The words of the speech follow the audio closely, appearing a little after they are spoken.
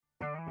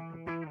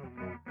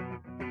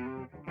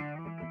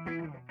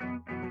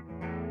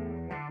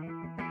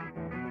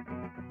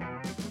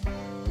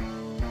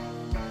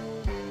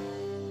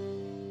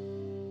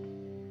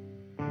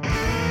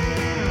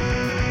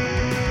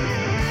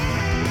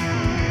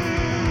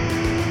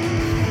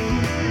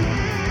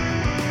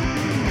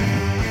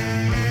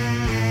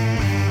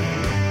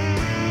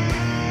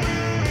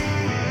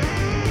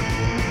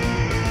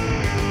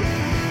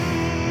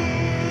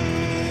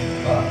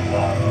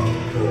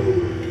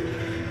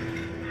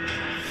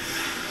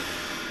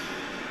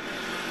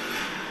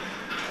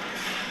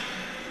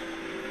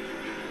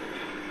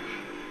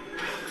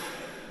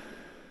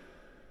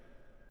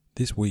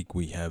This week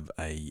we have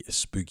a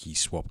spooky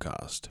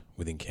swapcast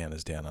with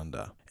Encounters Down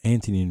Under.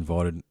 Anthony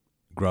invited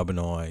Grub and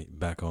I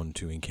back on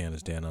to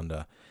Encounters Down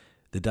Under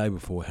the day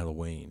before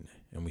Halloween,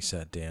 and we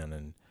sat down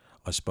and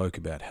I spoke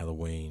about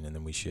Halloween, and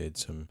then we shared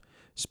some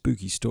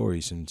spooky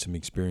stories and some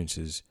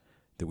experiences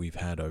that we've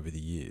had over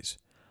the years.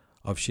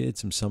 I've shared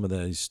some of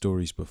those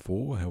stories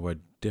before, however, I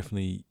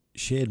definitely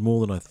shared more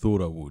than I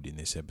thought I would in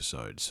this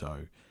episode.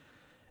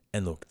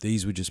 And look,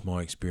 these were just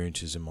my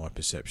experiences and my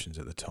perceptions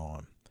at the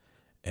time.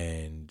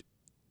 And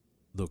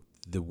look,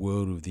 the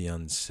world of the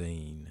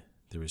unseen,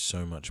 there is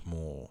so much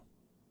more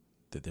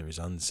that there is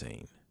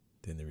unseen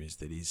than there is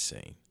that is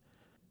seen.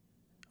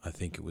 I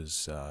think it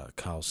was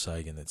Carl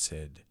Sagan that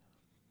said,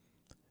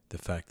 the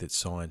fact that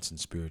science and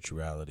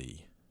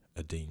spirituality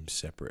are deemed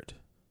separate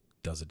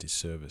does a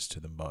disservice to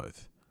them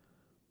both.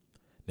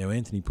 Now,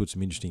 Anthony put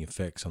some interesting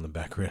effects on the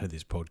background of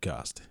this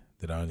podcast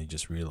that I only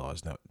just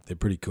realised. Now, they're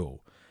pretty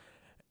cool,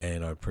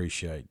 and I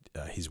appreciate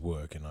his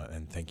work,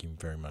 and thank him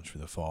very much for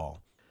the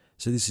file.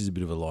 So this is a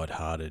bit of a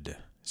light-hearted,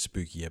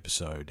 spooky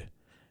episode,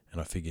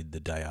 and I figured the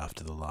day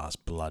after the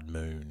last blood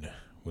moon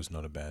was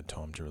not a bad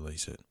time to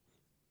release it.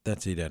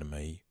 That's it out of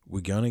me.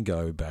 We're going to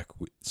go back.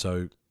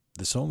 So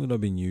the song that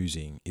I've been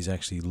using is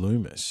actually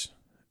Loomis,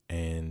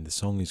 and the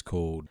song is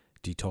called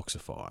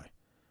Detoxify,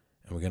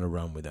 and we're going to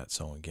run with that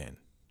song again,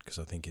 because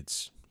I think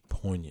it's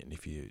poignant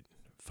if you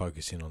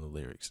focus in on the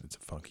lyrics. It's a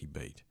funky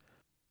beat.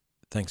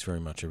 Thanks very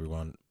much,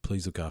 everyone.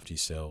 Please look after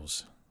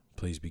yourselves.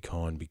 Please be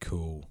kind, be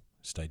cool,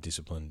 stay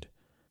disciplined,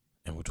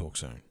 and we'll talk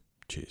soon.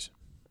 Cheers.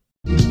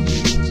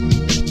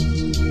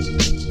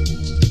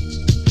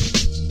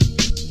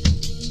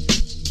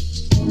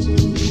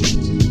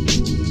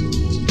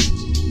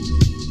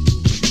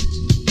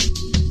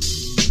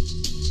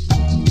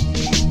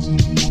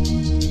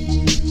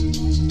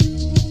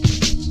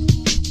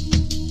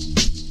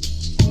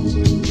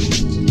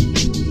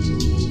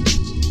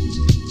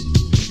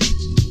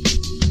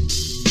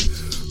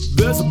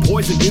 There's a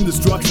poison in the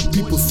structure.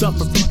 People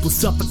suffocate.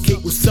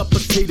 We're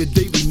suffocated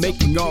daily,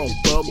 making our own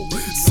bubble.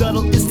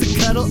 Subtle is the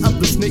cuddle of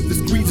the snake that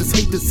squeezes.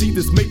 Hate to see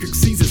this matrix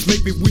seizes.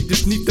 Maybe we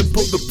just need to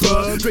pull the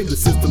plug. Drain the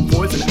system,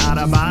 poison out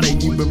our body.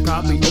 You were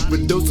probably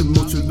overdosing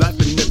most of life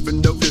and never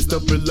noticed.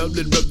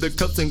 Overloaded, rub the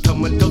cups and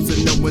come and toast.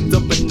 And no one's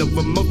dumping no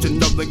emotion,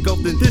 no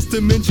engulfed in this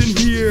dimension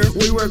here.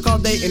 We work all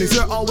day and it's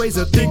always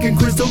a thinking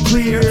crystal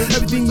clear.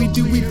 Everything we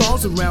do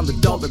revolves around the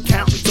dollar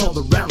count. It's all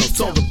around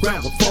us, all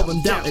around. We're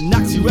falling down and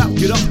knocks you out.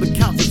 Get off the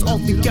couch, it's all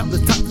think out. The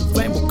toxic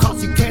flame will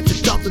cost you cancer.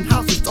 Jobs and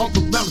houses all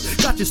around us.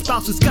 Got your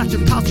spouses, got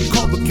your house. You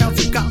call the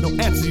council, got no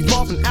answers.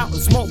 Evolving out in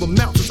small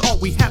amounts. It's all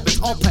we have,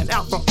 it's all planned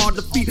out for our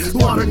defeat.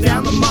 Water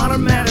down the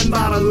modern man and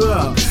bottle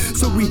up.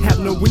 So we have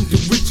no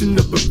intuition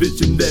of a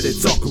vision that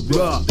it's all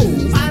corrupt.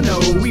 Oh, I know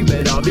we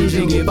read our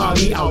vision, if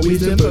we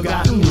always been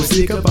forgotten. We're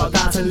sick of our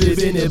thoughts and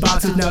living in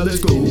boxes. Now let's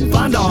go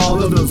find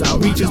all of those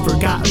outreaches.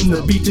 Forgotten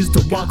the beaches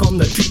to walk on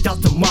the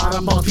treetops. To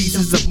waterfall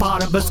pieces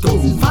apart of us. Go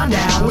find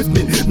out what's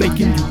been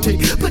making you tick,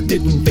 but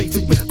didn't face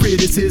it with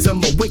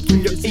criticism.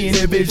 Awaken your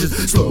inner visions.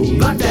 Slow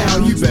life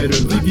down, you better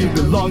leave your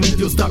belongings.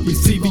 You'll start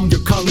receiving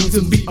your callings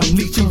and be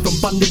unleashing from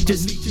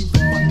bondages.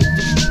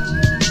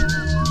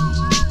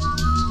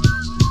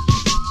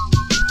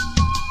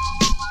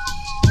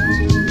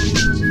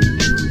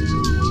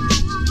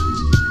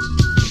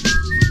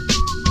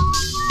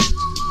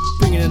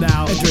 Bringing it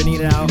out and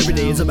draining it out. Every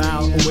day is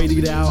about a way to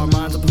get out. Our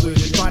minds are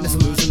polluted. Find a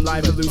solution.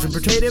 Life illusion.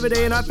 Portrayed every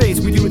day in our face.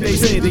 We do what they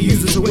say. They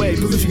use us away.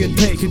 Pollution can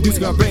take.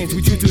 Conducing our brains.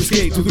 We choose to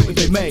escape. To do what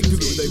they make.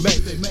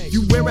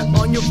 You wear it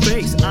on your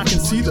face. I can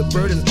see the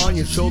burden on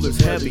your shoulders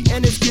heavy.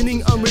 And it's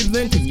getting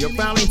unrelenting. You're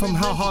frowning from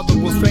how hard the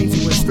world strains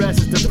you. When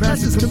stresses,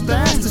 depresses,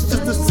 confess. It's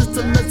just a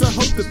system that's a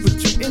hope that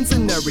puts you in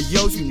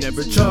scenarios you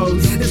never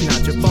chose. It's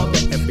not your fault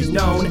that every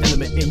known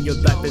element in your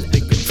life has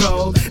been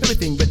controlled.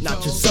 Everything but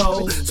not your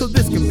soul. So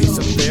this can be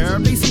some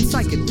therapy, some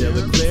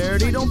psychedelic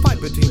clarity. Don't fight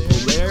between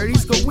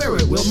polarities. Go where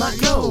it will not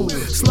go.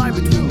 Slide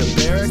between the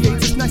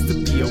barricades. It's nice to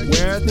be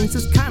aware of things.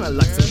 It's kinda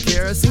like some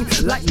kerosene.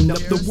 Lighten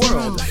up the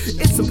world.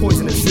 It's a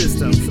poisonous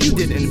system. You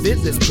didn't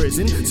invent this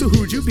prison, so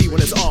who'd you be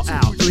when it's all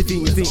out?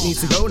 Everything you think needs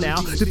to go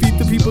now. Defeat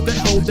the people that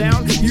hold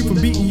down you from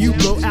beating you.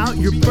 Blow out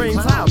your brain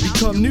cloud.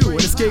 Become new and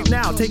escape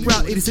now. Take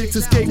Route 86,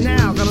 escape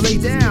now. Gotta lay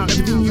down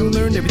everything you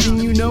learned, everything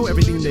you know,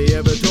 everything they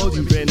ever told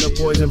you. Drain the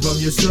poison from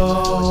your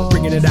soul.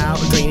 Bringing it out,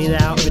 draining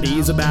it out. Every day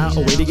is about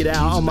a way to get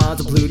out. Our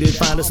minds are polluted.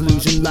 Find a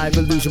solution. Life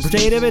illusion.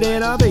 Portrayed every day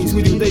in our face.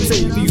 We do they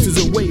say. The uses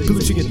away.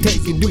 Pollution can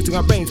take. Inducing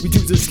our brains. We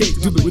choose to escape.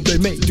 Do what they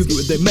make. Do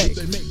what they make.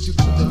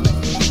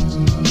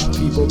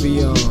 People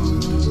beyond.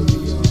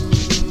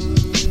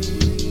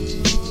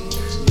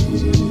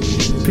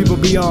 People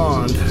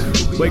beyond.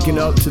 Waking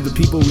up to the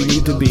people we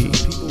need to be.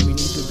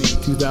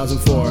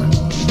 2004.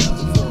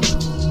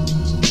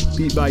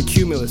 Beat by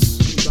Cumulus.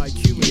 Well,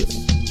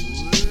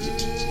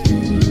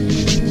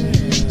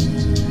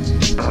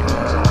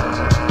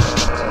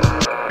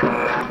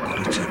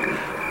 it's a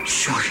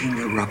shocking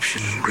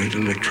eruption of great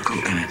electrical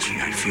energy.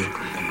 I feel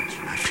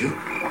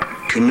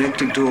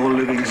connected to all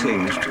living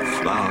things, to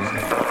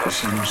flowers, to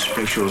some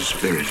special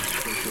spirit.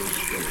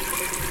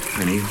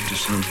 and even to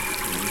some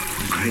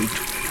great,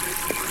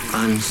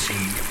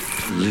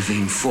 unseen,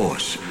 living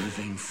force.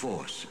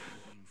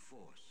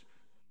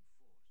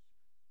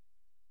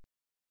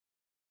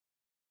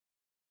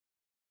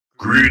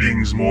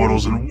 Greetings,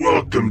 mortals, and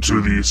welcome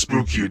to the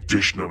spooky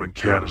edition of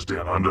Encounters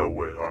Down Under,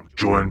 where I'm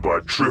joined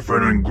by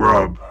Triffin and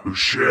Grub, who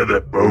share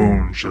their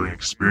bone-chilling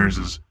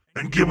experiences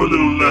and give a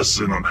little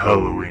lesson on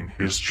Halloween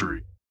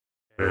history.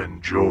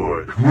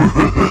 Enjoy.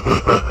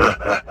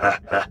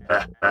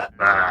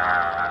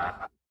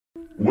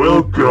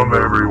 Welcome,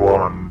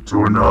 everyone,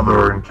 to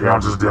another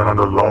Encounters Down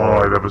Under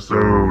live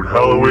episode,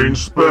 Halloween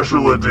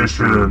Special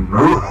Edition.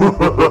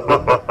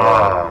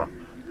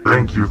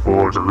 Thank you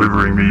for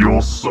delivering me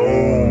your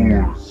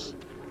souls.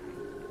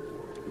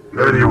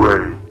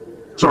 Anyway,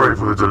 sorry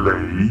for the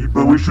delay,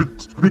 but we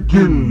should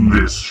begin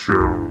this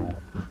show.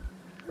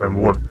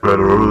 And what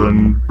better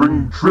than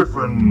bring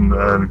Triffin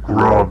and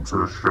Grub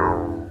to the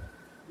show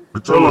to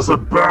tell us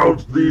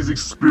about these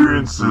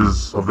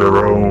experiences of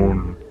their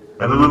own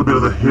and a little bit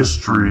of the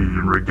history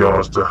in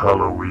regards to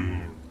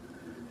Halloween.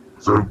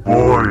 So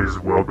boys,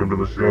 welcome to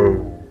the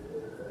show.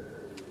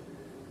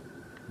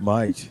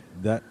 Mate,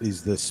 that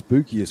is the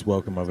spookiest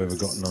welcome I've ever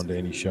gotten onto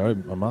any show,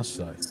 I must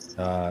say.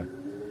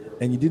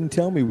 And you didn't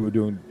tell me we were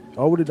doing...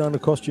 I would have done a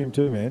costume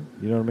too, man.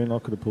 You know what I mean? I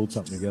could have pulled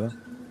something together.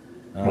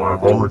 My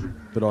apologies.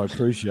 But I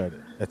appreciate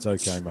it. That's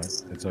okay,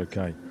 mate. It's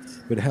okay.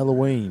 But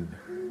Halloween,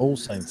 All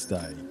Saints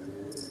Day,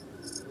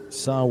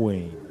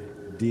 Samhain,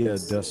 Dia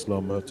dos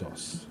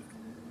Muertos.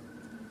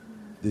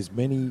 There's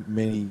many,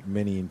 many,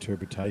 many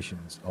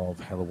interpretations of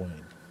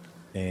Halloween.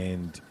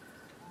 And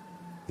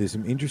there's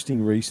some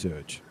interesting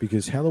research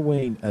because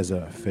Halloween as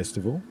a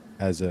festival,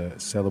 as a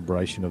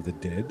celebration of the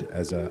dead,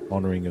 as a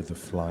honouring of the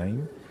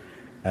flame,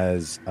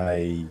 as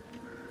a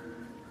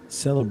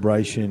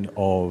celebration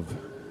of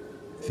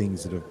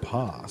things that have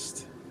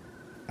passed,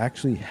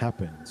 actually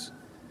happens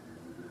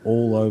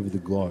all over the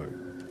globe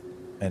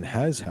and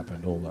has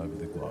happened all over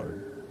the globe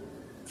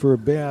for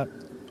about,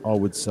 I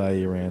would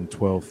say, around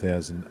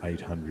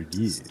 12,800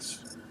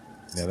 years.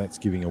 Now that's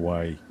giving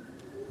away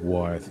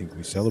why I think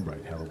we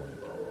celebrate Halloween.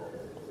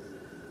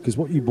 Because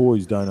what you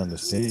boys don't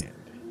understand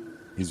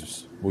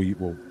is,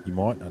 you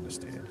might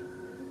understand,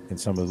 and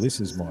some of the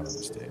listeners might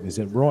understand, is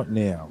that right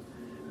now,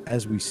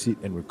 as we sit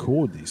and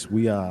record this,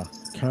 we are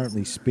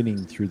currently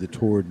spinning through the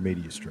Taurid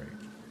media stream.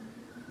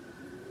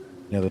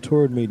 Now, the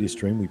Taurid media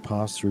stream, we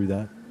pass through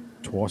that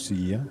twice a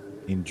year,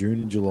 in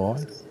June and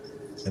July,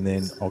 and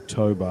then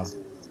October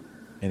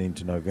and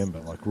into November.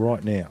 Like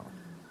right now,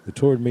 the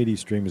Taurid media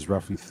stream is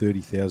roughly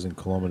 30,000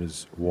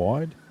 kilometres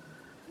wide.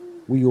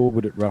 We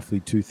orbit at roughly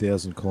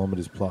 2,000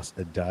 kilometres plus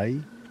a day,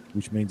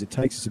 which means it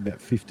takes us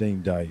about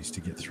 15 days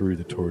to get through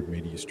the Taurid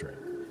media stream.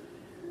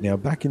 Now,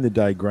 back in the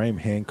day, Graham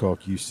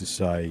Hancock used to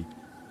say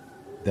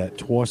that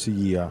twice a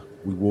year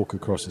we walk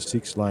across a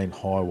 6-lane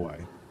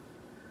highway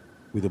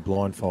with a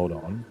blindfold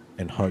on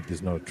and hope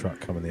there's not a truck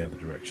coming the other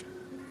direction.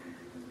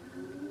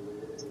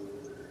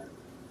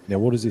 Now,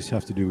 what does this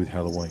have to do with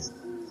Halloween?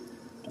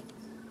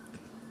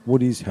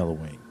 What is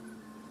Halloween?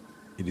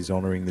 It is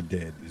honouring the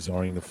dead. It is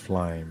honouring the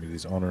flame. It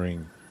is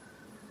honouring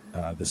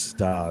the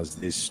stars.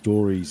 There's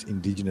stories,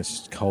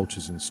 indigenous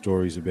cultures and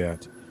stories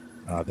about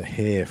the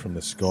hair from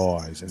the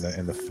skies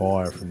and the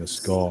fire from the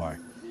sky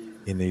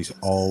in these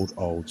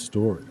old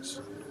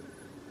stories.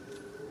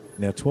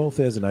 Now,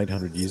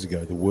 12,800 years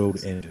ago, the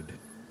world ended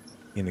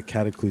in a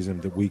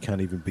cataclysm that we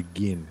can't even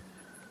begin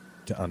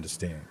to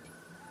understand.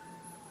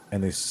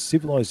 And the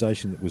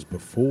civilization that was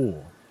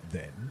before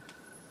then,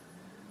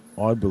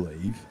 I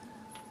believe,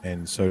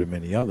 and so do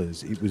many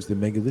others, it was the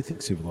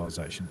megalithic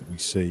civilization that we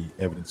see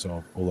evidence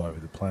of all over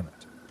the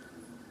planet.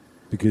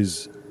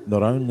 Because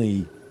not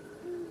only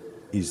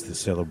is the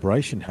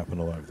celebration happen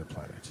all over the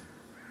planet,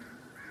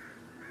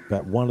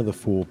 but one of the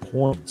 4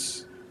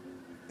 points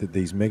that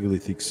these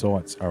megalithic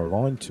sites are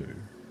aligned to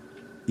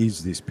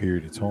is this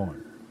period of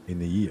time in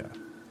the year.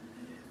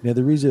 Now,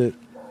 there is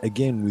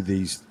again, with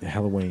these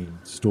Halloween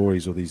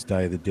stories or these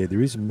Day of the Dead,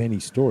 there is many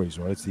stories,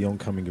 right? It's the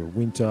oncoming of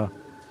winter.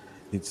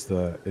 It's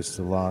the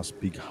last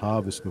big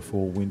harvest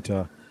before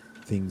winter.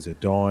 Things are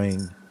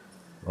dying,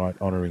 right?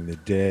 Honouring the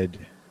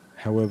dead.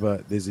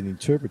 However, there's an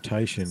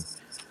interpretation,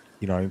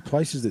 in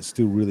places that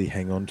still really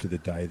hang on to the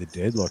Day of the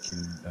Dead, like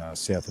in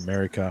South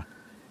America,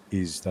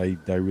 is they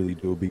really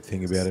do a big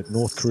thing about it.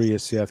 North Korea,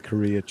 South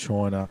Korea,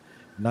 China,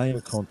 name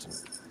a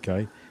continent,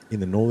 okay?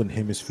 In the Northern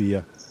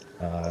Hemisphere,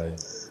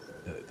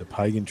 the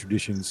pagan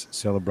traditions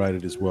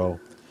celebrated as well.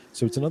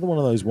 So it's another one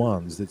of those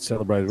ones that's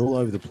celebrated all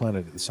over the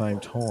planet at the same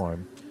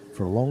time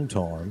for a long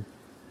time.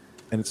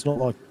 And it's not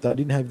like they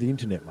didn't have the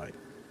internet, mate.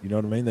 You know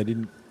what I mean? They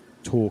didn't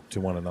talk to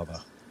one another,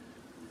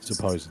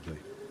 supposedly.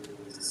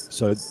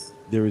 So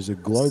there is a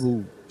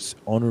global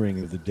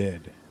honouring of the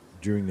dead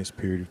during this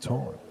period of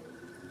time.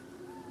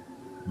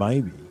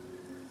 Maybe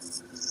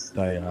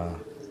they are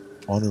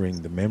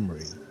honouring the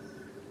memory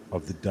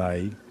of the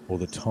day or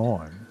the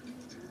time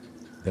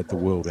that the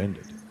world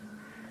ended,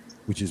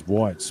 which is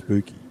why it's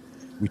spooky,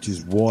 which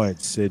is why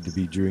it's said to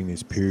be during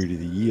this period of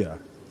the year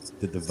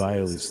that the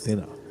veil is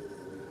thinner.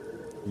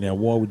 Now,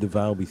 why would the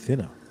veil be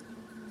thinner?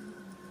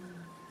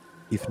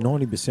 If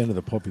 90% of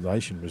the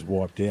population was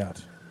wiped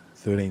out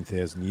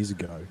 13,000 years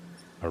ago,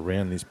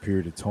 around this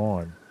period of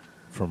time,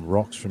 from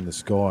rocks from the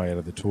sky out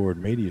of the Taurid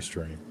meteor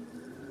stream,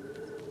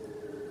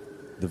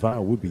 the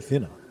veil would be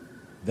thinner.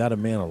 That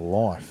amount of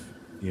life,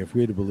 if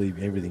we were to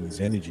believe everything is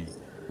energy,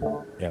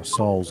 our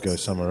souls go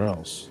somewhere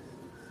else.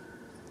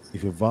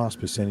 If a vast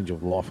percentage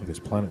of life on this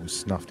planet was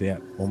snuffed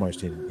out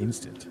almost in an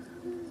instant,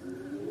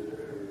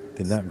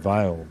 then that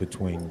veil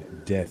between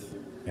death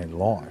and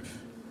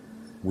life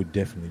would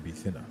definitely be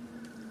thinner.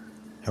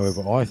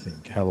 However, I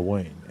think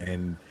Halloween,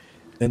 and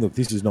look,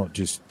 this is not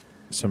just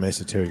some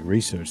esoteric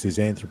research. There's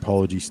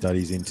anthropology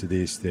studies into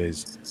this.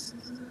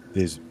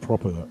 There's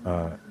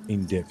proper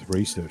in-depth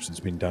research that's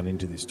been done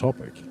into this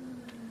topic,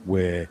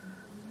 where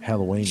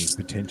Halloween is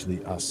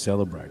potentially us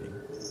celebrating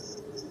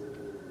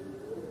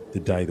the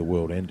day the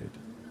world ended.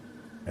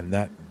 And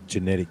that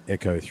genetic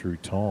echo through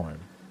time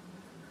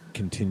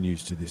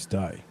continues to this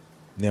day.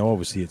 Now,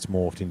 obviously, it's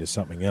morphed into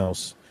something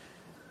else,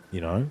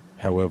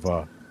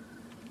 However,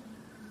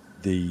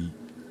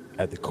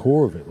 at the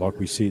core of it, like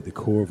we see at the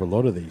core of a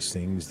lot of these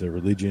things, the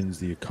religions,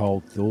 the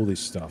occult, all this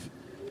stuff,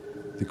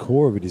 the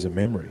core of it is a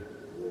memory,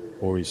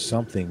 or is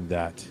something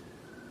that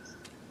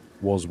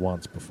was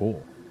once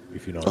before,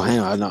 if you know. Oh, hang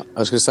on, I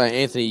was going to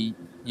say, Anthony,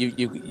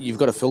 you've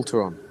got a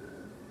filter on.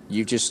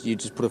 You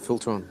just put a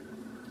filter on.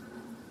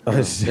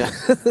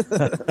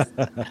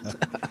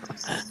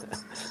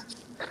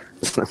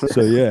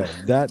 So yeah,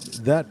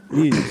 that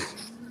is.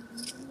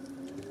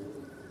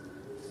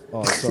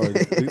 Oh, sorry.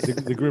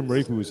 The Grim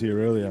Reaper was here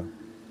earlier.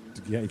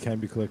 He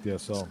came to collect our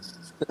soul.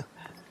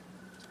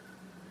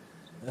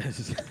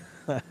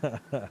 But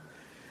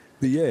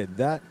yeah,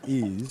 that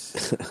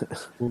is,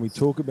 when we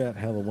talk about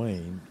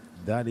Halloween,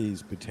 that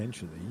is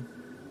potentially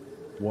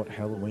what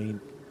Halloween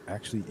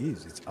actually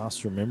is. It's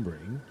us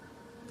remembering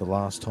the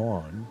last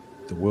time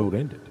the world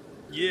ended.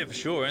 Yeah, for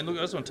sure. And look,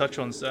 I just want to touch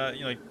on,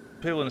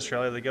 people in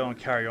Australia, they go and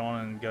carry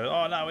on and go,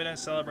 oh no, we don't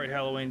celebrate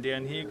Halloween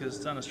down here because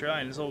it's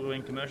un-Australian. It's all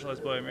being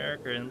commercialised by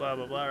America and blah,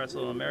 blah, blah. It's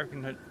all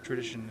American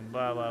tradition and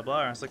blah, blah,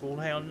 blah. And it's like, well,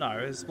 hang on, no.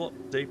 It's a lot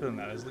deeper than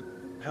that. It's like,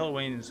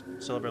 Halloween is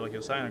celebrated, like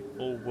you're saying,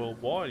 all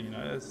worldwide,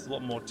 There's a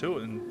lot more to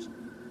it.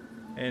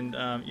 And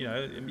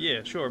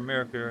yeah, sure,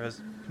 America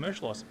has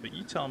commercialised it. But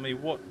you tell me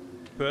what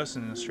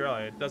person in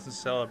Australia doesn't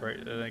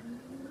celebrate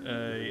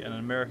an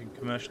American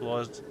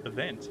commercialised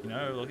event,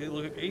 Look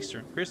at Easter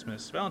and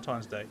Christmas,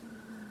 Valentine's Day.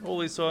 All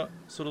these sort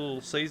of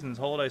little seasons,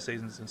 holiday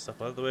seasons and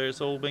stuff like that, where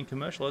it's all been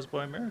commercialised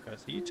by America.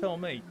 So you tell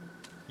me,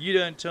 you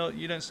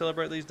don't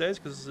celebrate these days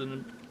because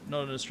it's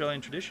not an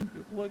Australian tradition.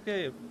 Well,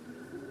 okay,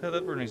 have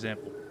that for an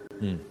example.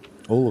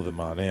 All of them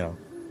are now.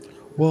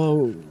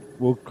 Well,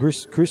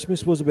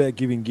 Christmas was about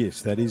giving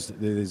gifts. That is,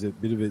 there's a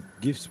bit of it.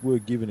 Gifts were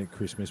given at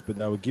Christmas, but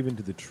they were given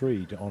to the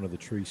tree to honour the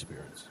tree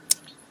spirits.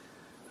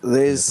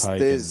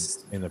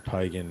 There's in the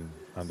pagan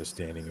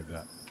understanding of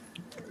that.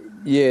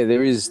 Yeah,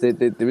 there is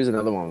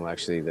another one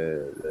actually.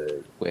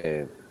 The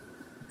where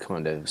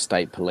kind of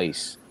state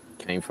police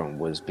came from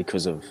was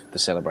because of the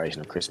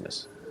celebration of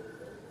Christmas.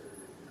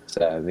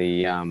 So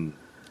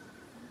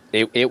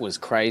it was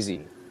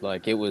crazy.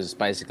 Like, it was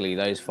basically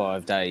those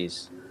 5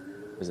 days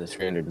was the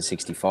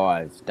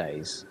 365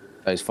 days.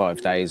 Those 5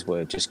 days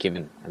were just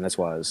given, and that's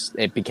why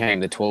it became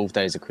the 12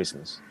 days of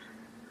Christmas.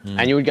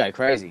 And you would go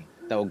crazy.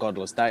 They were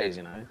godless days,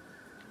 and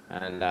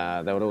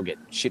they would all get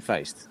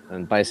shit-faced.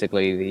 And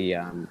basically,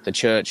 the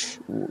church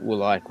were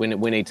like, we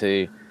need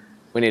to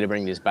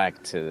bring this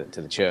back to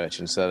the church.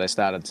 And so they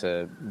started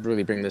to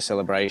really bring the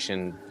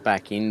celebration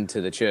back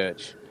into the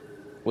church,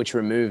 which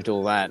removed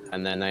all that.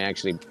 And then they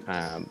actually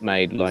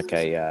made like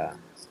a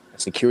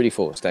security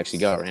force to actually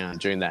go around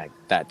during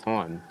that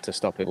time to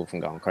stop people from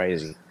going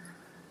crazy.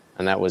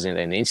 And that was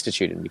then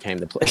instituted and became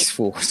the police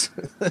force.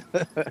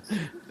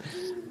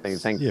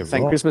 Thank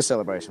Christmas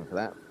celebration for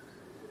that.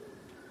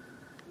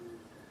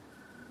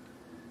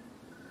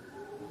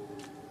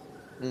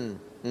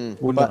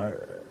 Well, no.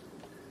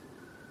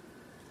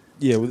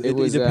 Yeah, well,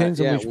 it depends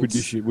on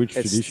which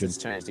tradition. It's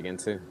changed again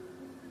too.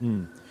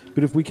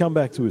 But if we come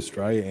back to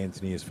Australia,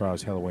 Anthony, as far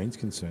as Halloween's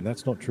concerned,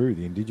 that's not true.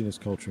 The Indigenous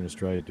culture in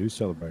Australia do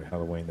celebrate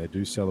Halloween. They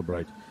do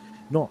celebrate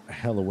not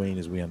Halloween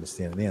as we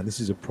understand it now.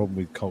 This is a problem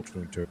with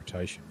cultural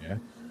interpretation, yeah?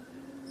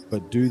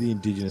 But do the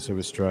Indigenous of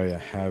Australia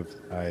have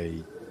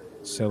a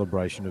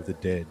celebration of the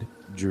dead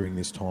during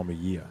this time of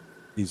year?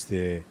 Is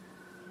there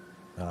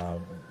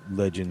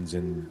legends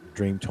and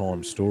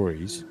Dreamtime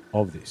stories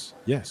of this?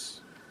 Yes,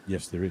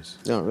 there is.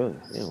 Oh, really?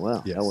 Yeah,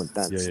 wow. Yes.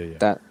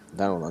 That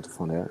I would like to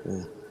find out.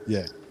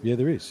 Yeah,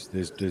 there is.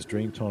 There's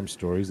Dreamtime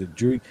stories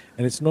that and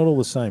it's not all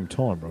the same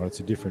time, right? It's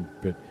a different,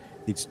 but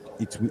it's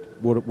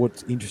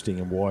what's interesting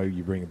and why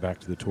you bring it back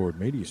to the Taurid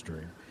meteor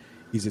stream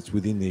is it's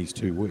within these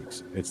 2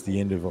 weeks. It's the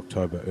end of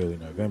October, early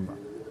November.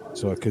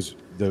 So, because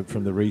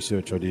from the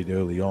research I did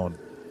early on,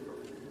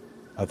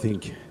 I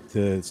think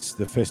the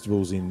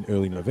festival's in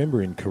early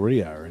November in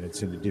Korea, and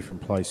it's in a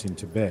different place in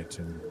Tibet,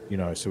 and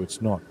so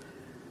it's not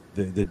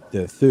the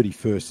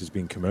 31st has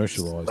been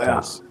commercialized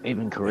as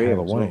Even Korea.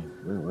 Halloween.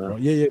 As well. Oh, wow.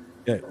 Right?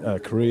 Yeah.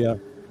 Korea,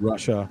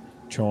 Russia,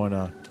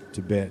 China,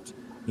 Tibet,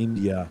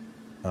 India,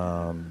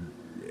 and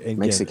again,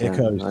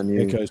 Mexico, I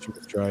knew. echoes from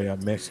Australia,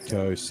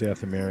 Mexico,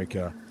 South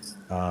America.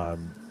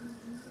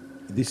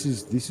 This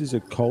is a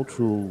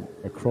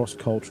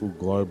cross-cultural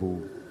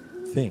global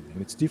thing,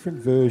 and it's different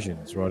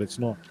versions, right? It's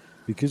not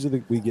because of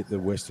we get the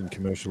Western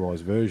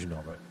commercialized version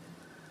of it,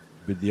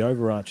 but the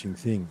overarching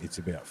thing, it's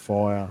about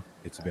fire,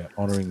 it's about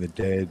honoring the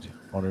dead,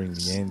 honoring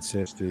the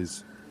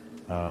ancestors,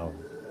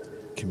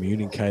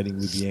 communicating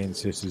with the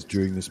ancestors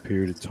during this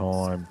period of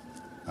time.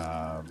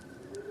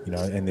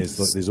 And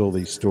there's all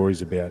these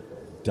stories about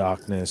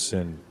darkness,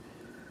 and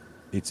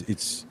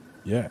it's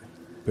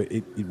but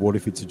what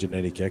if it's a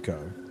genetic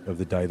echo of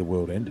the day the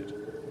world ended,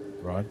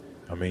 right?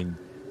 I mean,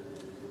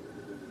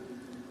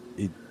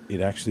 it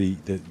actually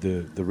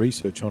the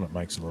research on it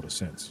makes a lot of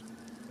sense.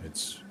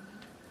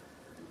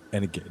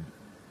 And again,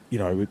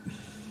 Easter,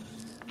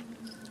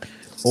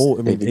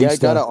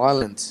 go to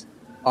Ireland.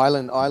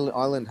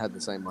 Ireland had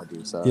the same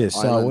idea. So yeah,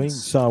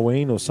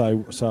 Samhain or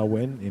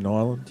Samhain in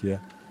Ireland. Yeah,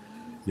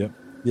 yep,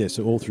 yeah.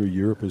 So all through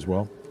Europe as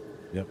well.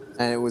 Yep.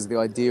 And it was the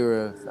idea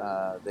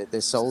of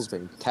their souls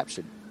being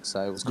captured. So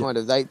it was kind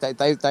of they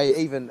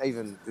even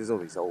there's all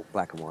these old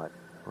black and white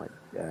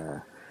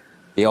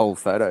the old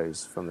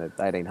photos from the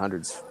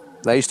 1800s.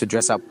 They used to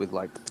dress up with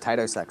like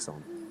potato sacks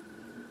on,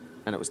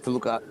 and it was to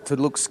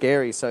look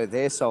scary, so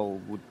their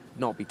soul would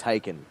not be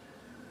taken,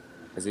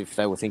 as if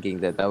they were thinking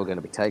that they were going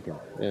to be taken.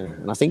 Yeah,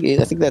 and I think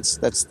that's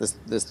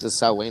the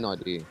Samhain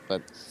idea,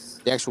 but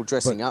the actual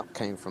dressing up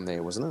came from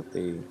there, wasn't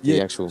it?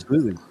 The actual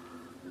absolutely.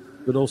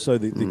 But also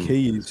the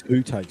key is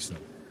who takes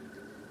them,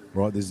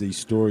 right? There's these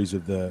stories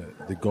of the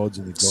gods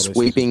and the goddesses.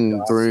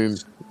 Sweeping broom,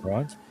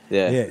 right?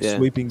 Yeah.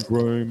 Sweeping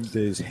broom.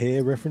 There's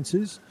hair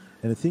references,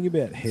 and the thing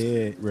about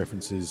hair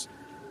references,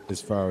 as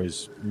far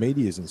as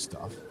medias and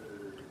stuff,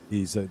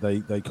 is that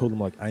they call them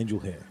like angel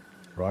hair,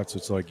 right? So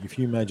it's like if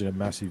you imagine a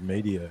massive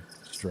meteor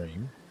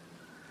stream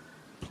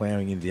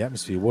plowing into the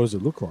atmosphere, what does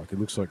it look like? It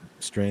looks like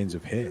strands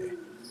of hair.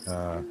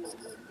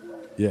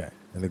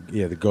 And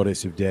the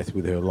goddess of death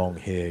with her long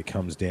hair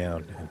comes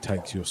down and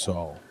takes your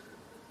soul,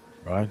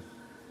 right?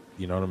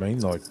 You know what I mean?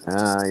 Like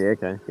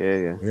okay,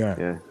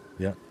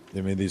 yeah.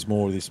 I mean, there's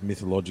more of this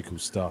mythological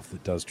stuff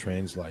that does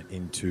translate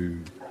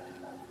into,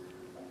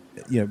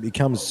 it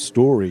becomes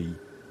story.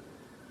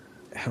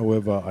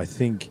 However, I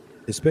think,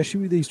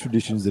 especially with these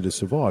traditions that have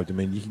survived, I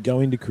mean, you can go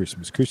into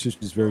Christmas. Christmas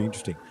is very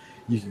interesting.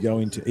 You can go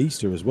into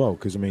Easter as well,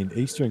 because, I mean,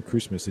 Easter and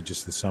Christmas are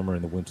just the summer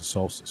and the winter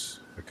solstice.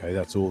 Okay,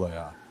 that's all they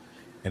are.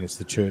 And it's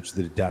the church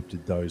that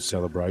adapted those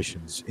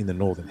celebrations in the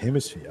Northern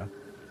Hemisphere.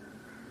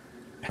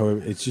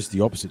 However, it's just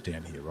the opposite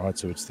down here, right?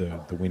 So it's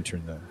the winter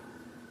and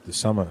the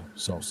summer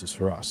solstice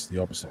for us,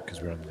 the opposite,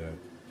 because we're on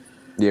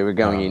we're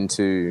going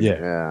into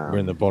we're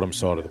in the bottom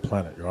side of the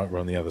planet, right? We're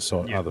on the other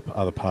side,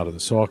 other part of the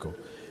cycle.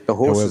 The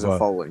horses are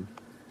following.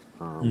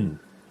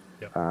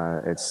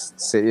 There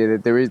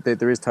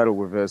is total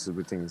reverses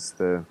with things.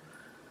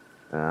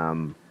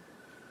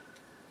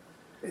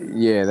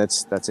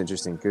 That's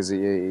interesting, because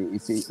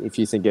if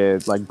you think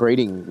of like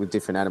breeding with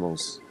different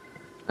animals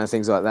and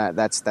things like that,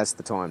 that's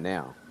the time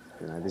now.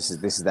 This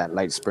is that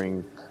late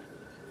spring.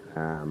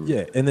 And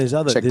there's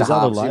other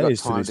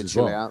layers to this as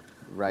well. Out,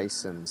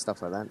 race and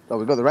stuff like that. Oh,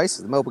 we've got the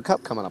races, the Melbourne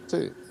Cup coming up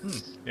too.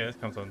 Yeah,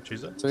 it comes on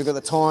Tuesday. So we've got the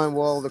time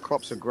while the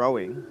crops are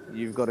growing.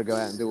 You've got to go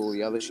out and do all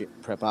the other shit,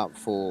 prep up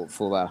for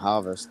that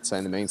harvest. So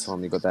in the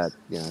meantime, you've got that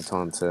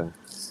time to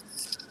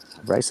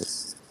have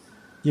races.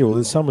 Yeah, well,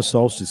 the summer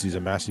solstice is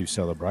a massive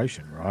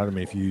celebration, right? I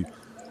mean, if you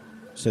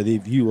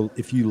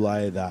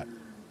layer that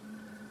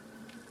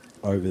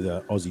over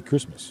the Aussie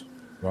Christmas,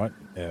 right?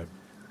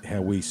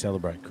 How we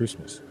celebrate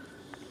Christmas.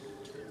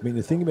 I mean,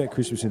 the thing about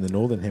Christmas in the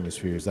Northern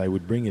Hemisphere is they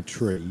would bring a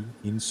tree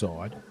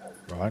inside,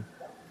 right,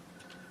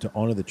 to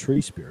honour the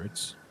tree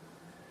spirits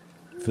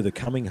for the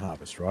coming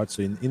harvest, right?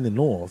 So in the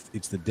north,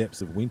 it's the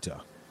depths of winter,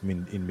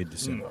 in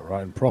mid-December,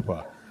 right? And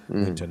proper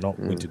winter, not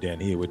winter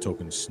down here. We're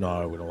talking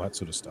snow and all that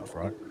sort of stuff,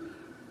 right?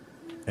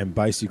 And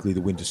basically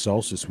the winter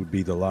solstice would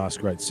be the last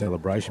great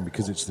celebration,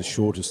 because it's the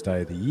shortest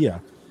day of the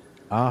year.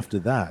 After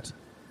that,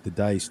 the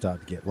days start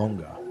to get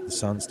longer. The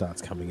sun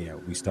starts coming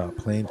out. We start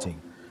planting.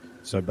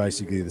 So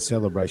basically the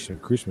celebration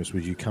of Christmas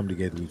was you come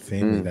together with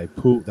family. They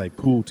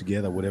pool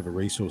together whatever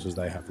resources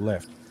they have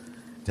left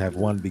to have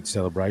one big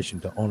celebration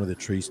to honour the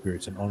tree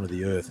spirits and honour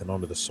the earth and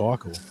honour the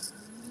cycle,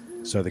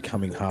 so the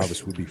coming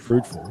harvest would be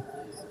fruitful.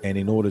 And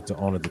in order to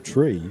honour the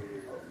tree,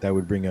 they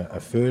would bring a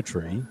fir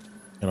tree.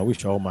 And I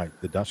wish old mate,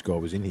 the Dutch guy,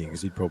 was in here,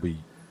 because he'd probably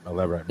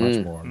elaborate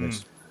much more on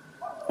this.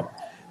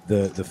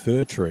 The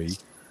fir tree,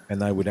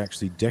 and they would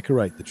actually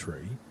decorate the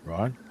tree,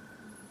 right?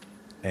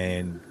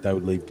 And they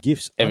would leave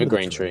gifts.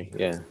 Evergreen tree,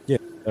 yeah. Yeah,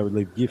 they would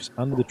leave gifts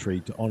under the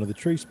tree to honour the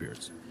tree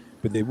spirits.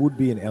 But there would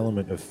be an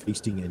element of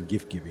feasting and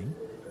gift giving.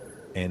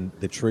 And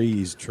the tree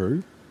is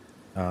true.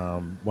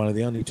 One of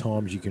the only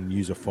times you can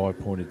use a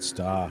 5-pointed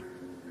star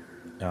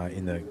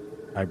in the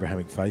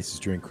Abrahamic faith is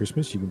during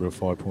Christmas. You can put a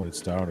 5-pointed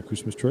star on a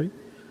Christmas tree.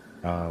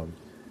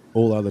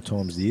 all other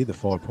times of the year, the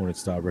 5-pointed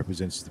star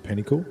represents the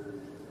pinnacle,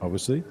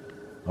 obviously.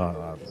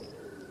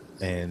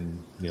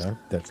 And,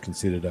 that's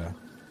considered a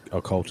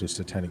occultist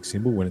satanic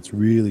symbol when it's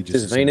really just...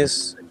 Does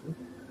Venus...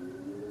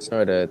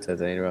 Sorry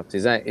to interrupt.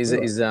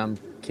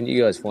 Can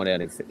you guys find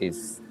out if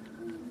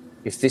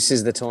this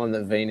is the time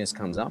that Venus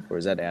comes up, or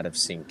is that out of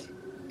sync?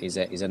 Is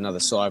another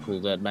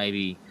cycle that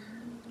maybe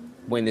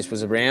when this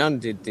was around,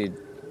 did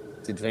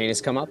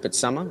Venus come up at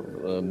summer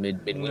or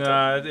mid-winter?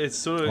 No, it's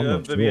sort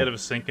of sure. be out of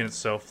sync in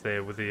itself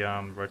there with the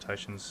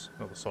rotations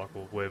of the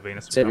cycle where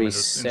Venus It's would come every into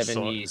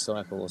 7-year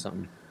cycle or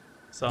something.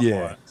 something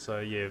Yeah. like that. So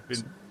yeah,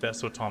 that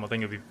sort of time, I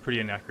think it'd be pretty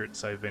inaccurate to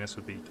say Venus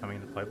would be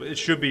coming into play, but it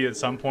should be at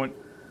some point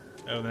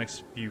over the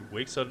next few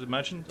weeks, I'd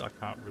imagine. I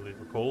can't really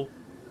recall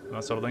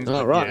that sort of things. Oh,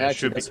 but right. yeah, it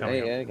Actually, should be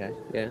coming up. okay.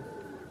 Yeah.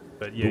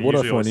 But yeah, But what I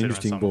usually find always sit around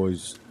interesting, summer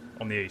boys...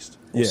 on the east.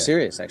 Well,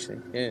 Sirius, actually.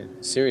 Yeah.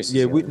 Sirius is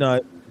Yeah, the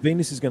other one.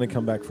 Venus is going to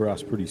come back for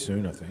us pretty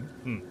soon, I think.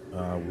 Hmm.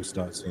 We'll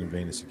start seeing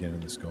Venus again in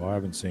the sky. I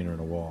haven't seen her in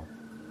a while.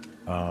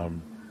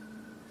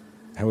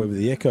 However,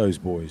 the echoes,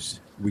 boys,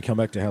 we come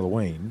back to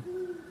Halloween.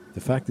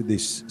 The fact that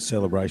this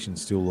celebration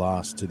still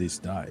lasts to this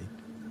day,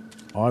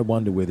 I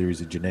wonder whether there is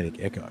a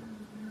genetic echo,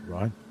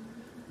 right?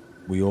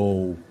 We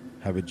all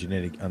have a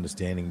genetic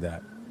understanding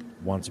that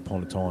once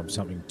upon a time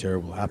something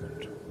terrible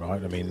happened,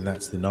 right? I mean,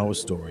 that's the Noah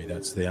story,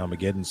 that's the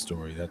Armageddon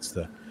story, that's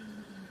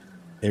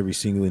every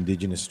single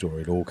indigenous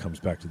story. It all comes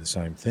back to the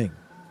same thing.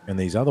 And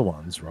these other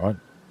ones, right?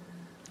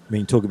 I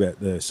mean, talk about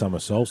the summer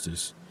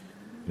solstice,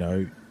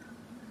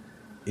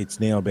 it's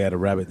now about a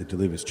rabbit that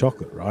delivers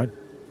chocolate, right?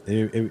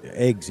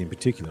 Eggs in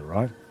particular,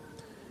 right?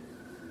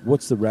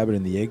 What's the rabbit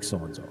and the egg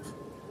signs of?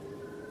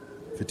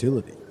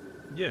 Fertility.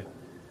 Yeah.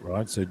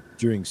 Right? So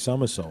during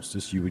summer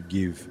solstice, you would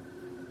give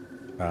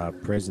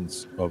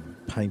presents of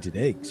painted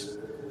eggs,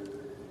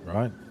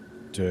 right?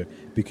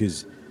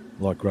 Because,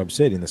 like Grub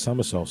said, in the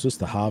summer solstice,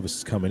 the harvest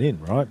is coming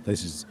in, right?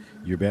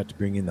 You're about to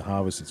bring in the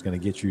harvest that's going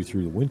to get you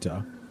through the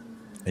winter,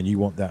 and you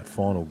want that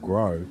final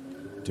grow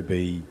to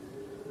be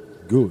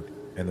good.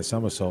 And the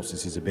summer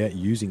solstice is about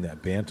using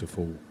that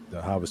bountiful,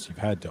 the harvest you've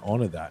had, to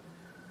honour that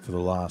for the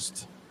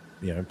last,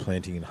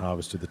 planting and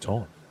harvest of the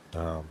time.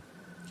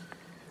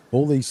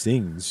 All these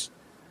things,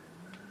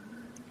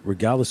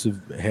 regardless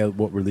of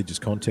what religious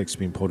context has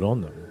been put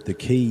on them, the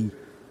key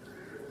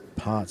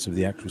parts of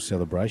the actual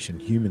celebration,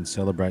 humans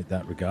celebrate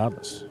that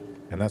regardless.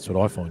 And that's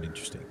what I find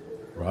interesting,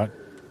 right?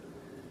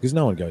 Because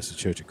no one goes to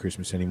church at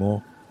Christmas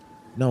anymore.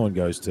 No one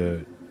goes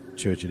to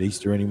church at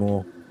Easter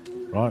anymore,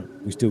 right?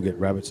 We still get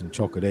rabbits and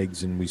chocolate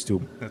eggs, and we still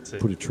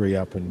put a tree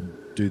up and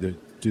do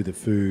the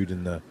food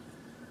and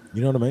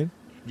you know what I mean?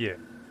 Yeah.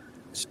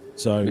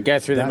 So we go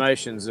through the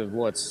motions of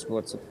what's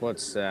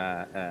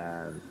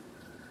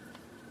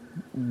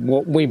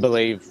what we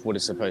believe what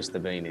it's supposed to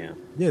be now.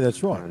 Yeah,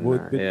 that's right. And,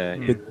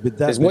 but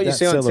there's what you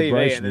see on TV,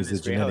 celebration and is the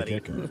there's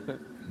genetic reality. echo.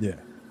 Yeah.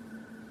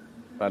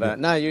 But I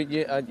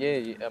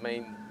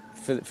mean,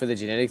 for the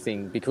genetic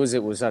thing, because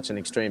it was such an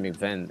extreme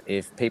event,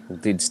 if people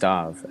did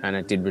starve and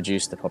it did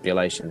reduce the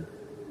population,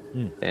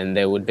 then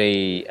there would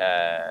be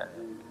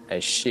a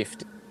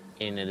shift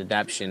in an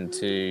adaptation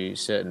to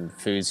certain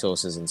food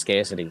sources and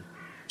scarcity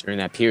during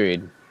that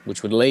period,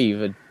 which would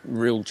leave a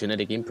real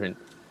genetic imprint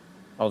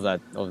of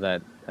that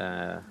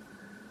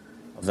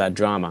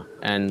drama.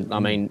 And I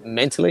mean,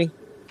 mentally,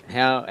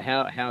 how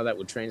that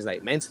would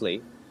translate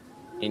mentally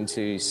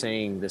into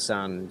seeing the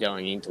sun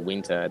going into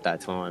winter at that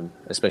time,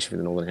 especially for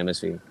the Northern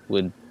Hemisphere,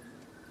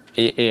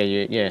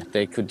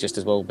 there could just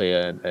as well be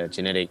a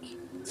genetic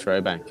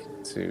throwback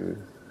to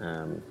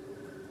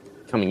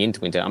coming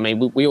into winter. I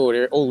mean, we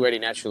already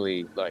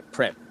naturally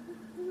prep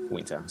for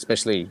winter,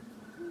 especially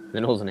the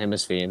Northern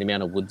Hemisphere, and the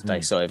amount of wood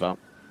they save up,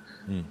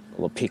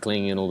 all the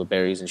pickling and all the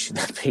berries and shit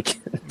they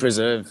pick and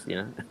preserve,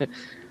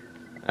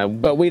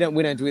 but we don't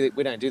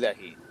do that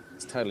here.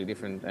 It's totally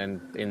different,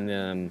 and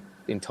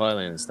in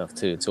Thailand and stuff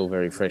too, it's all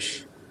very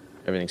fresh.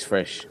 Everything's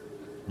fresh.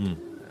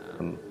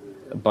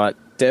 But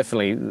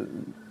definitely,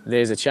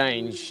 there's a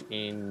change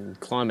in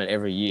climate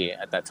every year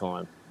at that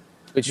time,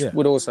 which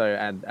would also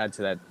add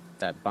to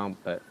that bump.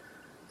 But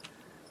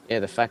yeah,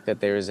 the fact that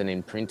there is an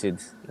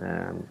imprinted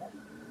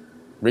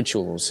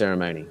ritual or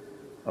ceremony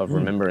of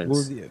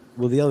remembrance.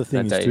 Well, the other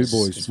thing is too,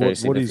 boys.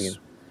 Is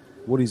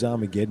what is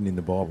Armageddon in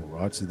the Bible,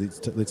 right? So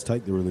let's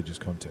take the religious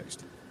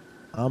context.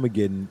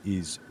 Armageddon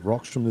is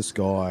rocks from the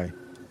sky,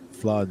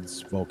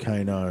 floods,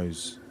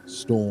 volcanoes,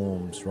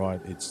 storms,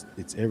 right? It's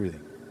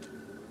everything.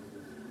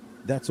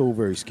 That's all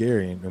very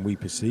scary, and we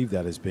perceive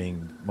that as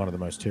being one of the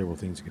most terrible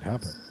things that could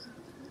happen.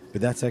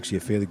 But that's actually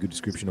a fairly good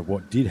description of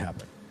what did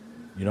happen.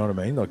 You know what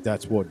I mean?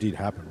 That's what did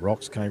happen.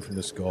 Rocks came from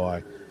the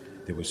sky.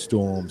 There was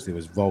storms. There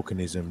was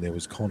volcanism. There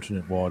was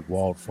continent-wide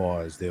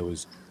wildfires. There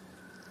was,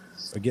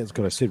 again, as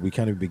I said, we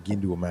can't even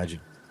begin to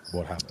imagine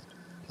what happened,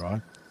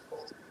 right?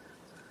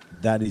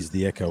 That is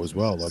the echo as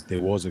well.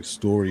 There was a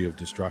story of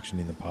destruction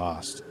in the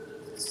past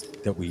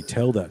that we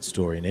tell that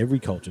story, and every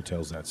culture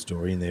tells that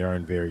story in their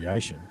own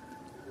variation.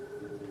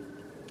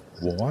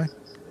 Why?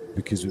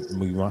 Because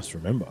we must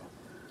remember,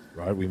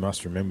 right? We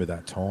must remember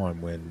that time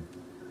when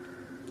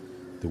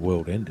the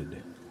world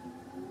ended,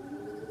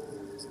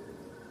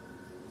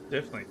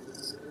 Definitely.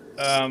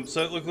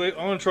 So look, I'm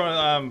gonna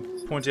try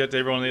and point out to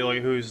everyone there,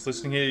 like who's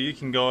listening here. You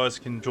guys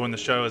can join the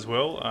show as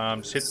well.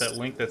 Just hit that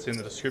link that's in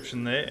the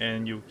description there,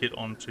 and you'll get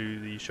onto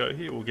the show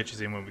here. We'll get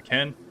you in when we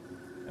can,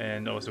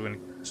 and obviously we're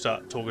gonna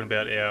start talking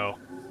about our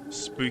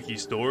spooky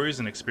stories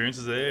and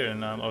experiences there.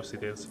 And obviously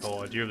that's the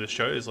whole idea of the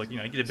show is like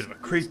get a bit of a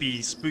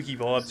creepy, spooky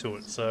vibe to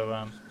it. So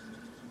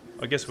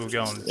I guess we'll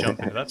go and jump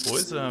into that,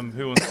 boys.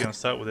 Who wants to go and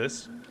start with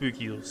this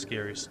spooky or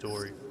scary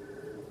story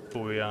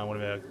before one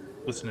of our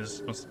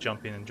listeners wants to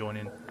jump in and join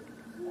in?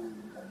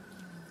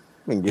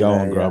 Go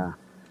on, Grub.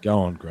 Go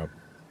on, Grub.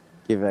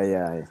 Give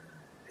a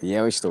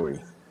Yowie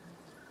story.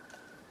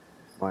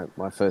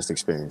 My first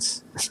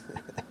experience. I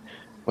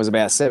was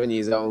about 7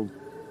 years old.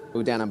 We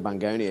were down in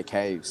Bungonia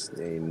Caves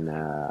in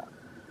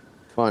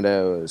kind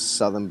of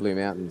southern Blue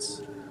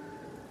Mountains.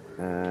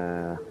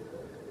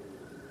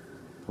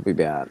 Probably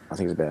about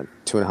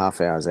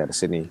 2.5 hours out of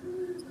Sydney.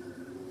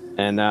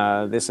 And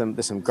there's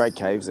some great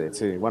caves there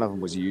too. One of them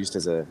was used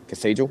as a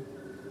cathedral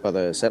by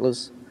the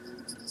settlers.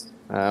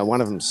 One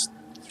of them's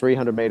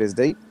 300 meters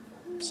deep,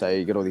 so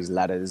you got all these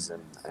ladders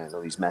and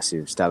all these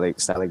massive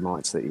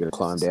stalagmites that you got to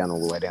climb down all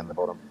the way down the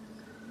bottom.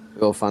 It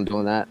was all fun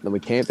doing that. Then we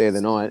camped there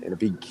the night in a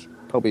big,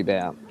 probably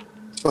about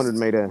 200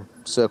 meter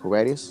circle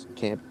radius,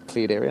 camp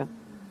cleared area.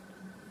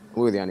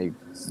 We were the only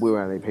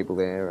people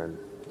there, and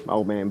my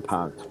old man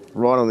parked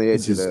right on the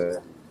edge of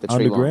the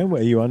tree underground? line.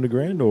 Were you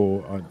underground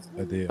or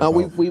at the?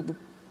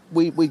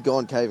 We'd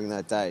gone caving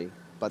that day,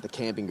 but the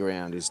camping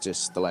ground is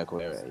just the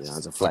local area.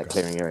 It's a flat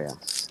clearing area,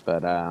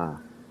 but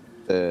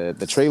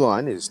the tree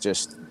line is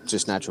just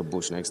natural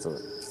bush next to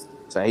it.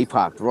 So he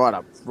parked right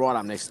up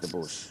next to the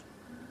bush,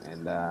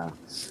 and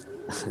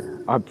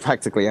I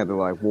practically had to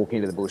walk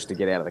into the bush to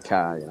get out of the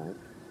car.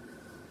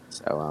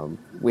 So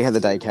we had the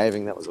day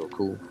caving. That was all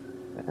cool,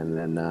 and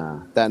then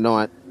that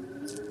night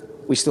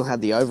we still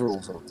had the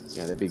overalls on,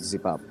 the big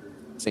zip up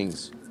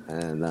things,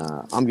 and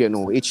I'm getting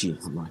all itchy.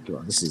 I'm like,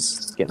 God, this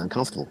is getting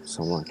uncomfortable.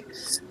 So I'm like,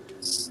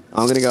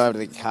 I'm gonna go over to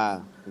the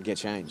car and get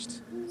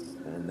changed,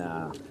 and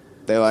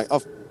they're like,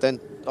 off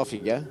you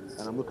go.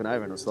 And I'm looking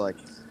over, and it's like,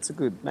 it's a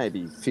good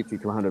maybe 50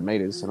 to 100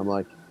 meters, and I'm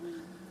like,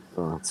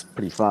 oh, it's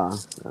pretty far,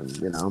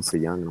 and I'm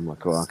pretty young, and I'm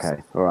like, oh,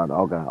 okay, all right,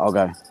 I'll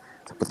go.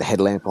 So put the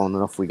headlamp on,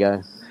 and off we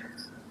go.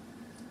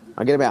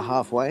 I get about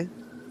halfway,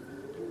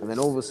 and then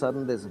all of a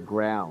sudden there's a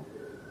growl,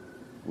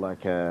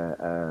 like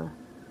an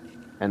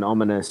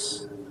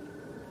ominous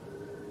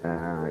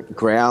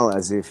growl,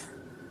 as if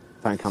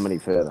don't come any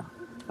further.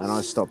 And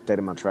I stopped dead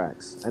in my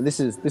tracks. And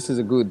this is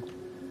a good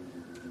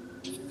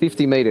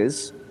 50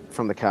 meters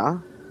from the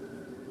car,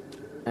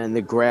 and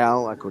the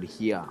growl I could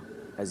hear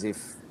as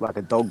if like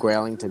a dog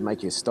growling to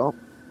make you stop,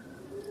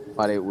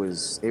 but it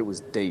was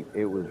deep.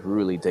 It was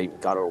really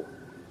deep, guttural,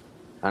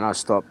 and I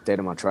stopped dead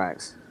in my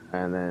tracks.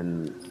 And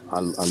then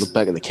I looked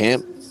back at the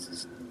camp,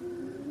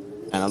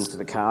 and I looked at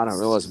the car, and I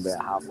realised I'm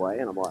about halfway,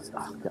 and I'm like,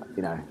 oh,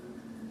 God,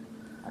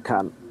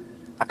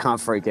 I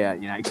can't freak out,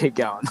 keep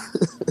going.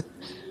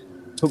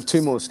 Took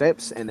 2 more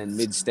steps, and then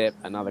mid-step,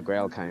 another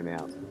growl came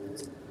out.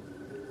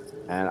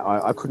 And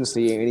I couldn't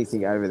see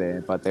anything over there,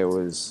 but there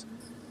was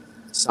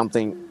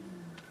something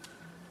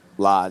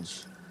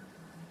large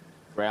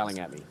growling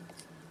at me.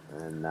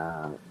 And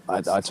I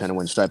turned and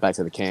went straight back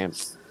to the camp.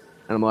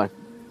 And I'm like,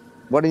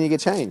 why didn't you get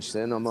changed?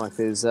 And I'm like,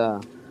 there's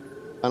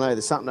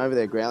something over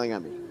there growling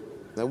at me.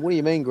 Now, what do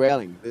you mean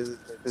growling?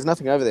 There's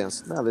nothing over there. I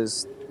said, no,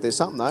 there's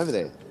something over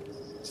there.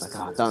 Like,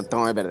 oh, don't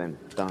worry about it then.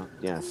 Don't,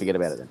 forget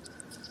about it then.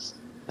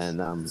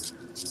 And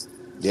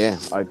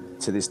I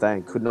to this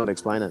day could not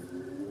explain it.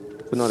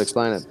 But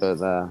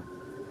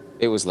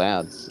it was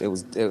loud. It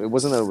wasn't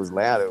that it was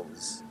loud. It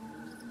was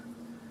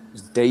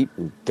deep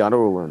and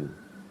guttural and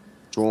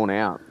drawn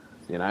out.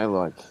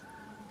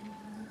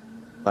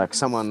 Like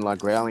someone like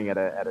growling at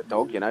a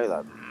dog.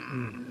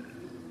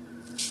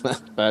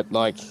 But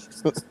like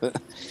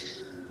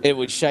it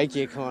would shake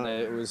you kind of.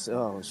 It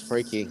was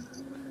freaky.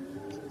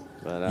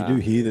 But you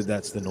do hear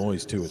that's the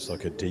noise too. It's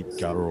like a deep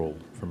guttural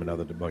from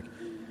another. Like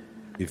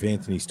if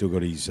Anthony's still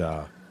got his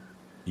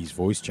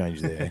voice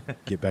change there,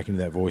 get back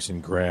into that voice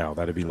and growl.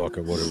 That'd be like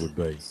what it would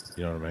be.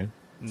 You know what I mean?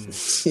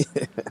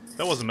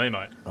 That wasn't me,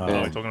 mate. What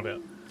are you talking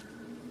about?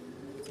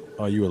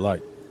 Oh, you were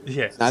late.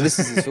 Yeah. No, this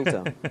is his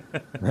filter.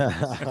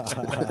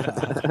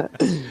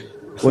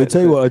 Well, I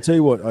tell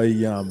you what.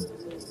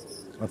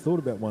 I thought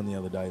about one the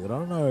other day that I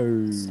don't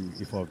know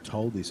if I've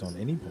told this on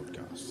any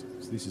podcast.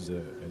 This is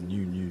a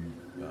new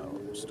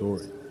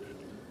story,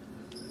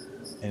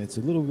 and it's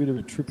a little bit of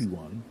a trippy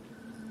one.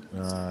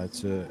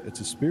 It's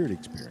a spirit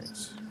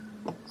experience.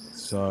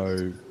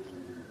 So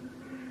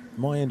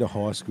my end of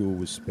high school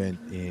was spent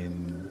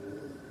in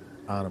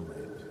Arnhem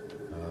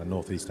Land,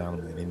 northeast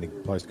Arnhem Land, in a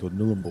place called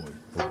Nhulunbuy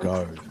or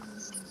Gove.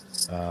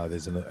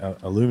 There's an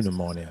aluminum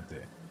mine out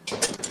there,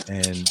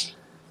 and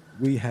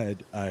we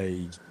had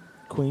a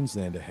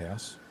Queenslander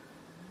house,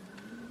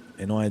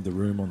 and I had the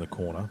room on the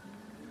corner,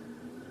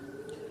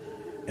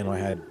 and I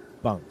had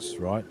bunks,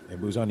 right? It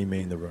was only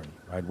me in the room.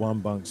 I had one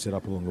bunk set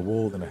up along the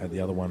wall, then I had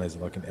the other one as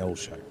like an L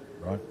shape,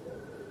 right?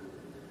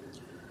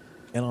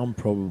 and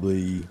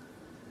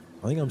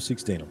I think I'm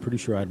 16. I'm pretty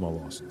sure I had my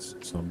license,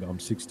 so I'm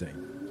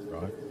 16,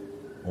 right,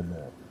 or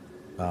more.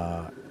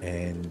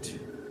 And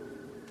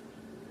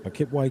I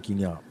kept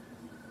waking up,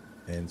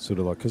 and sort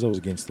of like, because I was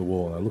against the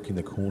wall, and I look in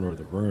the corner of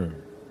the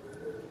room,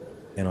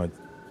 and I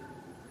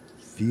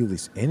feel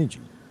this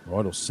energy,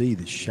 right, or see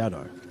this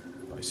shadow,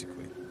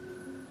 basically.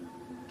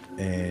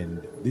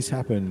 And this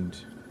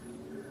happened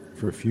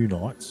for a few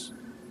nights,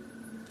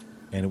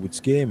 and it would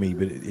scare me,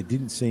 but it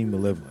didn't seem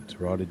malevolent,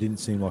 right? It didn't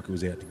seem like it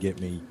was out to get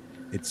me.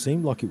 It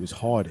seemed like it was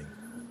hiding,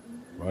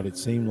 right? It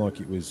seemed like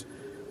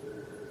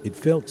it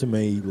felt to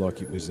me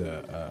like it was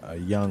a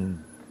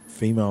young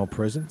female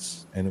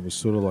presence, and it was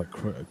sort of like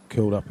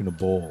curled up in a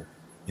ball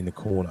in the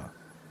corner,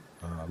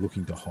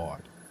 looking to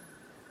hide.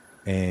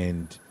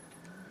 And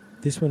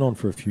this went on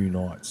for a few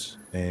nights,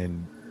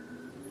 and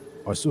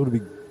I sort of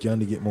began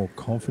to get more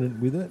confident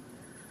with it,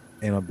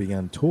 and I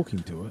began talking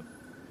to it,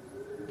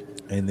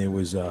 and there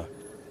was a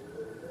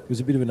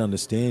bit of an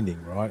understanding,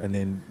 right? And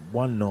then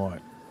one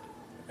night,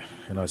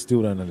 and I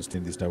still don't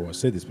understand this day why I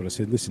said this, but I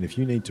said, listen, if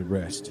you need to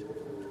rest,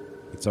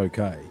 it's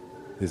okay.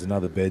 There's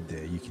another bed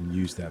there. You can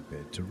use that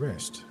bed to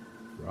rest,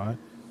 right?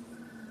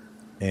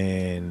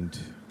 And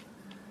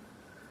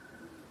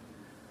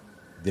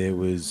there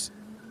was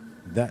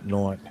that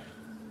night,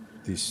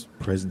 this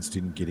presence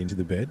didn't get into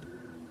the bed.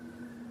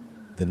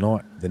 The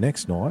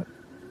next night,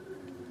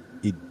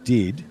 it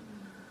did.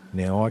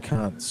 Now, I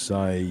can't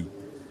say...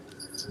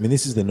 I mean,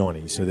 this is the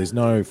 90s, so there's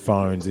no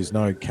phones, there's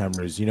no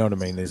cameras, you know what I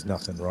mean? There's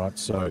nothing, right?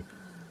 So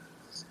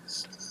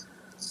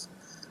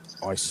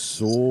I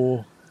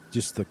saw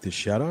just like the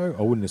shadow.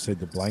 I wouldn't have said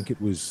the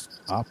blanket was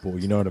up, or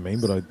you know what I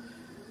mean? But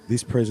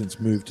this presence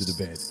moved to the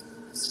bed,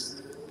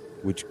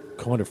 which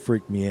kind of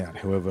freaked me out.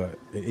 However,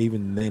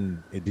 even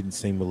then, it didn't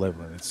seem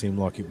malevolent. It seemed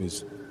like it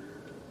was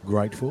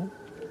grateful,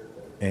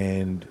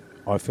 and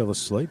I fell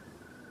asleep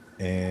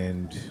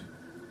and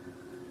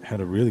had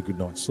a really good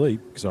night's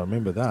sleep, because I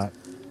remember that.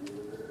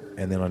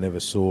 And then I never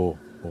saw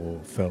or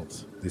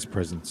felt this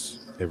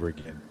presence ever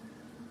again.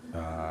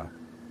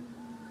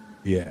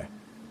 Yeah.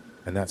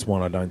 And that's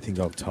one I don't think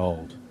I've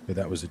told, but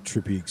that was a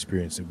trippy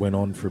experience. It went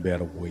on for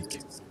about a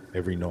week,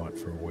 every night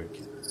for a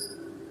week.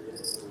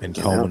 And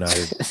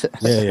culminated,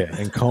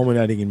 and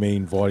culminating in me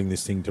inviting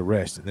this thing to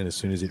rest. And then as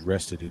soon as it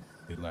rested,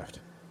 it left.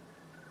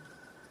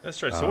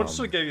 That's right. So what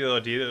sort of gave you the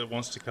idea that it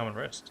wants to come and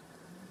rest?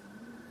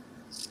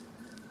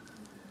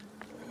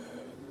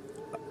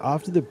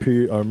 After the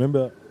period, I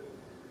remember...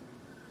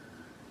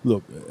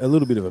 Look, a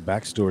little bit of a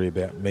backstory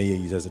about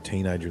me as a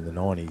teenager in the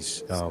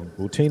 90s.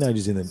 Well,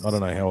 teenagers I don't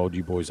know how old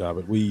you boys are,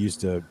 but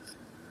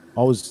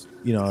I was,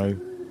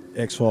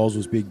 X-Files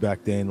was big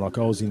back then. Like,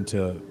 I was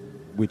into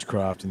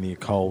witchcraft and the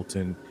occult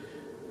and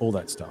all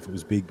that stuff. It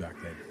was big back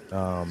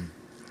then.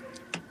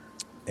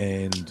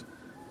 And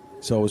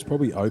so I was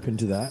probably open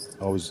to that.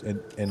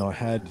 And I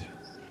had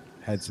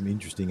some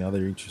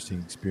other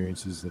interesting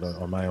experiences that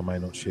I may or may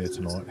not share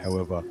tonight.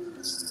 However,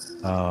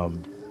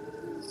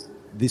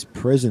 this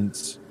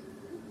presence,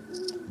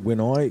 when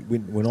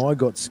I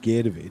got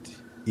scared of it,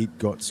 it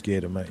got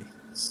scared of me,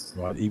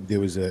 right?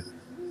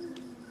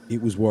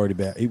 It was worried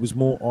about, it was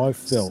more, I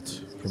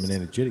felt from an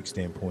energetic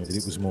standpoint that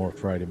it was more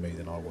afraid of me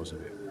than I was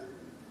of it.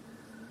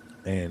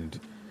 And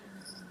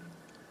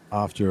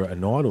after a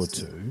night or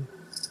two,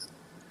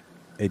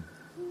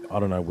 I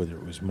don't know whether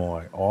it was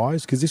my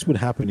eyes, because this would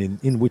happen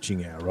in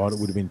witching hour, right? It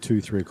would have been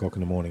 2-3 o'clock in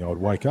the morning. I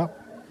would wake up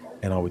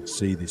and I would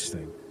see this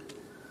thing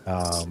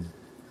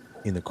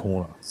in the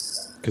corner,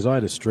 because I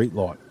had a street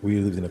light. We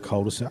lived in a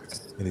cul-de-sac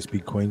in this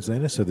big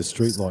Queenslander, so the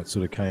street light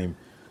sort of came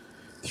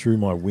through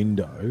my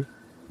window,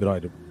 but I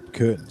had a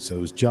curtain, so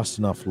there was just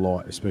enough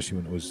light, especially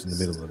when it was in the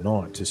middle of the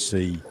night, to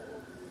see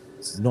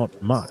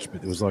not much,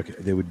 but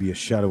there would be a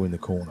shadow in the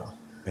corner,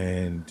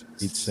 and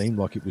it seemed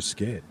like it was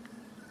scared.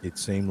 It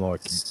seemed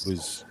like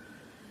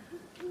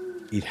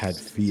it had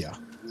fear,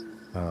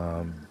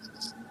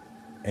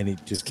 and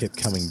it just kept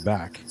coming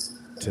back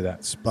to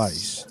that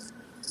space,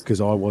 because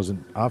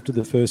after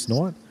the first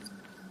night,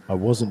 I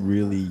wasn't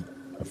really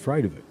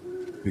afraid of it,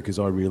 because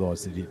I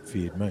realised that it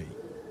feared me.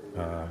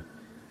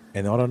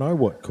 And I don't know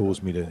what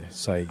caused me to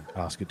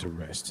ask it to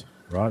rest,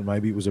 right?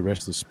 Maybe it was a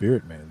restless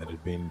spirit, man, that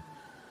had been,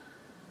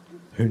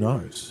 who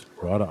knows,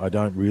 right? I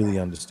don't really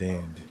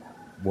understand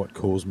what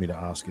caused me to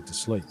ask it to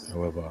sleep.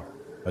 However,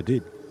 I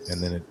did,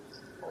 and then it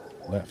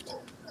left.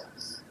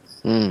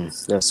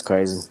 That's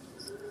crazy.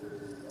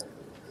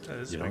 That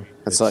is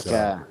it's like,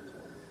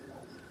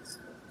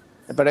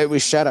 but it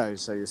was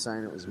shadows. So you're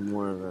saying it was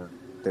more of a,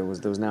 there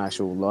was no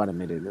actual light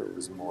emitted. It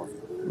was more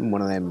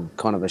one of them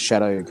kind of a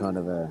shadow, kind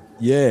of a.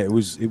 Yeah, it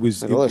was. Like it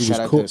was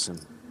shadow person.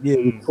 Yeah,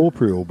 it was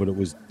corporeal, but it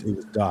was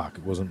dark.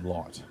 It wasn't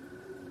light.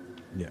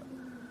 Yeah,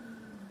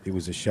 it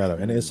was a shadow,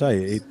 and as I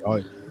say,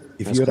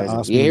 if you were to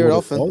ask me, you hear it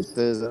often.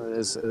 There's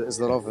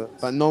a lot of it,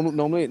 but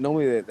normally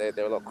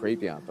they're a lot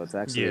creepier. But it's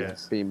actually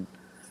being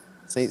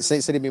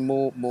seems to be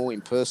more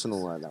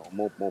impersonal like that,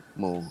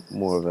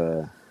 more of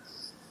a.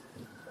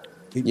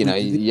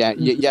 You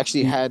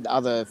actually had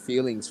other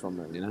feelings from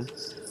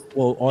it,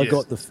 Well, I Yes.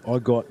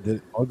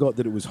 got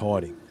that it was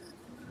hiding,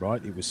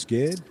 right? It was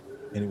scared,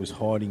 and it was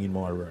hiding in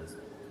my room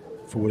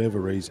for whatever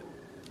reason,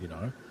 you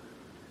know.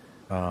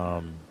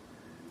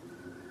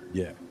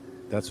 Yeah,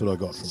 that's what I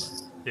got from it.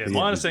 Yeah, But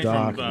my it was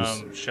understanding dark, it was-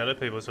 from shadow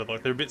people is that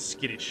like they're a bit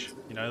skittish.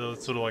 You know, they'll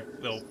sort of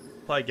like they'll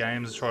play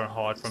games and try and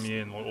hide from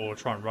you, and or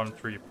try and run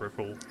through your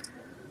peripheral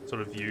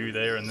sort of view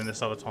there. And then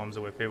there's other times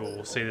where people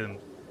will see them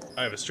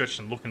overstretched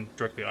and looking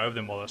directly over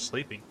them while they're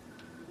sleeping.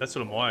 That's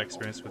sort of my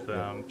experience with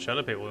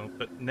shadow people,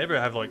 but never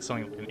have like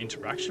something like an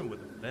interaction with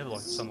them. Never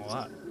like something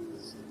like that.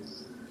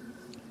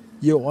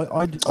 Yeah, look,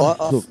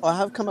 I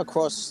have come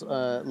across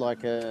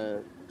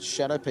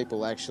shadow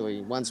people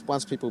actually.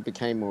 Once people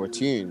became more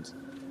attuned,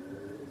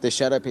 the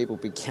shadow people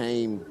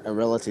became a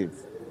relative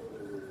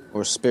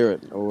or a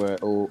spirit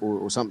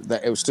or something.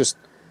 That it was just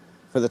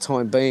for the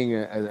time being,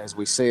 as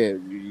we see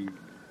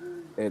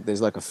it,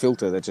 there's like a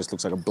filter that just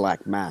looks like a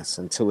black mass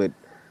until it,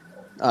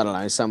 I don't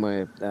know,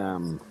 somewhere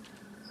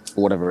for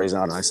whatever reason,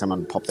 I don't know,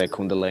 someone popped their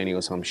kundalini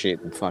or some shit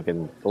and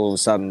fucking all of a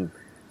sudden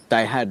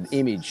they had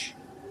image.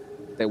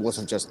 There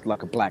wasn't just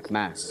like a black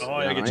mass. Oh,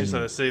 I get you.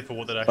 So they see it for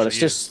what that actually But it's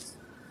is. just,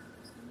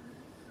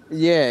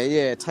 yeah,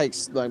 it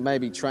takes like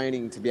maybe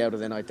training to be able to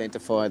then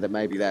identify that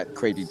maybe that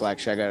creepy black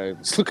shadow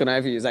that's looking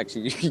over you is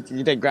actually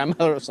your dead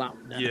grandmother or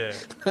something. Yeah.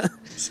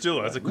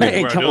 Still, as a quick Man,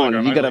 way of come doing it,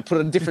 on, you got to mate. put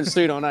a different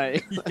suit on, eh?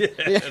 Yeah,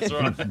 that's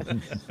right.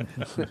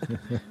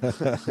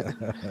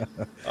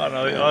 I don't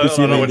know. I see, don't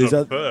know man, what to there's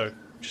that- prefer.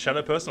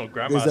 Shadow person or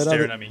grandma there's that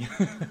staring other- at me.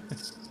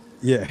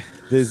 yeah.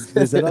 There's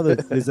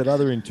that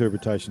other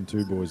interpretation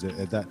too, boys.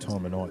 At that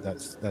time of night,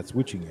 that's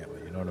witching hour.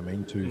 You know what I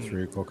mean?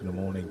 2-3 o'clock in the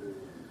morning.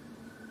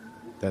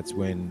 That's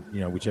when,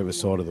 you know, whichever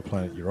side of the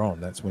planet you're on,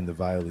 that's when the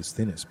veil is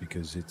thinnest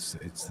because it's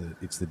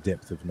the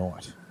depth of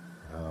night.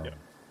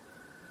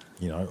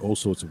 You know, all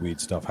sorts of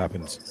weird stuff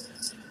happens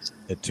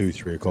at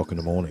 2-3 o'clock in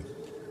the morning.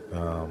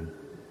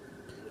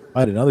 I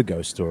had another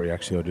ghost story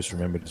actually. I just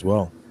remembered as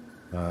well.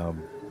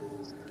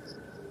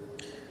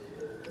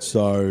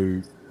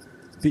 So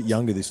a bit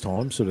younger this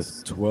time, sort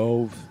of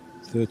 12,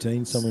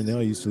 13, somewhere now.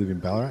 I used to live in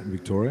Ballarat in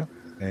Victoria,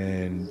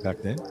 and back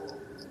then.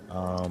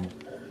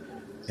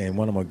 And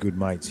one of my good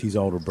mates, his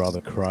older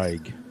brother,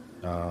 Craig,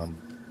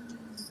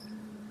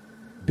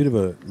 bit of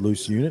a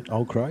loose unit,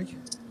 old Craig,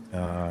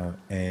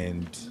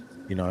 and,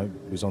 you know,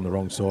 was on the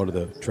wrong side of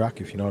the track,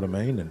 if you know what I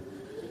mean.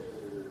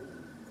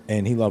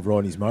 And he loved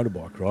riding his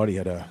motorbike, right? He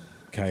had a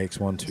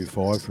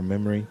KX125 from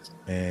memory,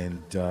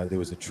 and there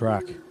was a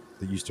track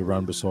that used to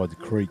run beside the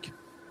creek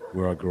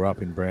where I grew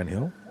up in Brown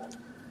Hill.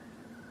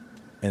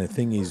 And the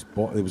thing is,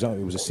 it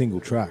was a single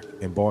track,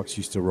 and bikes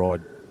used to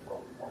ride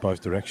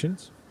both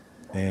directions.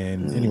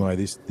 And anyway,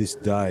 this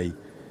day,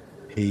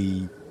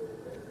 he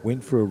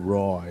went for a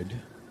ride.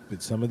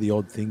 But some of the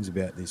odd things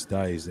about this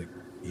day is that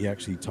he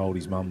actually told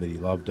his mum that he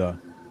loved her.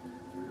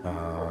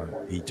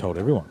 He told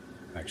everyone,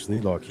 actually.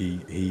 Like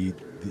he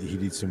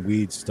did some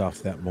weird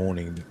stuff that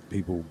morning that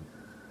people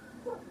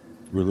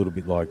were a little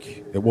bit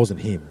like, it wasn't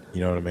him,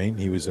 you know what I mean?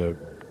 He was a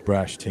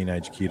brash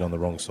teenage kid on the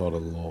wrong side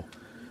of the law.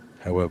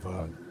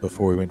 However,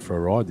 before he went for a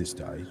ride this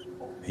day,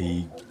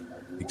 he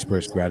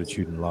expressed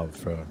gratitude and love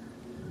for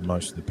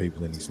most of the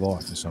people in his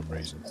life for some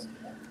reason.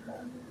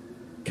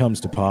 Comes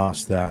to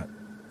pass that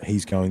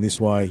he's going this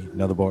way,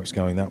 another bike's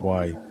going that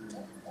way.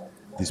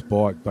 This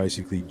bike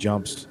basically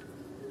jumps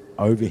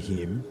over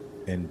him,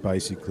 and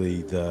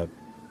basically the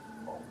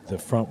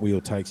front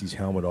wheel takes his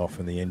helmet off,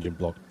 and the engine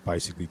block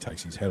basically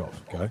takes his head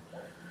off. Okay,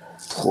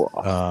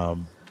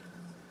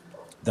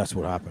 that's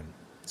what happened.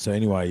 So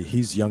anyway,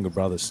 his younger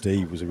brother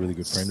Steve was a really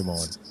good friend of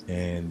mine,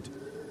 and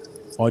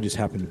I just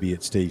happened to be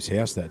at Steve's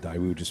house that day.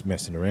 We were just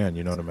messing around,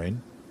 you know what I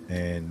mean?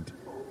 And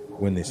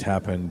when this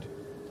happened,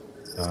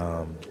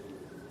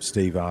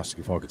 Steve asked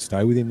if I could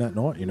stay with him that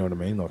night, you know what I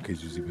mean? Like, he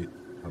was a bit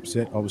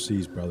upset. Obviously,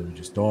 his brother had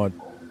just died.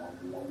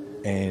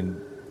 And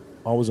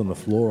I was on the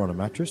floor on a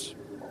mattress,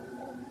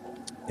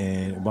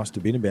 and it must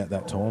have been about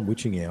that time,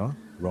 witching hour,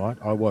 right?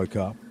 I woke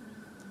up,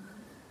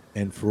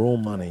 and for all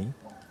money,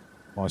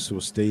 I saw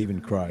Steve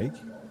and Craig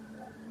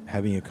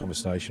having a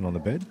conversation on the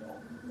bed,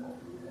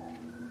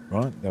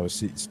 right?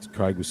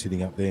 Craig was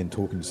sitting up there and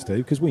talking to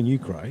Steve, because we knew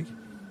Craig,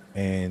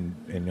 and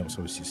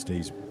obviously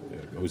Steve's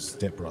was his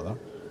stepbrother.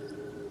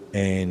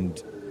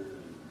 And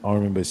I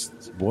remember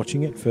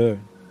watching it for,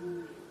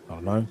 I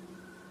don't know,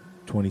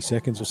 20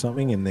 seconds or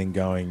something, and then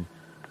going,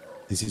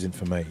 this isn't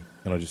for me.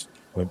 And I just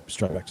went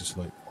straight back to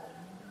sleep.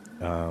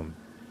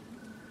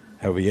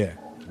 However, yeah,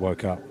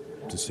 woke up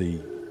to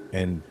see,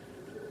 and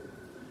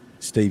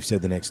Steve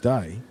said the next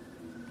day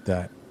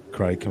that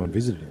Craig come and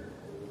visited him.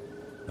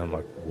 And I'm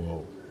like,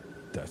 whoa,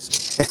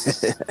 that's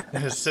it.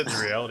 It's set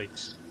the reality.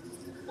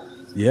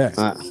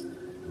 Yeah.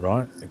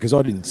 Right? Because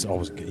I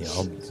was, you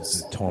know,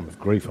 it's a time of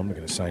grief. I'm not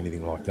going to say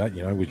anything like that.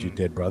 You know, was your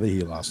dead brother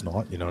here last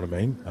night? You know what I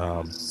mean?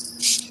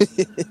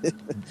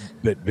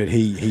 But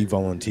he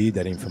volunteered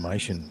that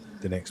information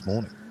the next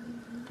morning.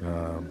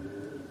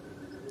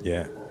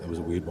 Yeah, that was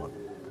a weird one.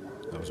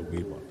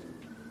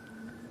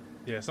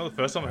 Yeah, it's not the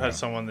first time I've had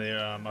someone there.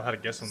 I had a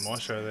guest on my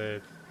show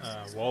there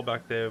a while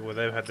back there where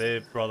they've had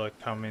their brother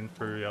come in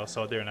through our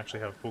side there and actually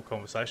have a full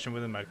conversation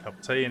with him, made a cup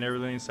of tea and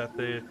everything, sat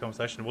there,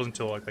 conversation. It wasn't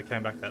until like they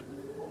came back that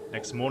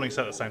next morning,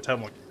 sat at the same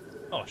table, like,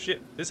 oh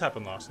shit, this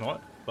happened last night,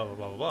 blah blah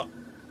blah blah blah.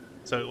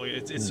 So like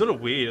it's sort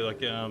of weird.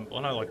 Like I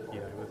know, like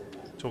we're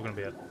talking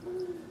about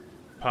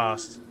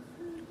past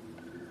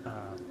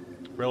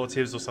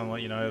relatives or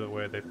something, like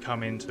where they've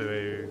come in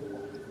to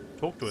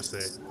talk to us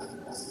there,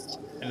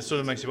 and it sort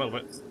of makes you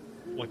wonder,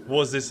 like,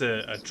 was this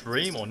a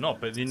dream or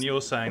not? But then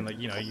you're saying, like,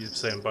 you've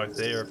seen them both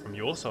there from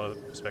your side of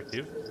the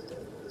perspective.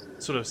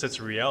 It sort of sets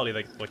a reality,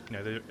 like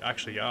there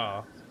actually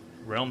are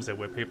realms there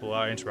where people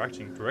are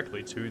interacting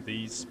directly to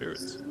these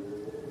spirits.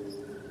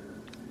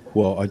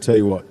 Well, I tell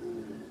you what,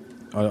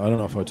 I don't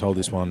know if I told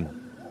this one.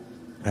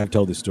 I have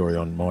told this story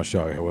on my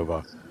show.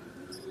 However,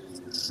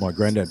 my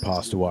granddad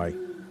passed away.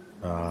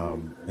 I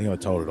think I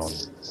told it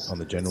on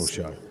the general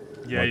show.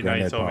 Yeah, My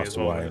you told me as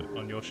well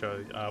on your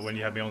show when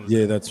you had me on.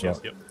 The that's right.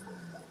 Yep.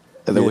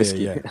 The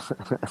whiskey.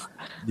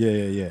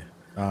 Yeah.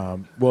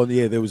 Well,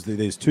 yeah,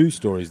 there's two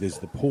stories. There's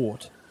the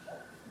port,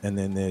 and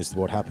then there's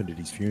what happened at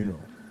his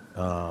funeral.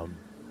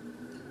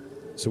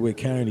 So we're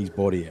carrying his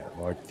body out.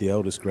 Like the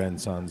eldest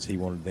grandsons, he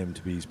wanted them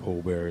to be his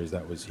pallbearers.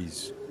 That was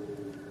his,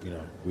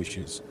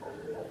 wishes.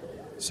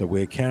 So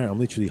we're carrying. I'm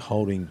literally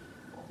holding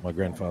my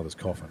grandfather's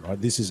coffin.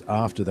 Right. This is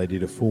after they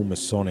did a full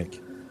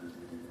Masonic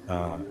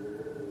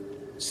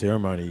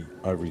ceremony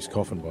over his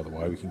coffin. By the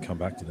way, we can come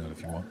back to that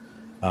if you want.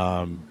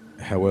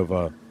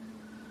 However,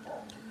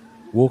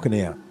 walking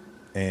out,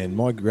 and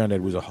my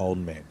granddad was a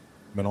Holden man.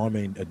 When I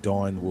mean a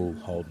dying wool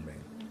Holden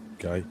man,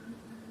 okay?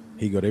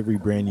 He got every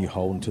brand new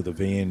Holden to the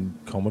VN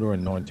Commodore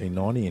in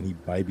 1990, and he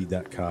babied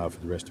that car for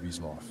the rest of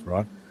his life,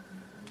 right?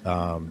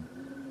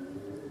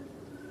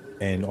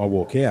 And I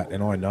walk out,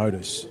 and I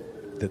notice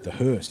that the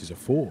hearse is a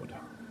Ford,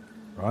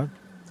 right?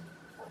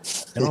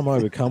 And I'm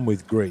overcome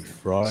with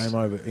grief, right? I'm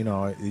over,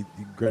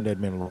 granddad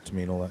meant a lot to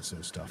me and all that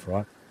sort of stuff,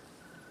 right?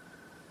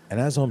 And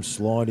as I'm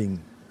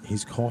sliding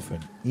his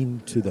coffin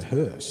into the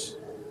hearse,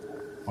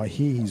 I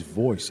hear his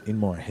voice in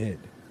my head,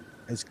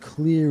 as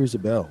clear as a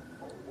bell.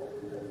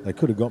 They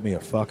could have got me a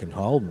fucking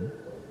Holden,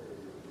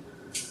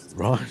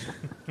 right?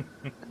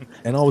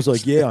 And I was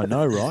like, yeah, I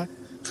know, right?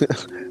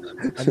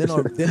 And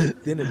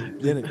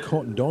then it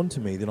cottoned on to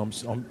me that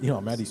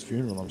I'm at his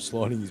funeral and I'm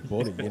sliding his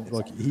body, and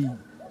like he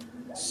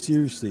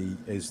seriously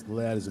as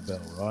loud as a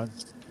bell, right?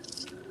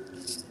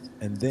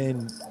 And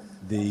then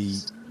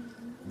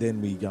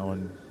we go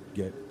and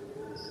get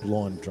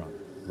blind drunk,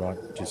 right?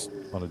 Just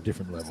on a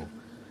different level.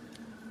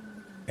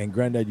 And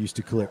Granddad used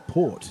to collect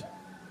port,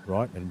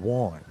 right, and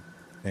wine.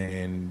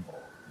 And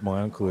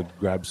my uncle had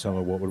grabbed some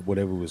of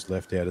whatever was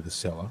left out of the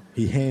cellar.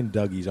 He hand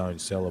dug his own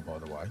cellar, by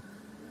the way.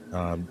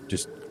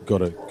 Just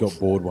got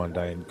bored one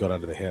day and got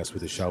under the house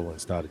with a shovel and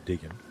started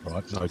digging,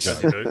 right? No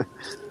joke.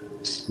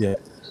 Yeah.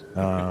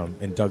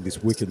 And dug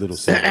this wicked little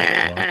cellar.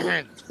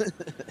 Right?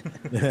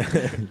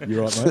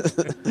 You right,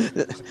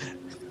 mate?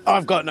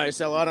 I've got no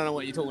cellar. I don't know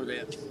what you're talking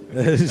about.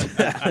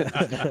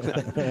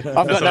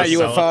 I've got no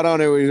UFO. I don't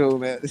know what you're talking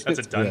about. That's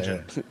a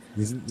dungeon.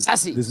 Yeah.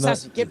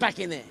 Sassy, get back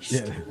in there.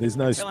 Yeah, there's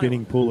no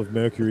spinning pool of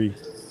mercury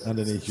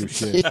underneath your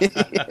shirt.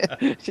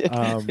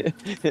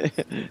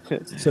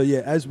 So yeah,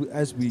 as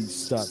we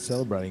start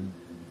celebrating,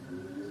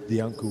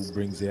 the uncle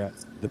brings out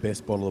the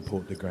best bottle of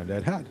port that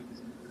Granddad had,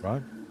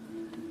 right?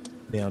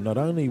 Now, not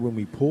only when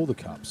we pour the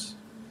cups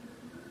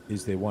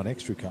is there one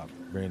extra cup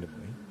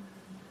randomly,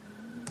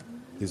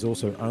 there's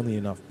also only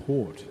enough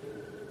port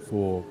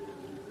for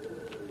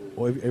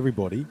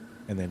everybody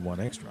and then one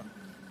extra,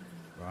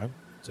 right?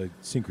 So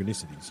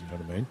synchronicities, you know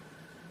what I mean?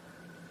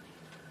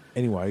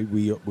 Anyway,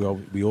 we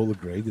all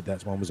agreed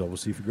that one was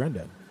obviously for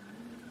Granddad.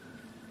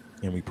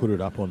 And we put it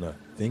up on the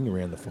thing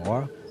around the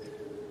fire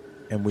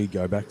and we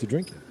go back to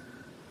drinking.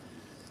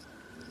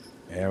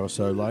 An hour or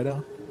so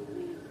later,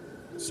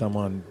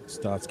 someone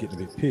starts getting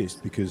a bit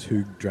pissed because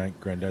who drank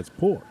Granddad's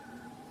port?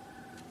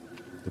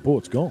 The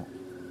port's gone.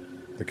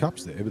 The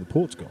cup's there, but the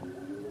port's gone.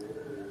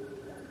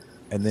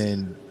 And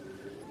then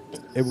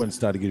everyone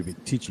started to get a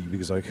bit titchy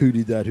because like, who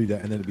did that? And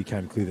then it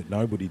became clear that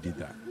nobody did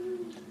that.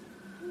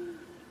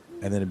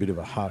 And then a bit of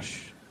a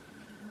hush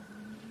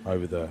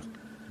over the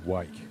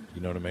wake,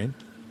 you know what I mean?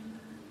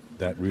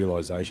 That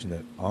realisation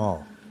that,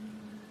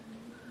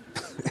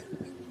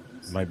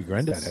 maybe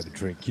Granddad had a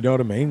drink, you know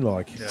what I mean?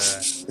 Like, Yeah.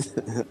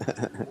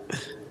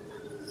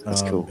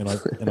 That's cool.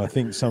 And I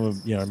think some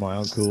of, my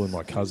uncle and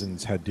my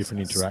cousins had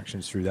different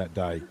interactions through that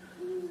day,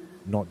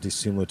 not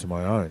dissimilar to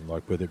my own,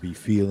 like whether it be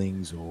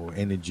feelings or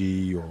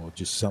energy or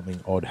just something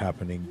odd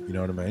happening, you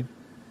know what I mean?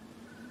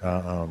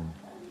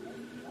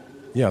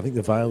 Yeah, I think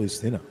the veil is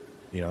thinner,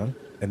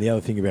 And the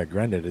other thing about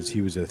Granddad is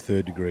he was a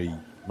 3rd degree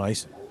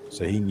Mason,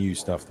 so he knew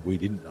stuff that we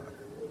didn't know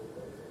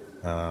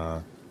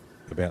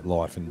about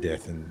life and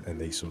death and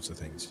these sorts of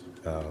things.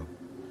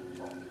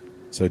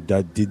 So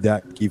did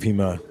that give him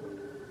a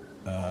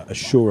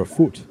surer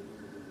foot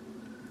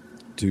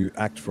to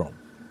act from,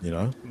 I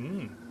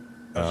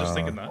was just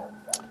thinking that.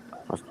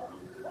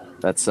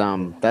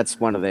 That's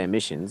one of their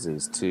missions,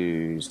 is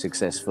to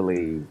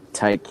successfully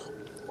take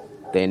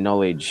their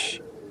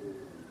knowledge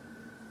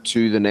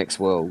to the next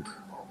world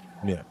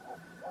Yeah.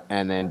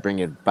 and then bring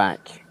it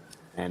back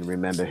and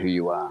remember who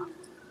you are.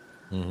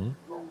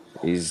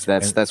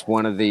 That's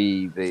one of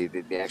the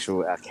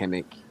actual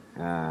alchemic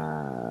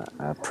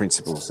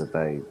principles that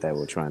they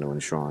were trying to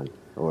enshrine,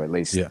 or at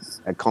least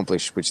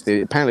accomplish, which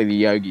apparently the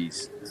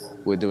yogis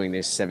were doing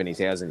this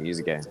 70,000 years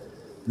ago.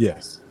 Yeah.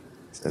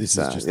 So This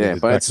is just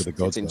but back to the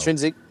gods. it's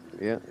intrinsic.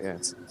 Yeah.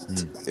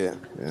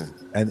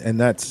 And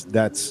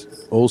that's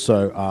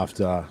also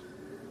after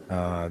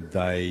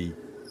they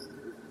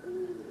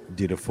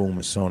did a full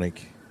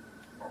Masonic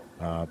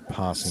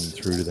passing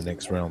through to the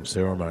next realm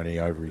ceremony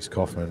over his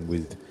coffin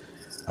with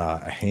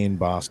a hand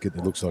basket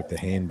that looks like the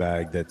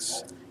handbag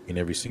that's in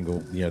every single,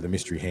 the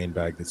mystery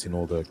handbag that's in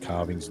all the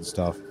carvings and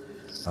stuff.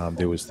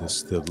 There was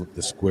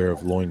the square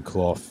of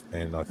loincloth,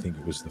 and I think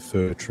it was the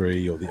fir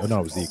tree it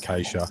was the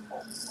acacia.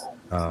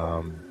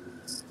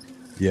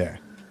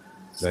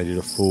 They did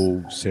a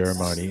full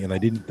ceremony, and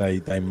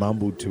they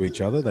mumbled to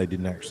each other. They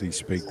didn't actually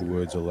speak the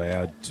words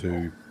aloud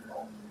to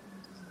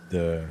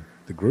the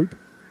group.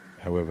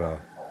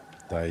 However,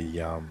 they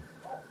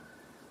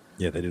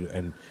did.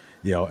 And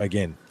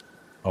again,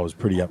 I was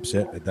pretty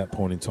upset at that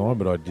point in time,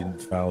 but I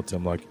didn't fail to.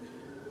 I'm like,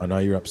 I know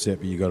you're upset,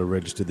 but you got to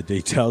register the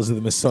details of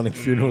the Masonic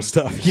funeral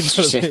stuff. You know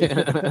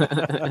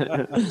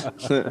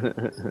what I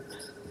mean?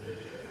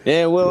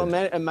 Yeah, well,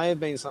 it may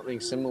have been something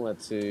similar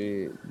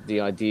to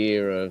the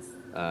idea of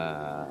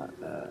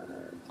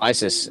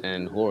Isis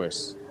and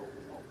Horus,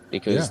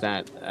 because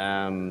that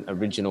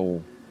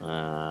original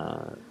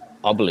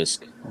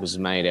obelisk was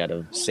made out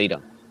of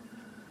cedar.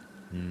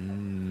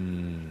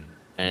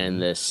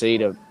 And the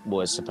cedar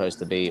was supposed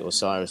to be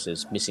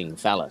Osiris's missing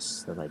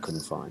phallus that they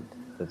couldn't find.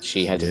 That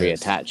she had to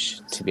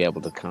reattach to be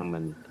able to come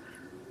and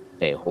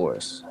bear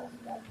Horus.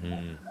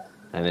 And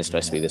they're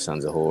supposed to be the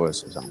sons of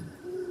Horus or something.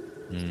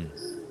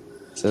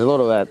 So there's a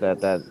lot of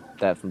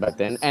that from back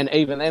then. And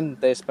even then,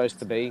 they're supposed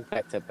to be,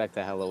 back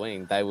to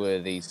Halloween, they were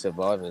the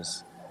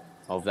survivors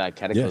of that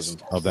cataclysm.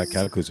 Yes, of that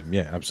cataclysm.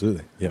 Yeah,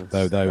 absolutely. Yeah,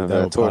 they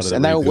were part of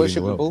and they were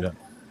worshipping worshipping bull. Yeah.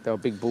 They were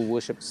big bull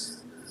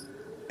worships.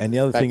 And the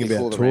other thing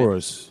about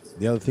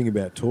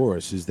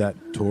Taurus, is that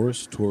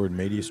Taurid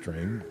meteor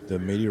stream, the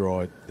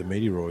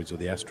meteoroids or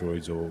the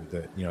asteroids, or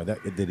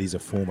that is a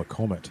former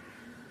comet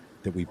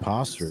that we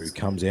pass through,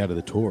 comes out of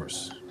the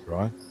Taurus,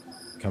 right?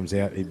 Comes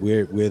out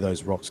where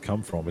those rocks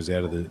come from is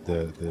out of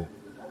the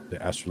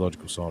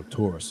astrological sign of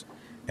Taurus,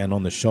 and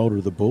on the shoulder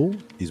of the bull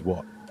is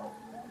what?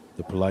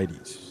 The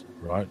Pleiades,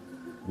 right?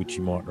 Which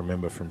you might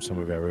remember from some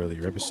of our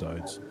earlier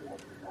episodes,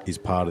 is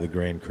part of the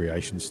grand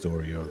creation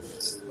story of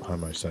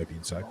Homo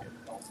sapiens sapien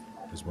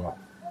as well.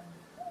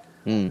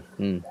 Is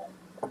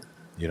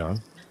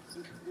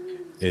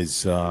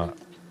back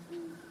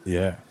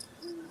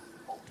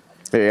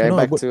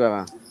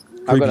to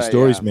creepy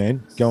stories,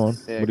 man. Go on.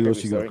 Yeah, what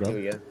else you got, Grub? Here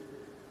we go.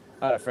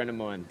 I had a friend of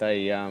mine.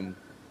 They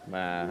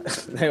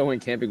they all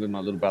went camping with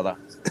my little brother,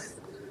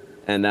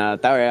 and they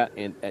were out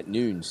at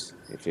Nunes.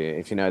 If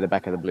you know the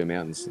back of the Blue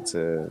Mountains, it's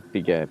a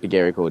big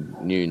area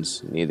called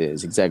Nunes near the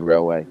Zigzag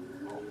Railway,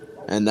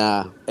 and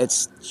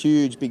it's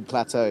huge, big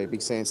plateau,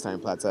 big sandstone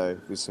plateau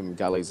with some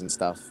gullies and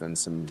stuff, and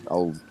some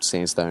old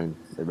sandstone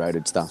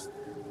eroded stuff,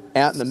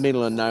 out in the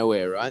middle of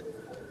nowhere, right?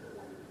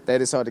 They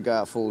decided to go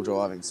out full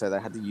driving, so they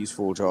had to use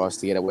full drives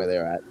to get to where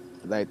they're at.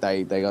 They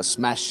got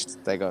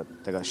smashed. They got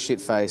shit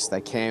faced.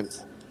 They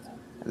camped,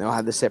 and they all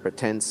had the separate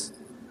tents.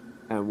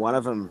 And one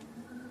of them,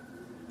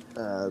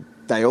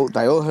 they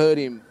all heard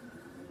him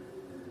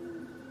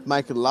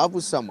making love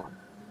with someone.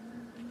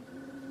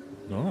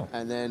 Oh.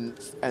 And then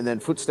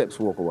footsteps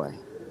walk away.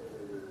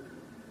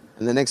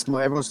 And the next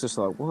morning, everyone's just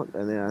like, what?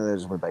 And then they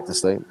just went back to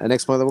sleep. And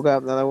next morning they woke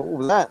up and they're like, what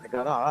was that? They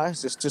go, oh,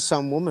 it's just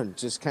some woman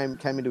just came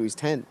into his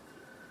tent.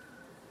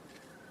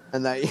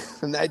 And they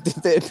did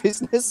their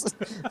business.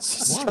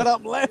 She shut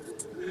up,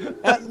 left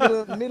out in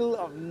the middle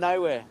of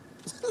nowhere.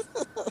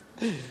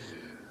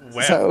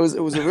 Wow. So it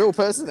was a real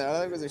person though. I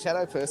don't think it was a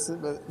shadow person,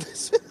 but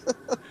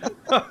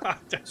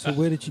So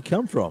where did she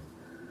come from?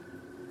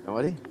 no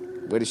idea.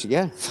 Where did she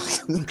go? Out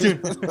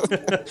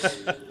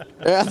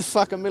the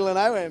fucking middle of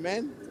nowhere,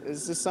 man. It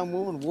was just some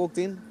woman walked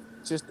in,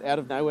 just out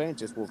of nowhere, and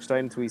just walked straight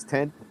into his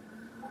tent.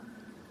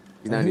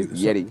 His name is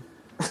Yeti.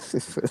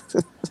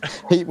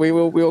 We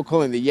all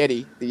call him the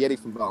Yeti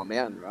from Ball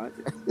Mountain, right?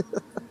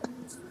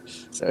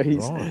 So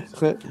he's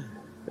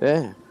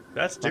yeah.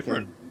 That's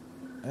different.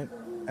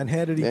 And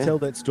how did he tell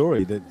that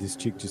story that this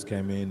chick just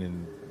came in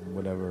and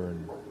whatever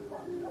and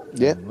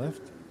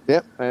left?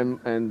 Yep,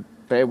 and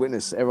bear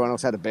witness. Everyone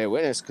else had to bear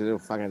witness because they were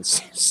fucking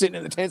sitting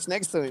in the tents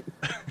next to him.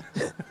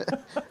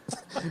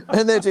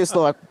 And they're just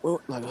like,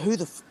 well, like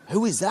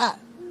who is that?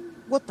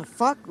 What the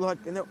fuck?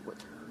 Like, and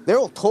they're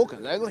all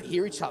talking. They all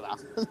hear each other.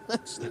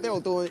 They're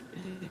all doing.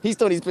 He's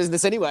doing his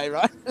business anyway,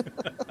 right?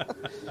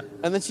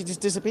 And then she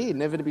just disappeared,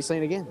 never to be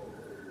seen again.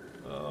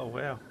 Oh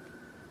wow.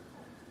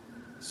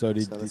 So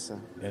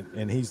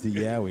and he's the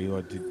Yowie,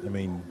 or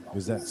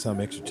was that some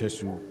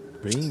extraterrestrial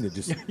being that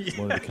just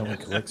wanted to come and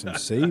collect some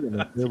seed, and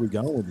then where are we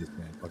going with this,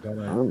 man? Like, I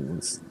don't.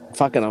 It's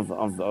fucking,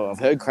 I've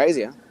heard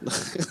crazier.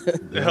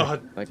 Yeah.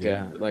 Alright.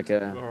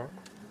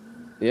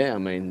 Yeah, I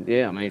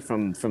mean,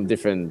 from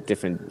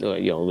different,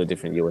 all the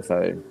different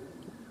UFO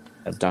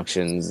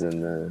abductions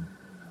and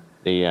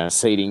the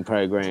seeding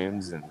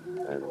programs and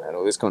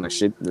all this kind of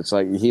shit. It's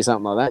like you hear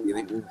something like that, you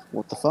think, well,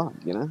 what the fuck,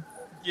 you know?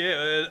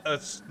 Yeah,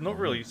 it's not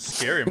really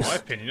scary in my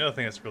opinion. I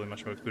think it's really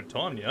much more a good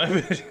time, you know.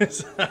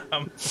 It's, I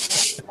think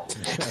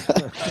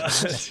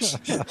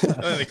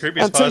the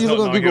creepiest Until part is you not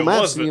look on knowing who Google it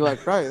Maps was, and you're but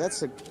like, bro,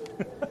 that's a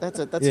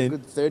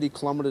good 30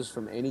 kilometers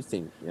from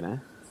anything, you know.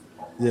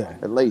 Yeah.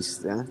 At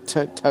least, yeah.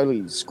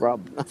 Totally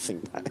scrub,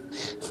 nothing. And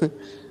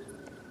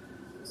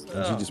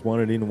she just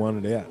wanted in and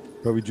wanted out.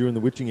 Probably during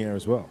the witching hour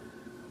as well.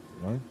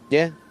 Right?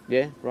 Yeah,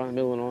 right in the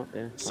middle of the night.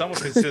 Yeah. some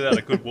would consider that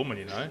a good woman,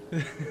 you know.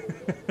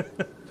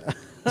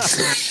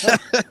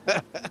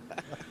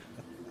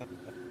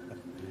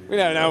 We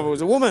don't know if it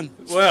was a woman.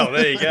 Well,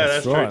 there you go.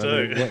 That's right.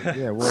 true too. I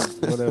mean,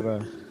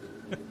 whatever.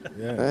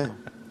 Yeah.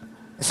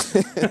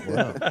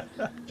 Wow.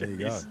 There you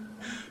go.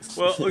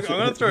 Well, look, I'm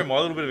going to throw my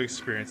little bit of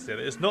experience there.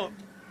 It's not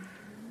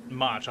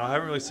much. I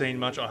haven't really seen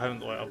much. I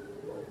haven't,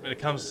 when it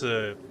comes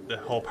to the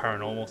whole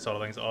paranormal side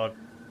of things, I've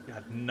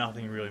had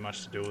nothing really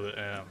much to do with it,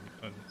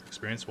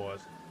 experience-wise.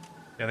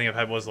 The only thing I've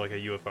had was like a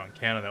UFO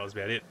encounter. That was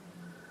about it.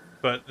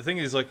 But the thing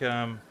is, like,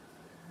 there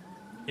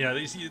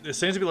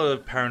seems to be a lot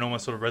of paranormal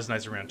sort of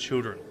resonates around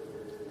children,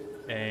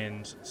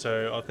 and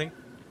so I think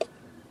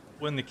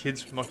when my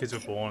kids were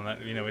born,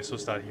 that we sort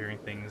of started hearing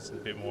things a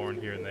bit more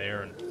and here and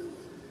there, and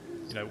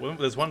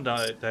there's one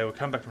day they were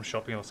coming back from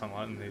shopping or something,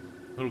 and the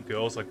little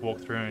girls like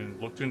walked through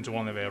and looked into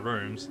one of our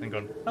rooms and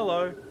gone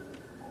hello,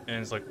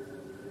 and it's like,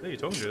 who are you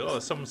talking to? Oh,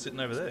 there's someone sitting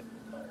over there,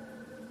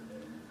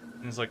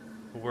 and it's like,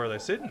 well, where are they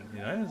sitting?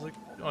 It's like,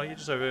 oh, you're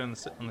just over there on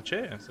the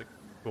chair. And it's like,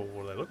 well,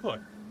 what do they look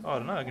like? Oh, I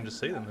don't know. I can just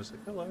see them. It's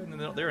like, hello, and they're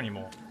not there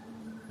anymore.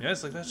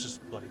 It's like, that's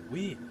just bloody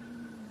weird.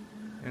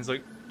 And it's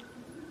like,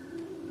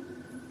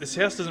 this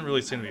house doesn't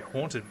really seem to be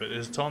haunted, but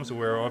there's times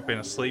where I've been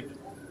asleep,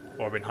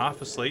 or I've been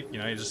half asleep.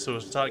 You just sort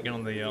of start getting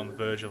on the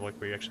verge of like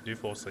where you actually do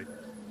fall asleep,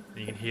 and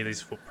you can hear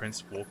these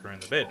footprints walk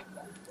around the bed,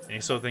 and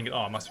you sort of think,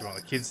 oh, it must be one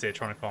of the kids there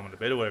trying to climb into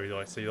bed or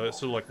whatever. So you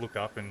sort of like look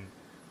up and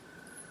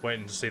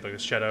waiting to see like a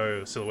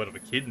shadow or silhouette of a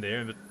kid in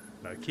there, but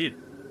no kid.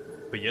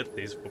 But yet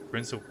these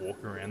footprints are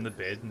walking around the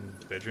bed and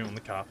the bedroom on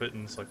the carpet,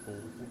 and it's like, well,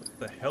 what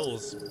the hell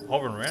is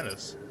hovering around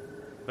us?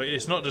 Like,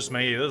 it's not just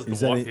me. There's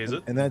the wife, is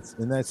it? And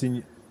that's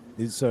in.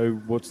 So,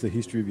 what's the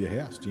history of your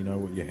house? Do you know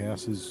what your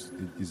house is?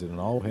 Is it an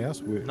old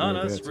house?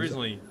 No, it's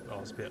reasonably.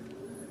 It's about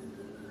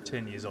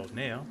 10 years old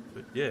now,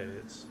 but yeah,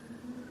 it's.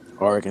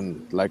 I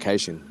reckon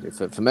location.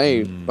 For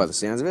me, by the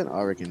sounds of it,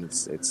 I reckon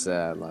it's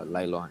like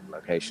ley line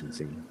location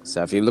thing.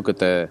 So if you look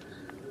at I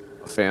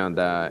found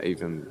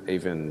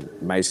even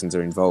Masons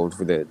are involved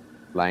with the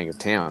laying of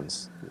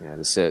towns.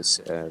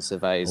 The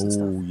surveys and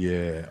stuff. Oh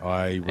yeah,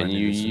 I ran into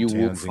you some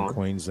towns in find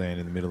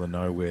Queensland in the middle of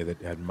nowhere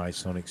that had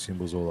Masonic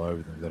symbols all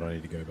over them that I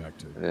need to go back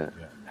to. Yeah.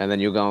 And then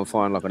you'll go and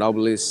find like an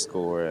obelisk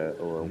or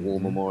a war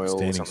memorial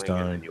Standing or something,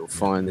 stone. and then you'll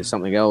find there's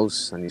something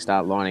else, and you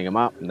start lining them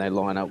up, and they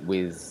line up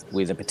with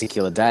a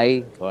particular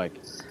day, like.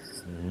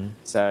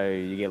 So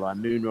you get like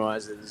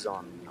moonrises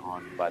on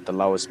like the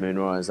lowest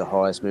moonrise, the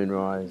highest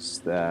moonrise,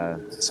 the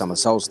summer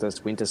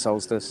solstice, winter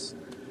solstice,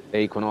 the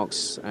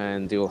equinox,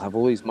 and you'll have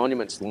all these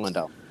monuments lined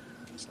up.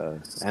 So,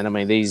 and I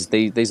mean these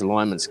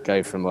alignments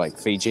go from like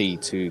Fiji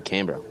to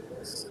Canberra,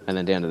 and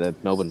then down to the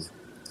Melbourne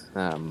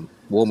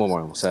War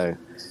Memorial. So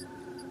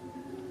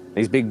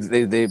these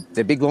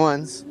they're big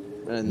lines,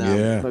 and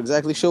not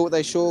exactly sure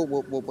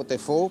what they're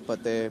for,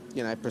 but they're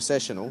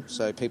processional.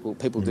 So people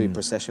do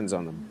processions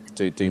on them,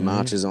 do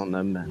marches on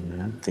them,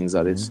 and things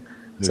like this.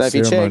 So if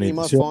you check, you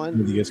might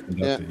find.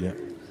 Yeah.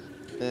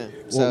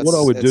 Well, what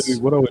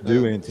I would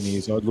do, Anthony,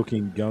 is I'd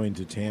go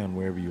into town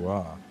wherever you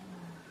are,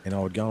 and I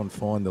would go and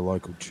find the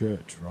local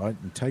church, right,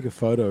 and take a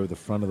photo of the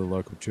front of the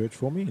local church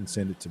for me and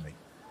send it to me.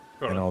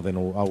 Right. And I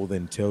will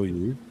then tell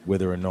you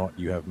whether or not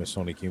you have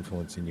Masonic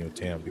influence in your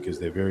town, because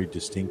they're very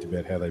distinct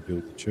about how they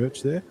build the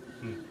church there,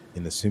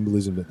 in the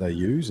symbolism that they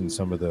use, and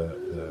some of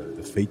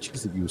the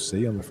features that you'll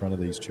see on the front of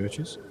these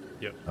churches.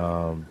 Yep.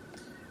 And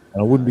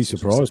I wouldn't be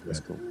surprised, man.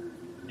 Cool.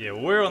 Yeah,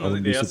 well, we're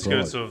on the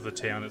outskirts of the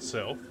town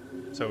itself,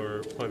 so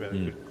we're probably about a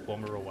good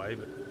kilometre away,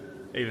 but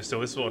even still,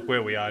 this is like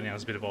where we are now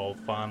is a bit of old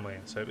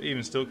farmland, so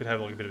even still could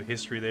have like a bit of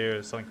history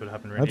there. Something could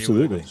happen around here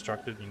where it was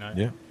constructed, Yeah.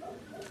 You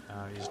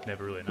just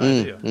never really know,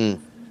 do you?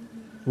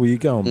 Well, you're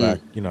going back,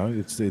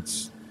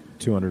 it's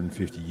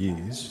 250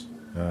 years.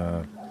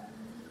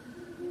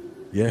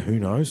 Who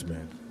knows,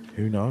 man?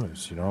 Who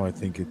knows? I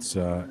think it's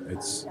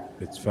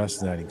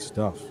fascinating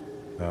stuff.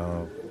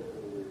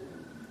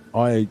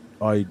 I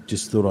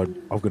just thought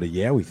I've got a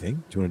Yowie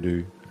thing. Do you want to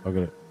do? I've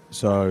got it.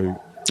 So.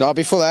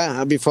 Before that,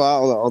 I'll be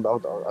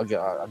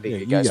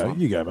You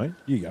go, mate.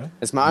 You go.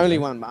 It's my only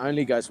one, my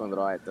only ghost one that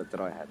I had.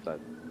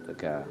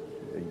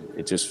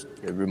 It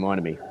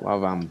reminded me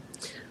of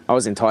I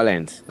was in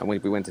Thailand. We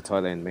went to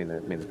Thailand, me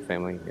and the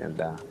family, and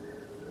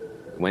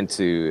went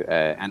to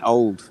an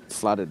old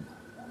flooded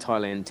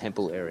Thailand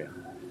temple area.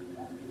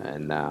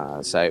 And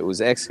so it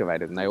was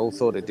excavated, and they all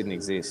thought it didn't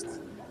exist.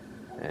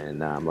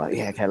 And I'm like,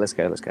 yeah, okay, let's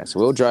go. So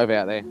we all drove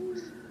out there,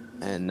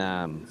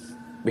 and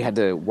we had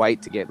to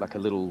wait to get like a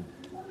little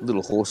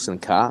horse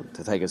and cart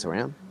to take us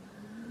around.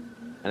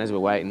 And as we're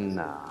waiting,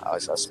 I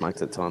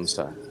smoked at the time,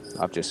 so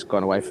I've just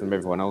gone away from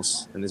everyone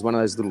else. And there's one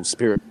of those little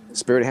spirit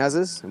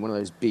houses, and one of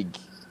those big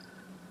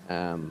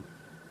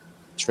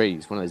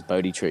trees, one of those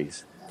Bodhi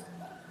trees.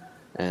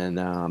 And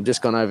I'm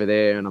just gone over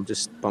there, and I'm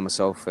just by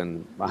myself,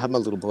 and I had my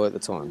little boy at the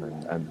time,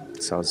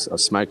 and so I was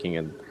smoking,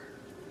 and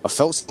I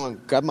felt someone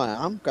grab my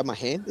arm, grab my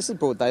hand. This is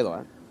broad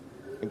daylight,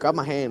 and grab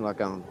my hand like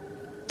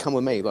come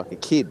with me, like a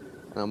kid.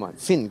 And I'm like,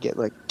 Finn, get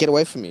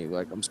away from me,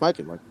 like I'm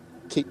smoking, like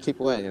keep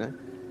away, you know.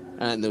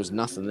 And there was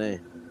nothing there,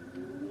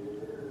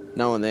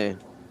 no one there.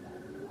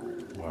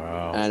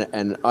 Wow.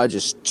 And I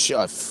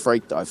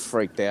freaked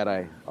out.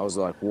 I was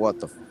like, what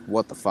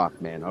the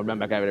fuck, man? I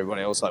remember going to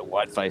everybody else like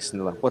white faced,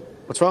 and they're like,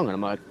 what's wrong? And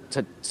I'm like,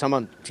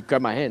 someone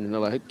grabbed my hand, and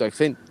they're like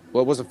Finn.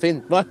 Well, it wasn't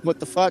Finn. What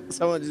the fuck?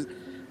 Someone just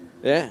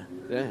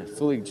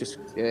fully just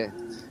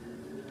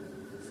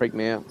freaked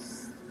me out.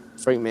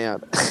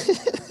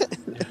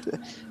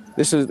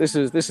 This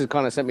is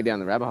kind of sent me down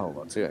the rabbit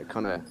hole too. It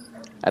kind of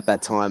at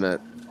that time it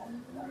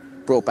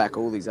brought back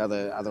all these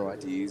other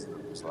ideas, and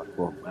I was like,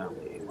 well, wow,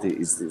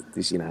 this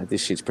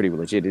this shit's pretty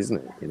legit, isn't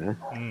it? You know.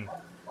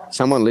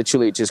 Someone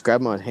literally just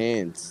grabbed my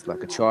hands,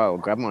 like a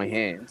child, grabbed my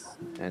hands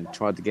and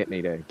tried to get me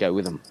to go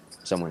with them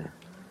somewhere.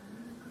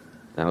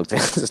 And I looked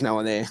out, there's no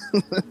one there.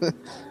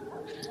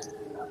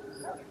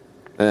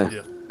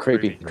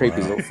 Creepy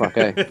little fuck,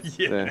 eh?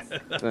 Yeah.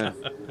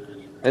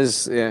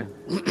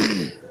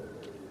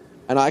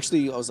 And I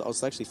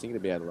was actually thinking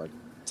about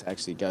to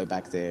actually go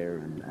back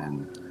there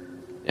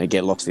and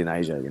get lost in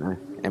Asia, you know,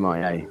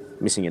 MIA,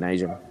 missing in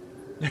Asia.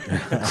 And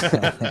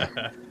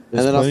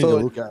then I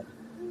thought,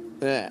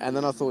 and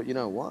then I thought, you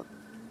know what?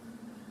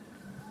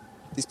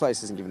 This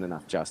place isn't given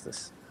enough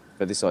justice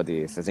for this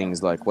idea, for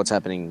things like what's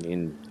happening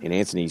in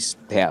Anthony's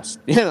house.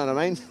 You know what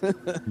I mean?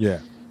 Yeah.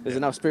 There's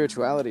enough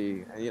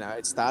spirituality. You know,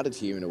 it started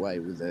here in a way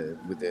with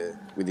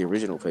the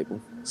original people.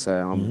 So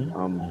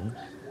I'm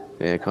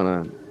kind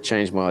of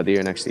changed my idea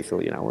and actually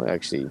thought, you know, we'll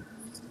actually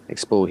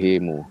explore here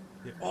more.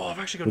 Yeah. Oh, I've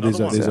actually got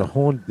another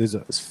one. There's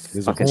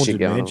a haunted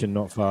mansion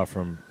not far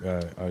from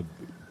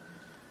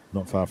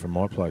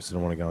my place that I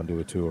want to go and do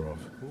a tour of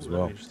as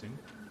well. Interesting.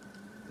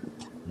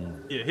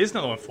 Yeah, here's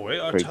another one for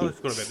you. I totally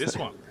forgot about this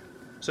one.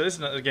 So this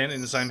is again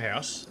in the same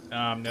house.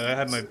 Now I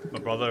had my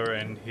brother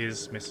and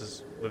his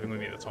missus living with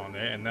me at the time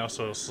there, and they were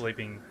sort of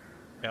sleeping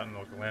out in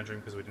like the lounge room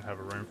because we didn't have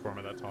a room for them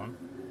at that time.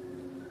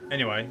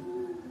 Anyway,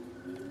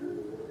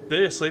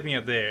 they're sleeping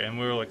out there, and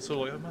we were like sort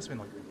of like, it must have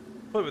been like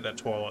probably with that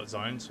twilight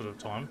zone sort of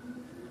time,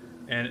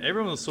 and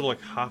everyone was sort of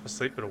like half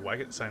asleep but awake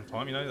at the same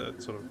time. You know,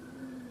 that sort of,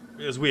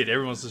 it was weird.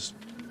 Everyone was just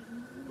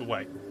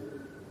awake.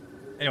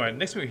 Anyway,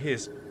 next thing we hear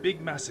is big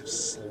massive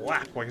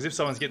slap, like as if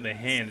someone's getting their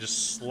hand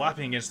just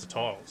slapping against the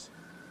tiles,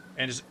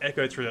 and just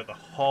echoed through the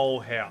whole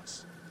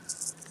house,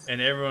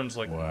 and everyone's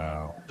like,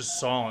 wow, just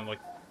silent, like,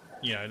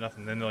 you know,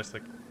 nothing. Then they're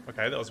like,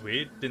 okay, that was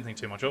weird, didn't think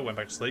too much of it, went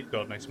back to sleep,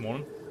 got up next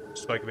morning,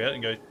 spoke about it,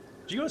 and go,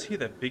 did you guys hear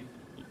that big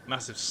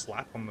massive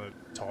slap on the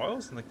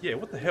tiles? And like, yeah,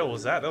 what the hell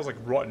was that? That was like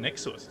right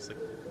next to us. It's like,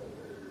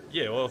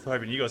 yeah, well, I was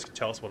hoping you guys could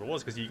tell us what it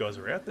was because you guys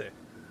were out there.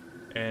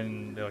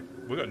 And they're like,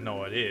 we got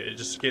no idea. It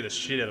just scared the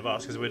shit out of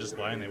us because we were just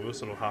laying there. We were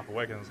sort of half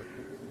awake, and I was like,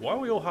 why are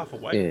we all half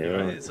awake? Yeah, you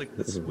know? right. It's like,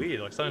 that's weird.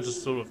 Like, someone's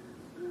just sort of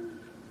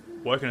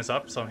woken us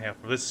up somehow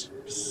for this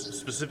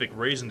specific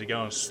reason to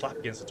go and slap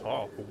against the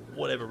tile for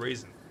whatever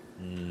reason.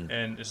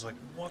 And it's like,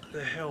 what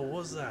the hell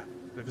was that?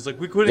 Because like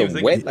we couldn't even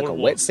think wet, of like what a it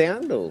wet was.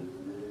 sound, or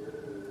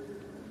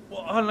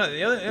Well, I don't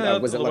know.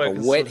 was it like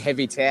a wet,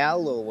 heavy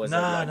towel, or was it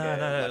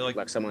No,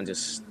 like someone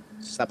just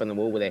slapping the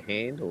wall with their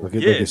hand, or like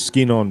a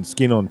skin on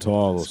tile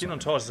or Skin on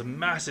tiles is a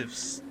massive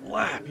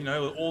slap, you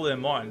know, with all their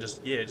might, and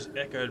just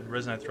echoed,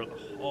 resonated throughout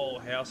the whole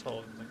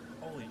household. It's like,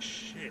 holy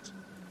shit!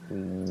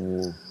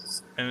 Ooh.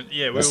 And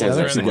yeah, we were That all sounds around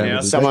the actually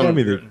house. Someone-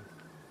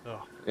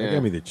 That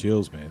gave me the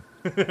chills, man.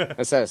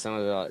 That's how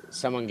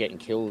someone getting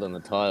killed on the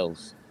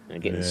tiles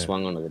and getting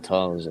swung onto the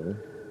tiles, you know?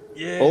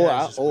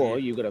 Or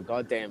you got a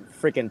goddamn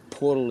freaking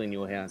portal in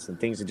your house and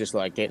things are just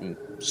like getting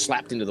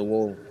slapped into the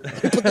wall.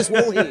 Put this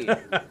wall here.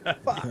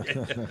 Fuck.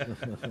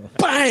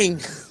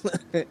 Bang.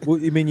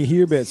 Well, I mean, you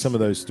hear about some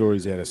of those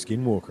stories out of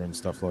Skinwalker and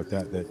stuff like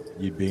that, that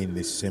you'd be in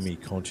this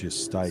semi-conscious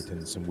state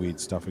and some weird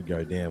stuff would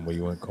go down where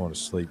you weren't kind of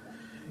asleep,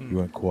 you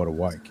weren't quite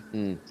awake.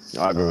 I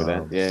agree with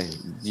that. Yeah,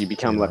 you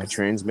become like a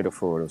transmitter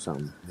for it or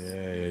something.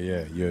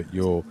 Yeah.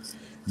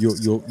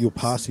 You're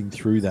passing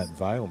through that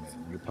veil,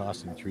 man. You're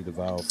passing through the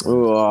veil.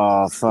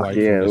 Oh, fuck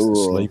away yeah. from just the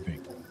Ooh.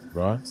 sleeping,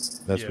 right?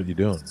 That's what you're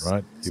doing,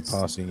 right? You're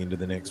passing into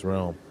the next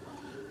realm,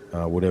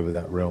 whatever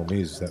that realm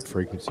is, that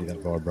frequency, that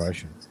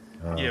vibration.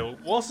 Yeah, well,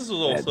 whilst this was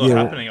all sort of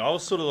happening, I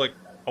was sort of like,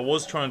 I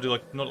was trying to do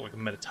like, not like a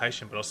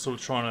meditation, but I was sort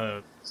of trying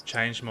to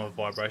change my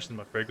vibration,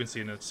 my frequency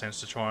in a sense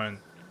to try and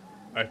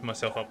open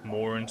myself up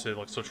more into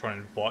like sort of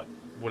trying to invite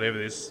whatever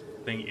this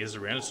thing is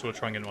around, to sort of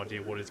try and get an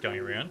idea of what is going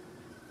around.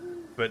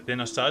 But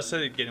then I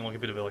started getting like a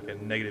bit of a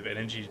negative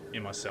energy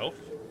in myself,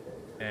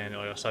 and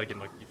I started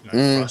getting like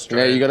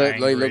frustrated. Yeah, you gotta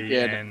angry, look.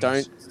 Yeah, and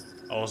don't.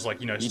 I was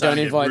like, You don't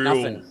starting to get invite real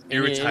nothing.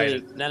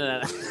 irritated.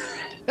 No.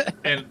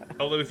 And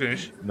let me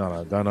finish.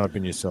 No, don't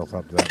open yourself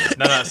up to that.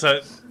 No.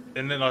 So,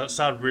 and then I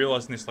started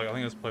realizing this. Like, I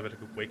think it was probably about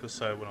a good week or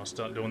so when I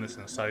started doing this,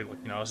 and I started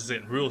I was just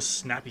getting real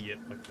snappy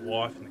at like the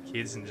wife and the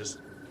kids, and just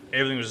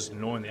everything was just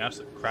annoying the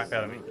absolute crap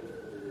out of me.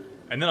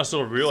 And then I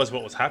sort of realized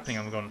what was happening.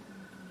 I'm going,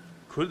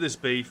 could this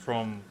be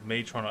from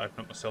me trying to open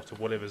up myself to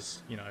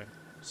whatever's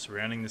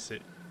surrounding this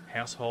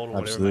household or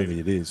whatever? Absolutely,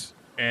 it is.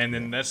 And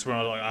then that's when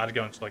I had to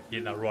go into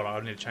right, I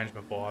need to change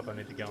my vibe. I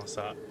need to go and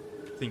start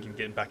thinking,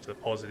 getting back to the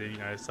positive,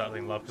 start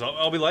thinking love. Because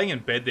I'll be laying in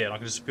bed there and I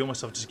can just feel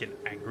myself just getting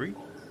angry.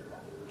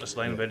 Just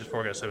laying in bed before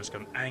I go to sleep, just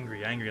going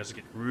angry. I just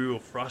get real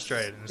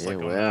frustrated. And it's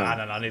no,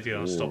 I need to go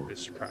and stop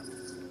this crap.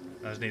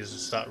 I just need to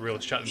start really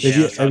shutting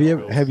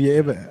down. Have you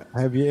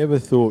ever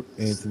thought,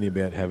 Anthony,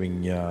 about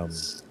having your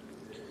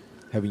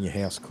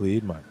house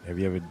cleared, mate? Have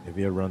you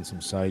ever run some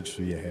sage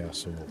through your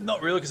house? Or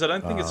not really, because I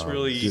don't think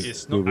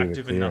it's not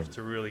active enough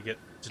to really get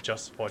to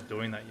justify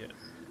doing that yet.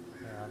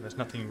 There's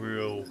nothing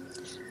real.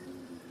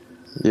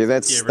 Yeah,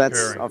 that's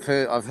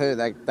recurring. I've heard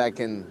that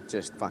can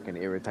just fucking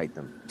irritate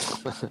them.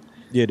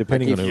 Yeah,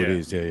 depending on who it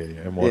is,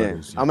 and what it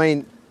is. Yeah. I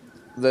mean,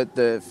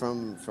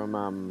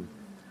 from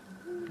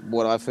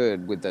what I've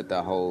heard with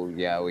the whole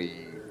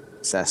Yowie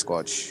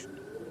Sasquatch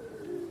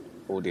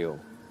ordeal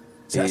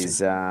is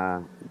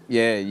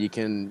you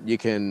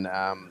can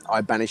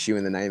I banish you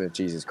in the name of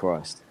Jesus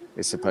Christ.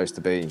 It's supposed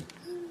to be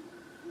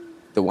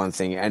the one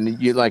thing,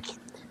 and you like.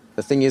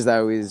 The thing is,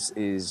 though,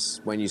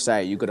 is when you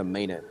say it, you've got to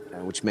mean it,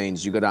 which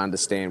means you've got to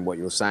understand what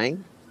you're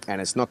saying,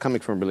 and it's not coming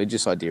from a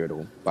religious idea at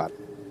all, but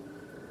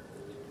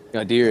the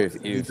idea of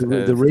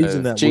the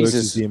reason that Jesus,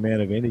 works is the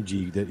amount of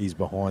energy that is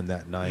behind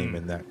that name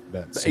and that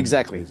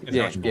exactly.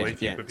 Yeah.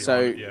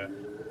 So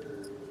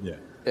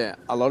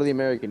a lot of the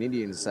American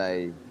Indians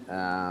say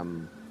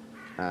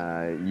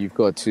you've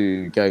got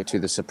to go to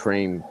the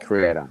Supreme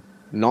Creator,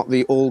 not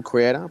the All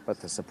Creator, but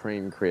the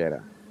Supreme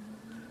Creator.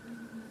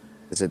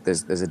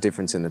 There's a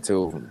difference in the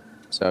two of them.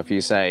 So if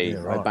you say,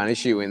 I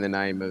banish you in the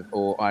name of,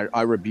 or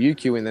I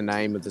rebuke you in the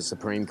name of the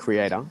Supreme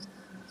Creator,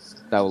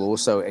 they will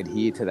also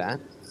adhere to that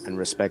and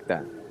respect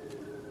that.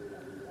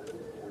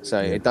 So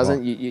it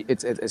doesn't,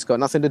 it's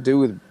got nothing to do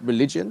with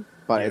religion,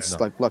 but it's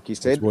like you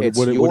said, it's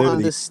your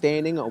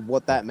understanding of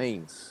what that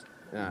means.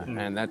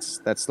 And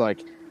that's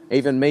like,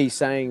 even me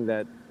saying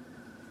that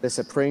the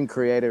Supreme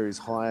Creator is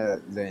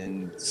higher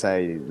than,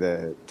 say,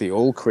 the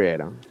All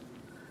Creator,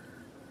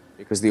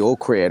 because the All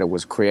Creator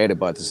was created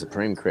by the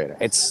Supreme Creator.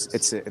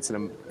 It's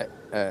an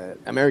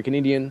American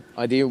Indian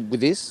idea with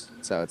this,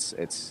 so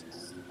it's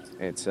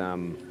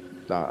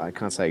I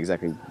can't say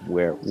exactly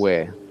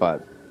where,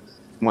 but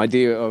my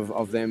idea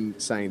of them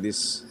saying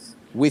this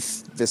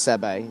with the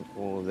Sabe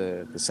or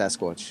the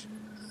Sasquatch,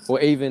 or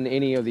even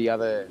any of the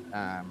other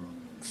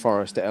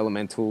forest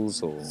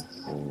elementals or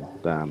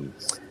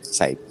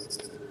say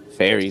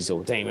fairies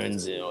or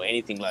demons or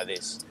anything like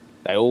this.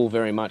 They all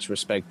very much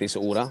respect this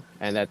order,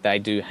 and that they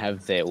do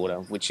have their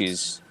order, which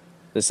is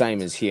the same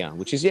as here.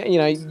 Which is,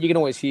 you can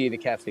always hear the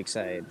Catholics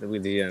say it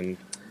with the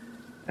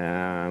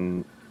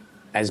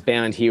as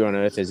bound here on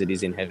earth as it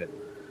is in heaven,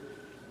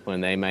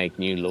 when they make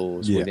new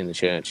laws within the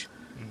church.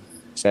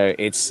 So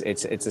it's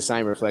the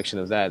same reflection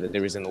of that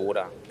there is an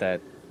order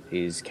that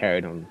is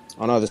carried on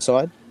either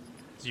side,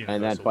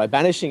 and that by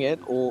banishing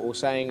it or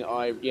saying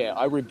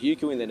I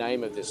rebuke you in the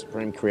name of the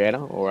Supreme Creator,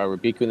 or I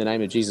rebuke you in the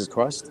name of Jesus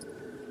Christ.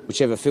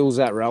 Whichever fills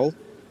that role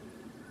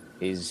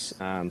is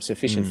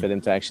sufficient for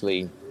them to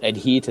actually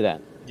adhere to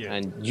that. Yeah.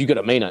 And you got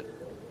to mean it.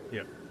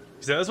 Yeah.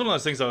 So that's one of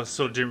those things I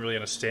sort of didn't really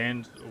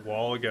understand a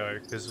while ago.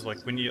 Because this is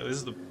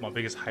my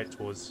biggest hate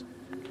towards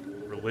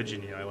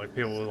religion. Like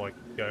people will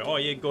go, oh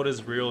yeah, God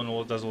is real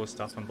and does all this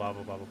stuff and blah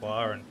blah blah blah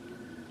blah. And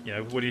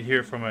when you hear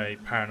it from a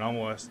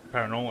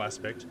paranormal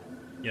aspect,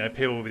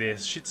 people will be there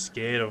shit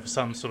scared of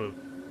some sort of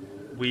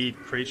weird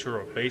creature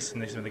or beast,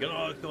 and next minute they go,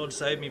 oh God,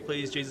 save me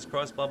please, Jesus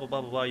Christ, blah blah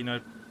blah blah blah,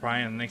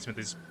 praying, and the next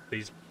minute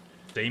these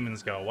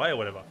demons go away or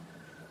whatever.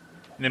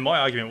 And then my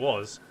argument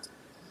was,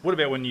 what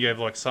about when you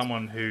have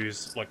someone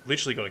who's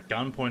literally got a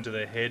gun pointed to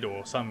their head,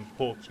 or some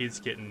poor kids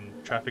getting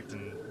trafficked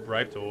and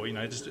raped, or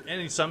just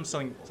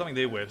something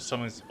there where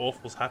something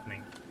awful's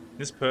happening.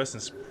 This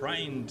person's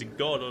praying to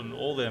God on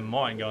all their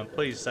might and going,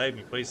 please save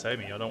me,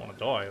 I don't want to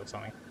die or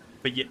something,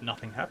 but yet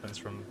nothing happens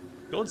from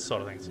God's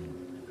side of things.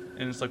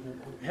 And it's like,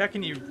 how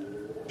can you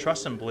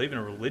trust and believe in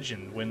a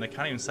religion when they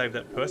can't even save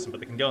that person, but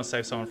they can go and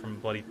save someone from a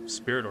bloody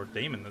spirit or a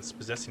demon that's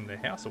possessing their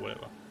house or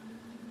whatever?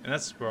 And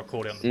that's where I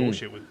called out the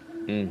bullshit with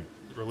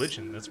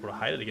religion. That's what I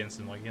hated against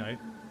them.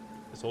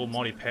 This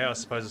almighty power is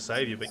supposed to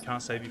save you, but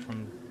can't save you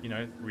from,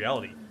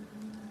 reality.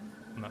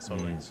 And that sort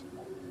of things.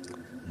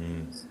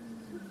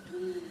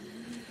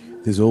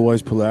 There's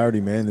always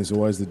polarity, man. There's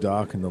always the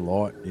dark and the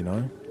light,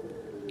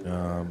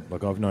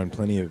 Like I've known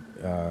plenty of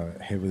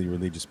heavily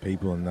religious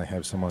people, and they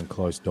have someone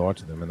close die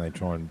to them, and they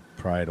try and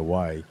pray it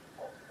away,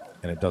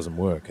 and it doesn't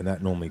work, and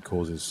that normally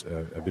causes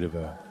a bit of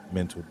a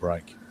mental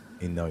break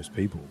in those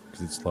people,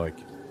 because it's like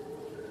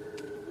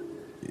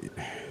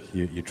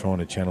you're trying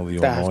to channel the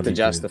They Almighty. have to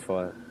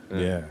justify it.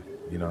 Yeah,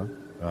 you know,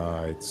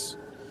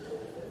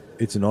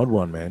 it's an odd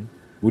one, man.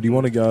 Would you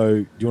want to go?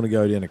 Do you want to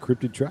go down a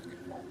cryptid track?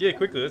 Yeah,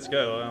 quickly, let's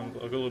go. I've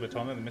got a little bit of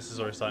time, and the missus is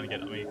already starting to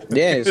get at me.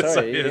 Yeah, So,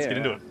 sorry. yeah, let's get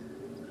into it.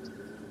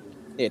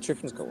 Yeah,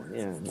 Triffin's got one.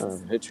 Yeah, no,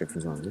 I've heard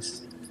Triffin's on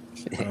this.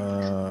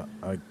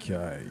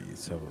 Okay,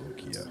 let's have a look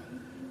here.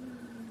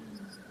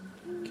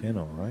 Can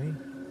I?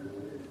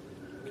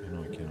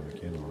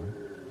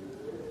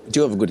 We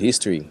do have a good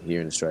history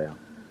here in Australia.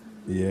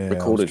 Yeah,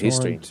 Recorded I was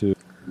trying history.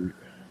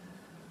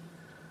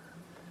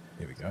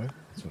 Here we go.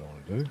 That's what I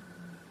want to do.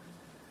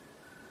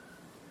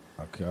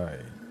 Okay.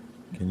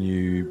 Can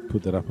you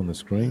put that up on the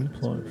screen,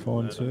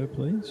 fine sir,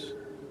 please?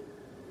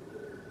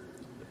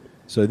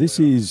 So this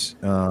is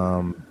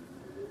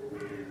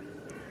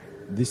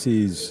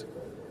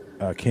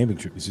a camping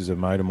trip. This is a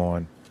mate of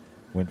mine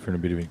went for a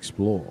bit of an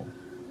explore,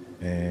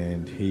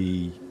 and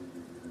he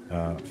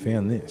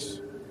found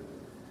this.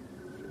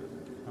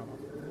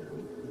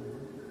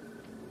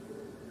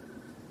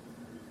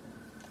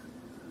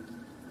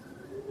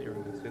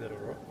 Everyone can see that all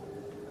right.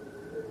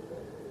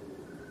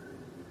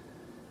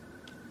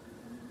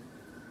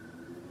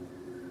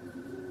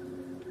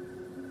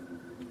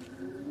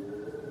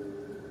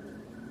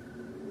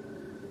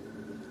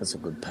 That's a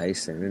good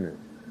pace then, isn't it?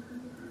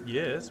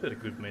 Yeah, that's about a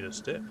good metre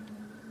step.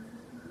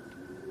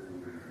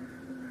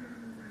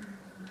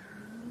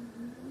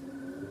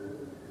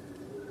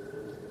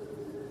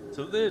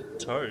 So they're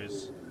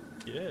toes.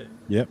 Yeah.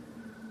 Yep.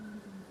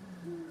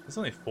 It's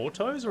only 4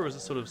 toes, or is it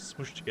sort of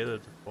smushed together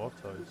to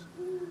 5 toes?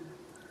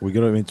 We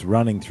got it. It's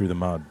running through the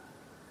mud.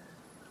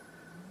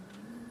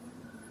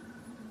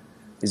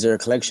 Is there a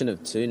collection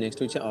of 2 next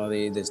to each other? Oh,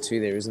 there's 2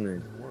 there, isn't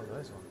there? What are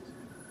those ones?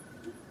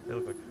 They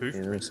look like hoof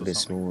Yeah, that prints looks a or bit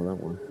something. smaller,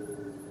 that one.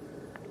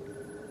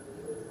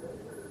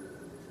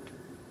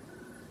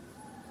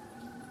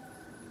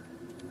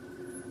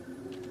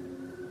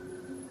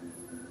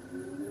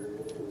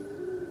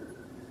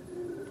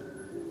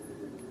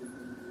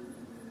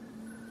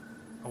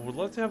 I would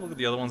like to have a look at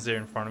the other ones there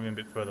in front of me a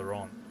bit further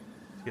on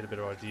to get a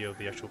better idea of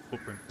the actual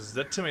footprint, because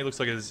that to me looks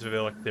like as if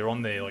they're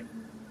on their like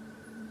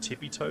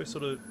tippy toe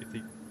sort of, if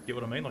you get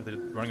what I mean, like they're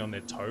running on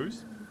their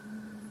toes.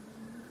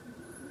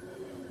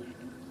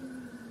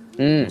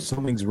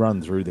 Something's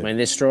run through I there. mean,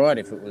 they're stride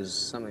if it was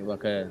something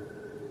like it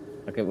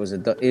was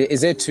a.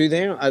 Is there 2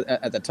 there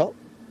at the top?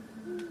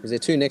 Is there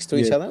 2 next to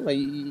each Yeah. other? Like,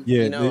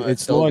 Yeah, you know,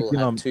 it's a dog like, will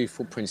have 2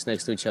 footprints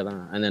next to each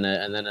other, and then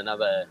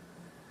another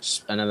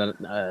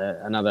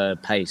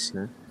pace.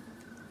 You know,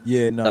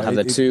 Yeah, no. they'll have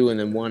the 2 and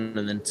then 1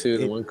 and then 2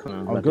 and then 1 kind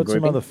of. I've like got a some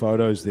grouping. other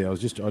photos there. I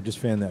just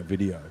found that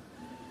video.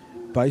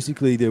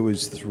 Basically, there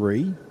was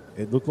 3.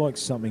 It looked like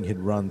something had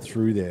run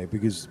through there,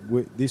 because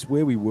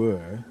where we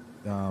were,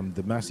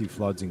 the massive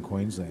floods in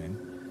Queensland,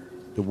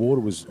 the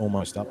water was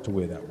almost up to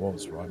where that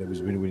was. Right, it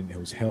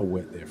was hell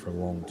wet there for a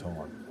long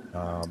time,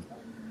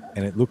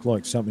 and it looked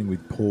like something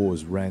with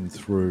paws ran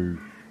through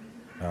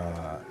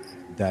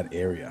that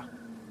area,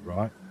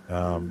 right?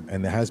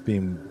 And there has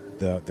been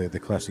the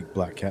classic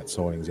black cat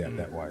sightings out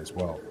that way as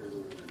well.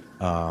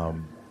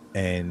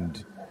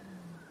 And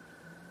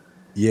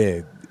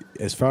yeah,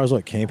 as far as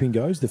like camping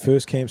goes, the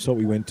first campsite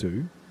we went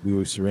to, we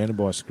were surrounded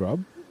by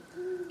scrub,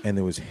 and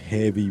there was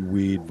heavy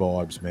weird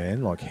vibes,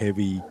 man. Like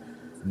heavy,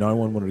 no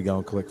one wanted to go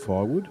and collect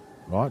firewood,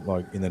 right?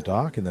 Like in the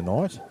dark, in the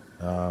night.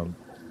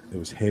 There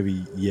was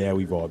heavy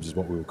yowie vibes is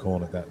what we were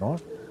calling it that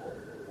night.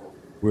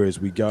 Whereas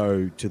we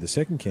go to the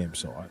second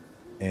campsite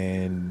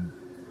and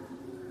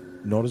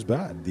not as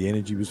bad. The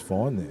energy was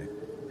fine there.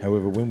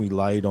 However, when we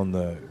laid on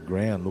the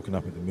ground looking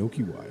up at the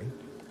Milky Way,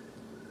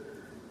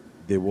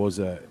 there was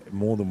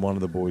more than one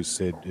of the boys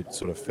said it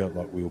sort of felt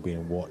like we were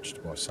being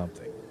watched by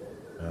something.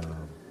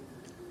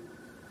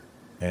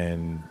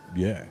 And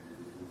yeah,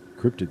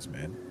 cryptids,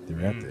 man,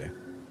 they're out there.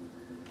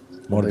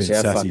 Might have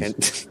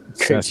been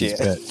Sassy's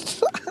pet.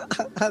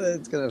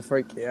 That's gonna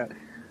freak you out.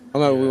 I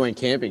remember we went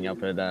camping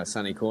up at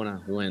Sunny Corner.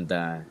 We went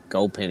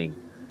gold penning,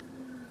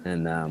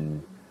 and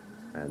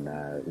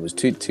it was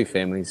two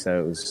families. So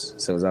it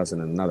was us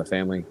and another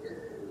family.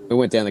 We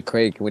went down the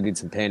creek and we did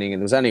some panning,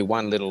 and there was only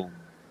one little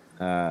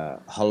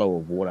hollow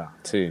of water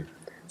too.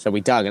 So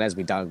we dug, and as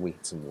we dug, we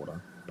hit some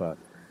water. But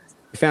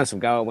we found some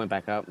gold, went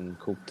back up and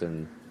cooked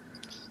and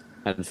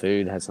had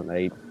food, had something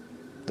to eat.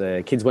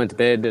 The kids went to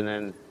bed, and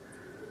then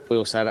we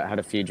all sat, had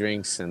a few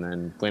drinks, and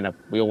then went up.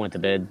 We all went to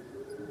bed,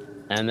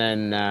 and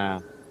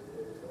then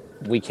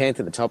we camped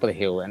at the top of the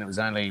hill, and it was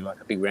only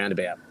like a big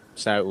roundabout.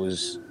 So it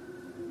was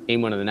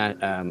in one of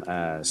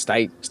the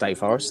state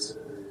forests,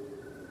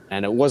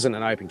 and it wasn't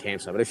an open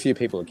campsite, but a few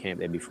people had camped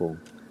there before.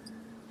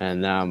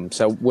 And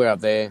so we're up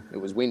there. It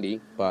was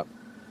windy, but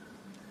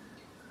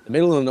the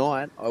middle of the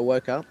night, I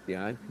woke up,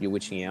 your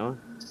witching hour,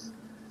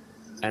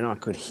 and I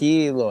could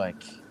hear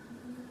like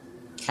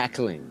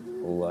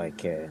cackling or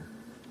like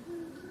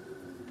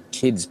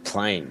kids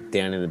playing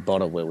down in the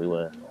bottom where we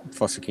were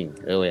frolicking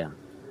earlier.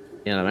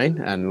 You know what I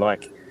mean? And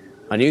like,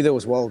 I knew there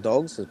was wild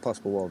dogs, there's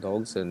possible wild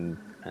dogs and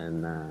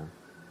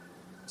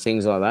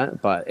things like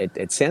that, but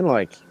it sounded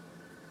like,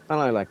 I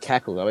don't know, like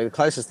cackle. I mean, the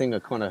closest thing I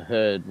kind of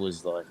heard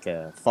was like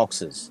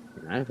foxes,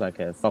 you know, like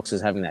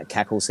foxes having that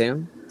cackle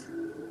sound.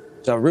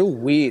 So a real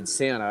weird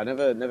sound. I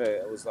never,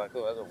 it was like,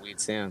 oh, that's a weird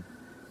sound.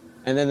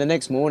 And then the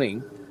next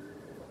morning,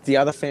 the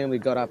other family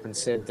got up and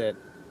said that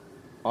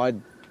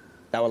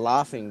they were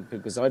laughing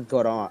because I'd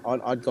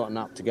gotten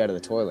up to go to the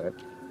toilet,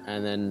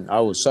 and then I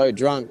was so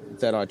drunk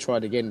that I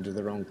tried to get into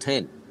the wrong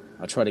tent.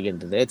 I tried to get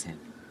into their tent.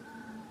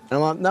 And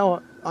I'm like,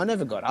 no, I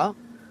never got up.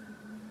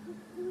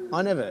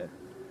 I never.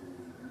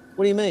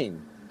 What do you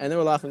mean? And they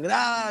were laughing.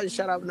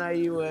 Shut up! No,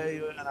 you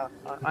were.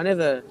 I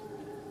never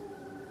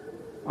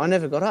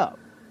got up.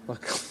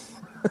 Like,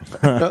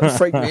 that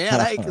freaked me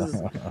out, because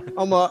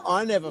I'm like,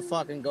 I never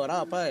fucking got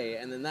up,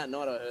 And then that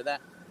night I heard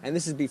that, and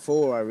this is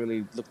before I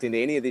really looked into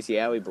any of this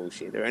Yowie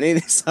bullshit or any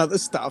of this other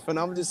stuff, and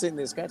I'm just sitting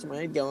there scratching my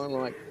head, going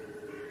like,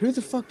 who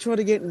the fuck tried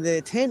to get in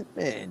their tent,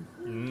 man?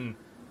 Mm.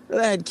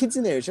 They had kids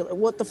in there. Like,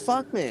 what the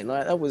fuck, man?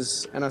 Like that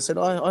was, and I said,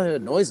 I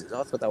heard noises.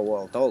 I thought they were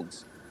wild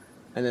dogs.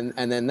 And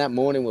then that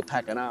morning we're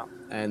packing up,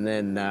 and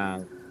then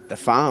the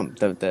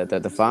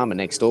farmer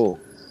next door,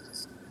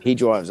 he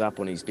drives up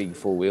on his big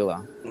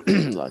 4-wheeler,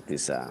 like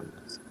this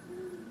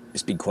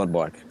big quad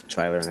bike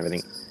trailer and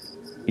everything.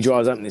 He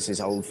drives up and there's this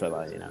old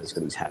fella, you know, he's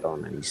got his hat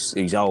on and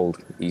he's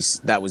old.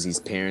 That was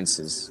his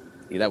parents'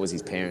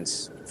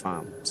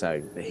 farm,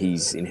 so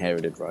he's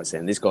inherited right there.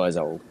 And this guy's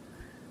old,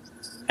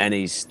 and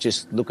he's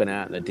just looking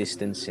out in the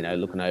distance, you know,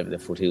 looking over the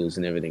foothills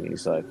and everything. And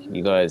he's like,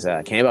 "You guys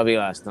camp up here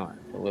last night?"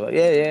 And we're like,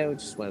 "Yeah, we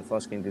just went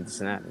frolicking, did this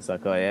and that." And it's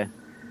like, "Oh yeah,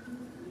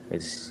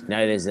 there's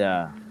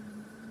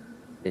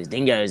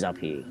dingoes up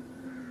here."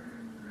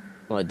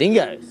 I'm like,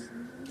 dingoes?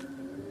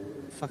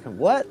 Fucking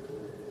what?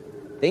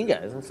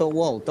 Dingoes? I thought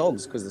wild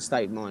dogs, because the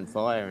state mined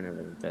fire and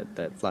everything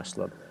that flushed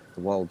a lot of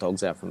the wild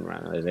dogs out from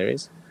around those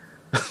areas.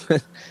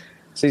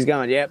 So he's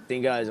going, "Yep,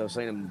 dingoes. I've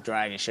seen them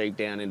dragging sheep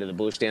down into the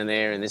bush down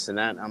there and this and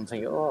that." I'm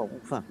thinking, oh,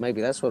 well, fuck,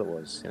 maybe that's what it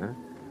was, you know?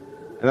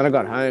 And then I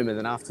got home, and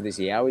then after this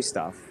Yowie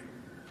stuff,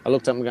 I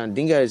looked up and going,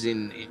 dingoes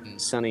in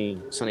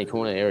Sunny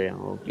Corner area,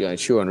 or, you know,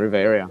 Shuon River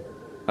area.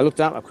 I looked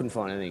up, I couldn't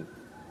find anything.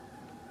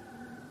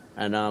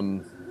 And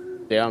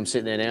yeah, I'm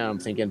sitting there now, I'm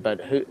thinking,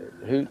 but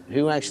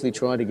who actually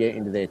tried to get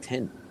into their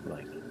tent?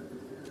 Like,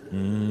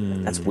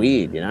 that's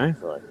weird, you know?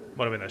 Like,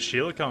 might have been a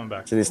Sheila coming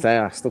back. To this day,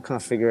 I still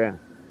can't figure out.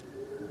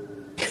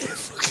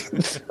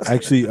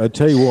 Actually, I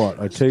tell you what.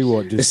 Just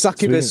the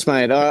succubus,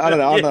 mate. I don't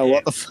know. I don't know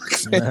what the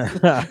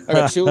fuck. I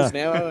got chills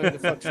now. I don't know the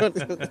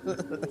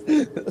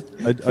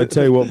fuck. I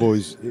tell you what,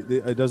 boys.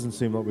 It doesn't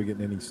seem like we're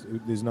getting any.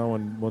 There's no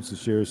one wants to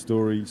share a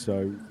story.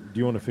 So, do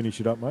you want to finish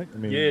it up, mate? I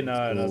mean, yeah,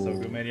 no, that's all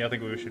good, man. I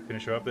think we should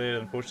finish her up there.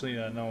 Unfortunately,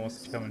 no one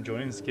wants to come and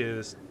join in and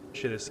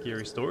share their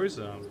scary stories.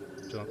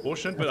 It's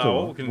unfortunate, but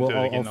we can do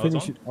it again.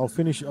 I'll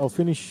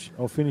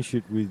finish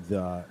it with.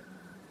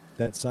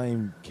 That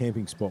same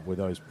camping spot where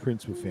those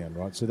prints were found,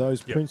 right? So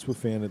those prints were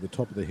found at the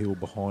top of the hill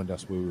behind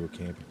us where we were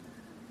camping.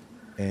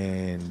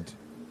 And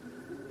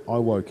I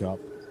woke up,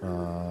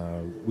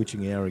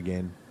 witching hour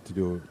again to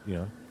do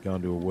go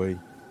and do a wee.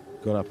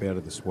 Got up out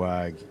of the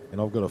swag, and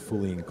I've got a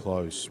fully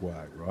enclosed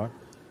swag, right?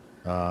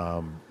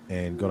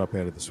 And got up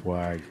out of the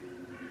swag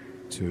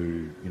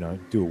to,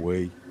 do a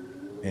wee.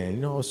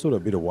 And, I was sort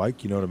of a bit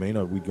awake, you know what I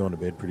mean? We'd gone to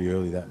bed pretty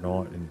early that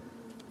night, and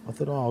I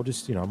thought, I'll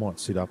just, I might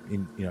sit up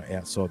in,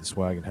 outside the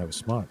swag and have a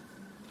smoke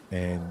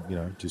and,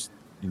 just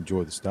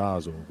enjoy the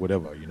stars or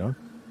whatever,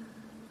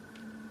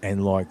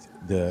 And like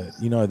the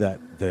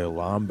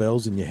alarm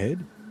bells in your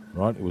head,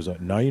 right? It was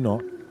like, no, you're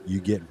not. You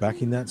get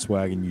back in that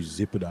swag and you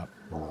zip it up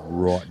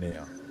right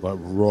now, like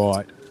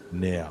right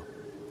now.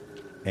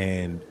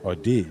 And I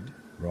did,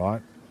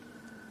 right?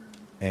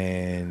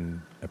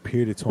 And a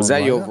period of time was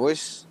that later, your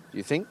voice, do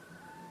you think?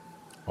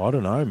 I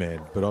don't know,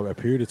 man. But a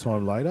period of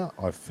time later,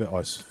 I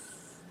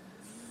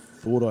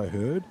thought I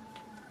heard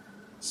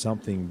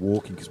something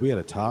walking, because we had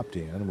a tarp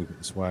down and we put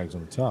the swags on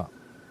the tarp,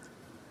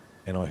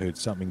 and I heard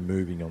something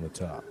moving on the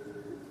tarp,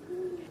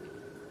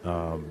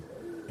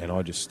 and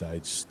I just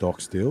stayed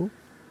stock still,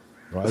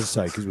 right? As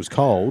I say, because it was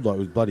cold, like it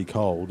was bloody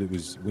cold. It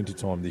was winter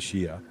time this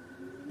year,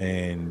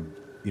 and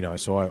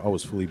so I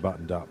was fully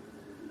buttoned up,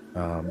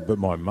 but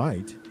my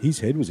mate, his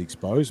head was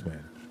exposed,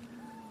 man,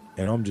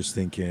 and I'm just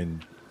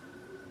thinking,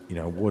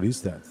 what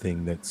is that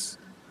thing that's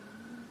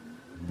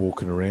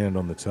walking around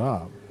on the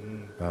tarp?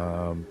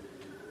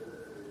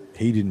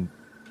 He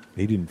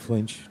didn't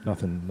flinch.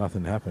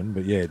 Nothing happened.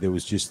 But yeah, there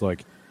was just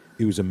like,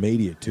 it was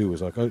immediate too. It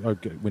was like, I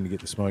went to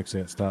get the smokes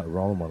out, started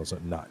rolling one. I was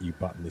like, nah, you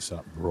button this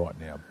up right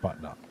now.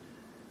 Button up,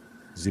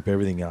 zip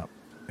everything up.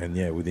 And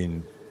yeah,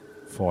 within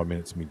 5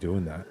 minutes of me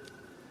doing that,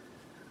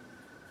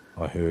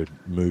 I heard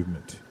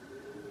movement.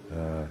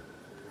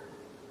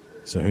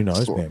 So who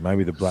knows, man?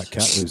 Maybe the black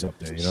cat lives up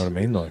there. You know what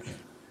I mean? Like,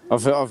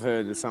 I've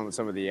heard some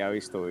of the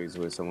Yowie stories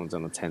where someone's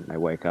on a tent and they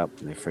wake up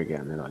and they freak out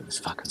and they're like, there's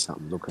fucking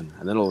something looking.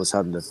 And then all of a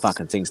sudden the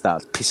fucking thing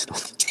starts pissing on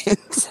the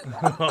tent.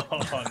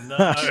 Oh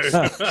no!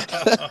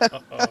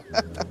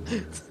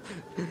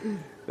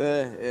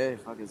 Yeah,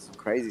 fucking some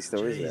crazy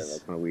stories there, Jeez.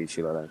 like kind of weird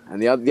shit like that.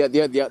 And the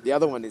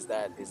other one is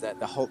that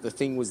the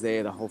thing was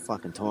there the whole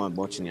fucking time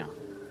watching you.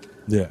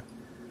 Yeah.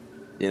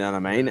 You know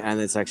what I mean?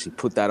 And it's actually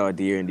put that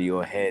idea into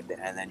your head,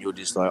 and then you're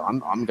just like,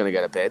 I'm gonna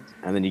go to bed,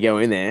 and then you go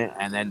in there,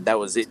 and then that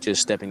was it,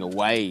 just stepping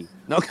away,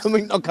 not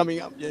coming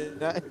up. You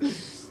know?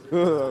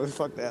 Oh,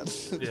 fuck that.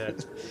 Yeah.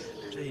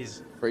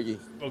 Jeez. Freaky.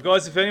 Well,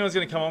 guys, if anyone's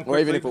going to come on, Or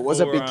even if it was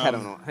a before, big cat or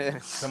not. Yeah.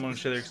 come on and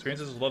share their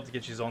experiences, I'd love to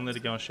get you on there to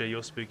go and share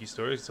your spooky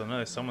stories. So I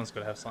know someone's got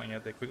to have something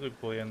out there quickly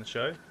before you end the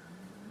show.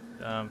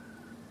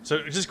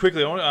 So just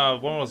quickly, one I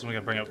was going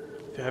to bring up.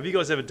 Have you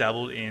guys ever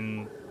dabbled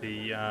in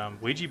the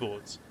Ouija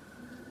boards?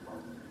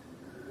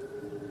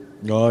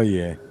 Oh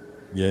yeah.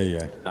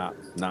 Yeah.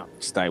 Nah,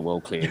 stay well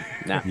clear.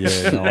 Nah,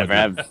 Yeah. No, never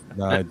have.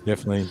 No,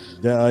 definitely.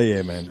 Oh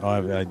yeah, man.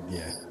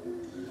 Yeah.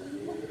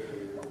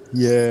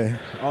 Yeah.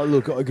 Oh,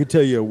 look, I could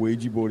tell you a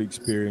Ouija board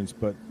experience,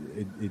 but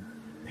it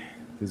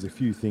there's a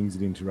few things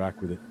that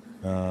interact with it.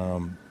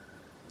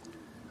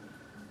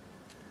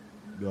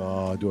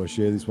 Do I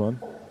share this one?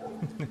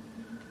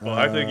 Well,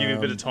 hopefully, give you a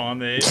bit of time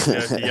there to go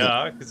to the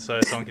Ark,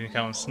 so someone can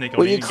come and sneak on.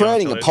 Well, in you're and go and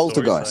creating tell a those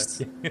poltergeist.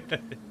 stories, so-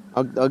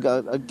 I'll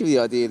give you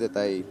the idea that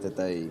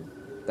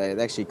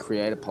they actually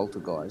create a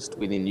poltergeist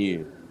within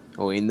you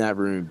or in that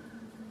room,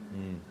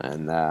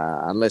 and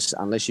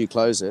unless you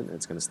close it,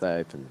 it's going to stay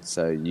open.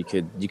 So you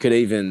could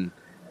even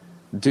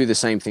do the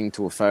same thing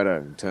to a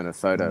photo, turn a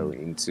photo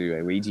into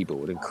a Ouija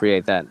board, and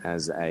create that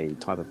as a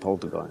type of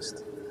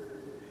poltergeist.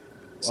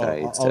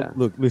 So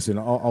Look, listen.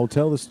 I'll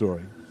tell the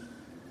story.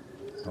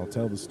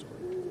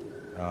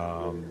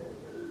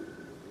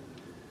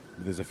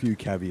 There's a few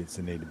caveats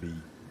that need to be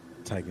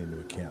taken into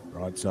account,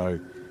 right? So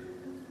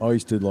I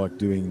used to like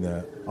doing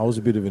I was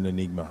a bit of an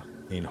enigma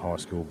in high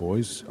school,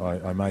 boys.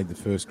 I made the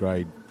first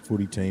grade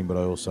footy team, but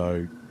I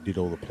also did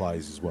all the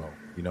plays as well.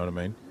 You know what I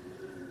mean?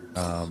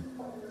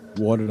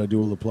 Why did I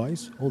do all the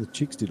plays? All the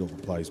chicks did all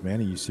the plays, man.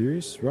 Are you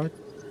serious, right?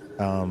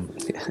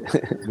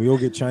 We all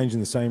get changed in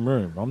the same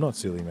room. I'm not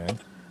silly, man.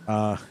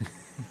 A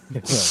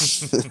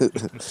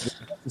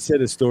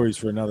set of stories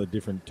for another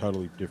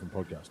totally different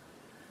podcast.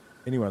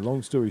 Anyway,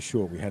 long story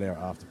short, we had our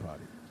after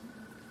party.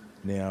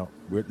 Now,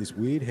 we're at this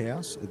weird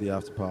house at the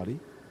after party.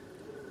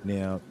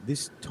 Now,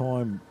 this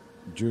time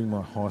during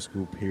my high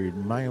school period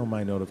may or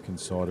may not have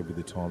coincided with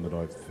the time that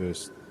I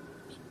first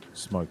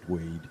smoked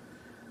weed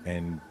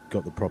and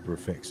got the proper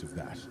effects of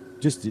that.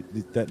 Just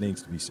that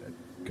needs to be said,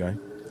 okay?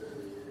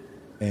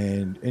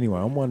 And anyway,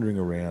 I'm wandering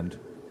around,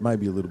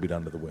 maybe a little bit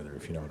under the weather,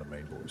 if you know what I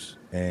mean, boys.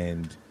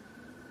 And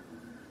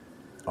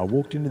I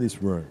walked into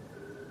this room,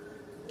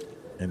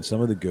 and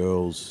some of the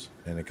girls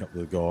and a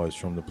couple of guys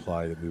from the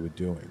play that we were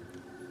doing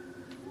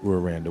were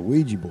around a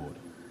Ouija board.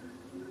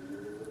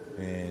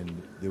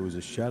 And there was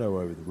a shadow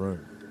over the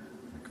room,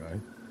 okay?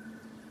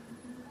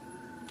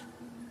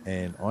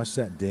 And I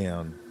sat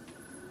down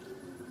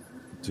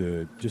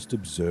to just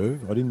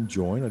observe. I didn't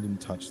join, I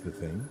didn't touch the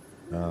thing.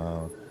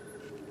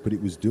 But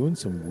it was doing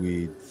some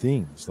weird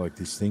things. Like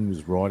this thing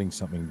was writing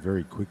something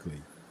very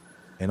quickly.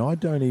 And I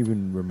don't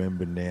even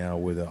remember now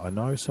whether, I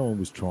know someone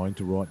was trying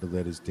to write the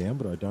letters down,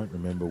 but I don't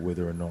remember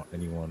whether or not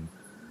anyone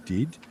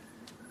did.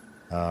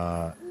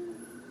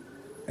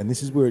 And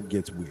this is where it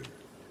gets weird,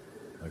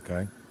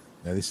 okay?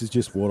 Now, this is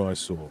just what I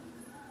saw.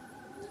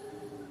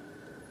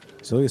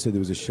 So like I said, there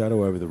was a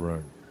shadow over the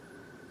room.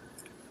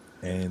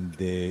 And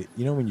there,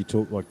 you know, when you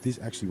talk like this,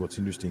 actually what's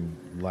interesting,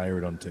 layer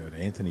it onto what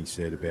Anthony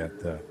said about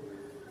the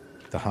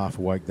half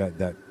awake,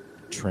 that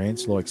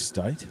trance-like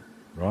state,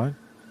 right?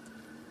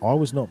 I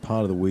was not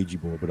part of the Ouija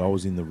board, but I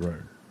was in the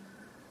room.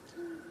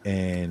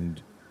 And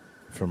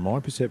from my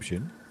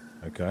perception,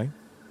 okay,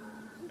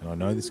 and I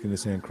know this is going to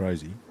sound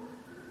crazy,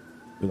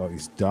 but like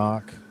this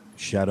dark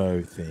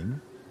shadow thing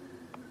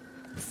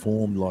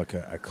formed like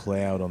a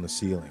cloud on the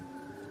ceiling,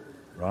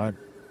 right?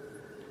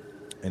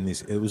 And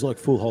it was like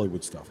full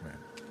Hollywood stuff, man.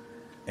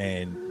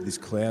 And this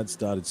cloud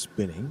started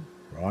spinning,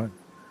 right?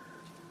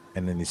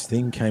 And then this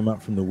thing came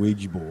up from the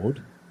Ouija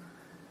board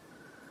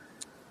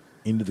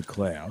into the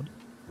cloud,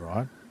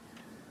 right?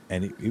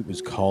 And it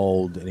was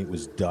cold and it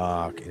was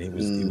dark and it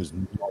was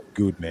not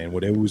good, man.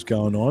 Whatever was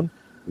going on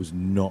was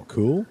not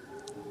cool.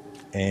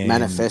 And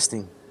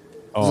manifesting.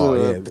 Oh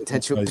yeah,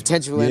 potential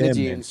yeah,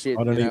 energy man. and shit.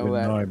 I don't you even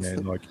know, know,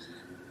 man. Like,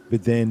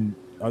 but then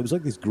it was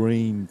like this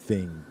green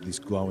thing, this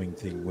glowing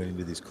thing went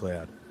into this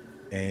cloud,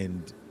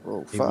 and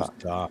it was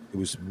dark. It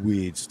was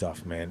weird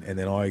stuff, man. And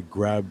then I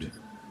grabbed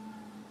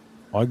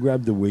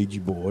the Ouija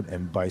board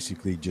and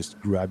basically just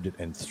grabbed it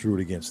and threw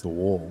it against the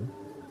wall.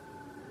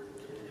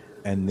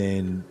 And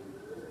then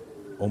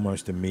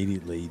almost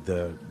immediately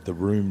the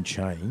room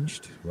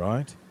changed,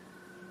 right?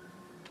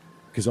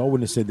 Because I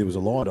wouldn't have said there was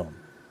a light on,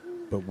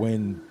 but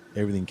when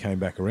everything came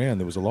back around,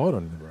 there was a light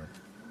on in the room,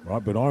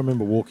 right? But I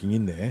remember walking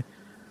in there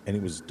and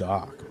it was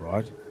dark,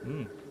 right?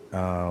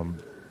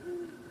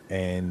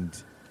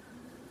 And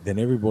then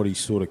everybody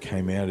sort of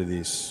came out of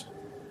this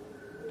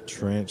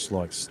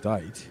trance-like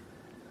state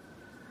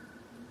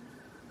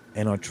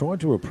And I tried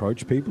to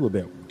approach people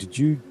about,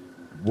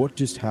 what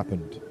just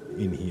happened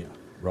in here,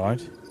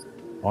 right?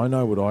 I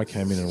know what I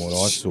came in and what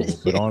I saw,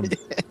 but I'm,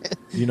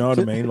 you know what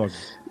I mean? Like,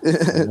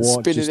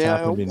 what Spinning just out,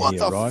 happened in what here,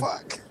 the right?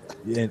 fuck?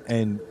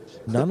 And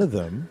none of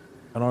them,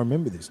 and I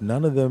remember this,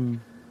 none of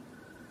them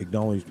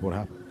acknowledged what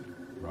happened,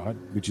 right?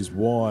 Which is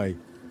why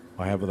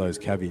I have those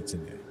caveats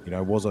in there. You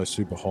know, was I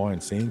super high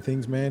and seeing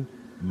things, man?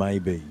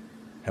 Maybe.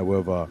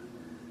 However,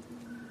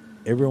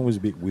 everyone was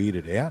a bit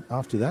weirded out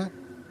after that,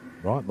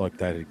 right? Like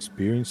they'd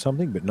experienced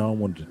something, but no one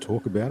wanted to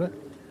talk about it.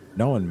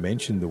 No one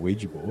mentioned the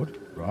Ouija board,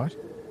 right?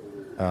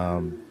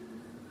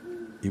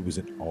 It was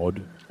an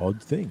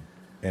odd thing.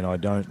 And I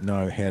don't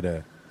know how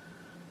to,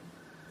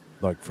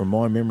 like, from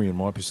my memory and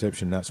my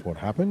perception, that's what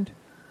happened.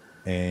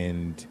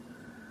 And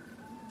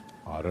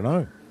I don't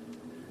know.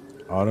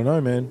 I don't know,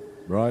 man.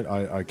 Right?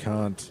 I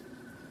can't.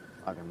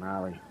 Fucking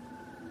gnarly.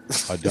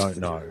 I don't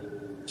know.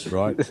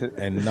 Right?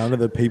 And none of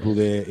the people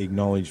there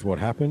acknowledged what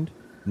happened.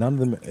 None of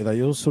them,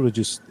 they all sort of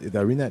just, they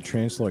were in that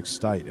trance-like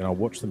state. And I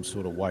watched them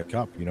sort of wake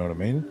up, you know what I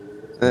mean?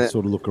 And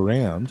sort of look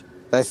around.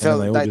 They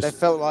felt they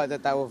felt like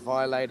that they were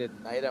violated,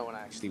 and they don't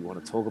actually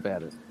want to talk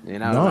about it. You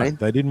know no, what I mean?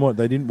 they didn't.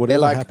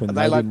 Whatever happened,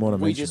 they didn't want to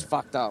we mention just it.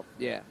 fucked up.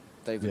 Yeah,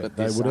 they've Yeah, got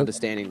they this would've-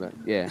 understanding that.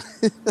 Yeah,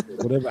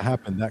 Whatever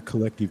happened, that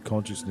collective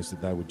consciousness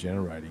that they were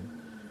generating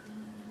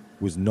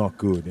was not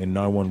good, and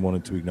no one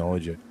wanted to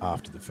acknowledge it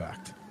after the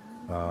fact.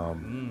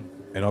 And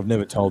I've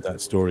never told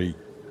that story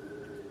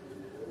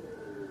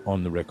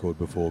on the record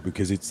before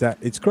because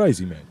it's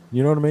crazy, man.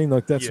 You know what I mean?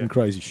 Like that's some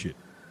crazy shit.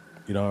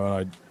 You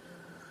know,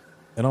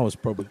 and I was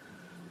probably,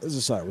 as I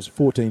say, I was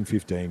 14,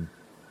 15.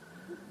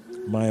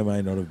 May or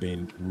may not have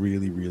been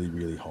really, really,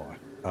 really high.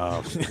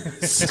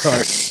 So,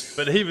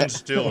 But even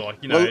still, like,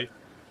 you know,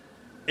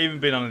 even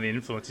being under the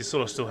influence, you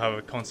sort of still have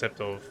a concept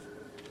of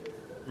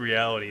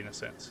reality in a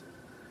sense.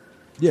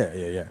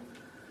 yeah.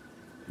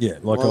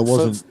 Like Well, I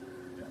wasn't.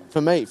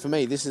 For me,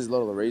 this is a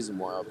lot of the reason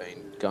why I've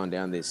been going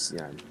down this, you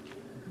know,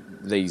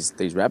 these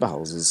rabbit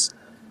holes. Is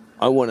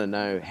I want to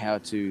know how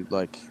to,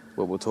 like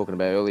what we were talking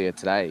about earlier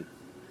today,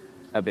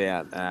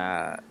 about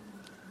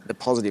the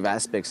positive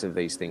aspects of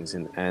these things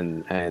and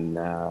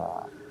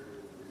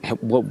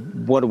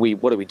what do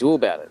we do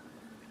about it?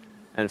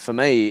 And for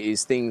me,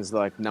 is things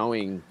like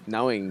knowing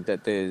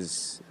that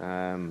there's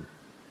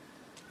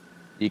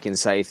you can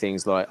say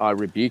things like, I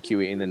rebuke you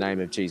in the name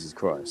of Jesus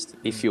Christ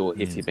if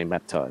you've been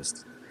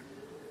baptized.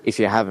 If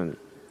you haven't,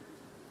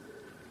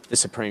 the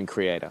Supreme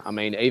Creator. I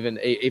mean,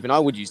 even I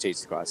would use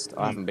Jesus Christ.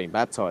 I haven't been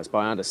baptized, but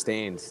I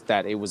understand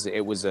that it was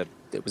a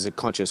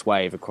conscious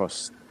wave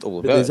across all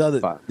of Earth.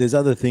 There's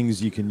other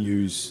things you can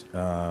use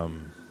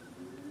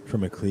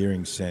from a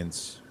clearing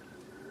sense.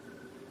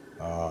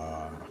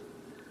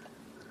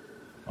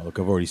 Look,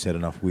 I've already said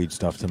enough weird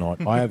stuff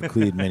tonight. I have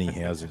cleared many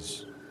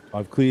houses.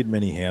 I've cleared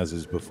many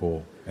houses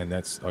before, and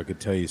I could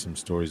tell you some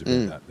stories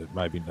about that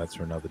maybe that's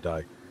for another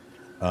day.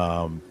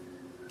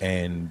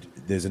 And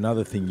there's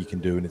another thing you can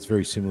do, and it's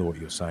very similar to what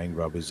you're saying,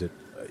 Grub, is that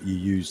you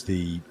use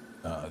the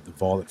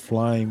violet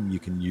flame. You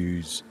can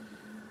use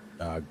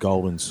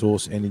golden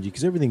source energy,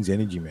 because everything's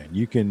energy, man.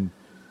 You can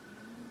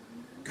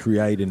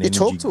create an energy. You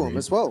talk to grid, them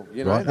as well,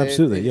 you know. Right?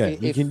 Absolutely, yeah.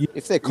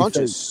 If they're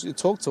conscious, you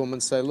talk to them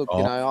and say, look,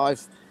 you know,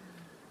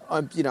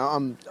 I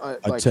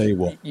tell you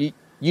what.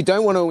 You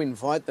don't want to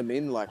invite them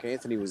in like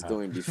Anthony was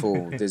doing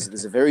before.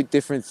 There's a very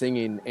different thing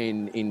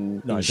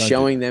in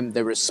showing them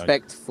the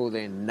respect for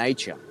their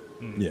nature,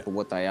 for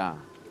what they are.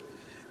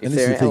 If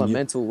they're an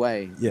elemental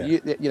way,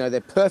 you know,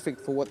 they're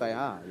perfect for what they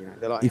are. You know,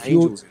 they're like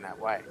angels in that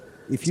way.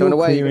 If you're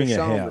clearing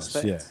a house,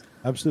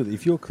 absolutely.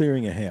 If you're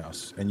clearing a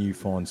house and you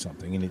find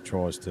something and it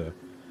tries to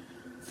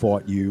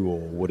fight you or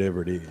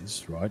whatever it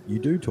is, right? You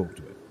do talk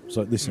to it.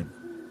 So listen,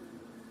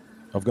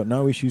 I've got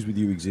no issues with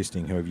you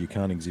existing. However, you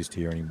can't exist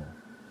here anymore.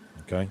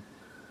 Okay,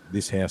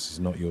 this house is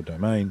not your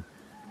domain.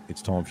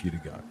 It's time for you to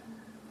go.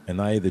 And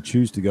they either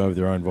choose to go of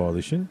their own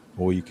volition,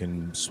 or you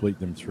can sweep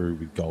them through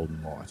with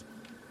golden light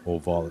or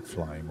violet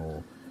flame,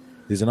 or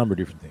there's a number of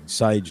different things.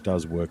 Sage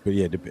does work, but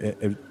yeah,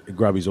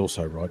 Grub is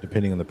also right.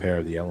 Depending on the power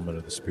of the element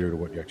or the spirit of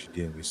what you're actually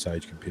dealing with,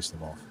 sage can piss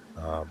them off.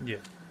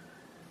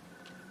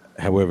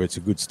 However, it's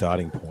a good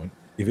starting point.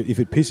 If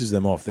it pisses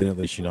them off, then at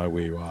least you know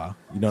where you are.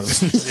 You know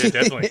what I mean? Yeah,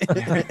 definitely.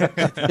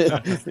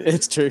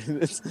 It's true.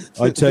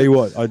 I tell you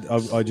what,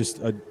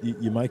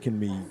 you're making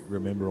me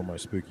remember all my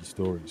spooky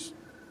stories.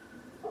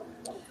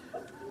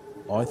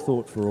 I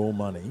thought for all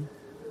money,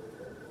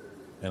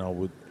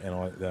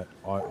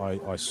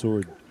 I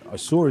saw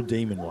a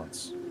demon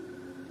once.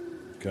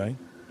 Okay,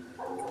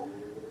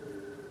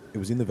 it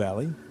was in the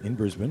valley in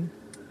Brisbane,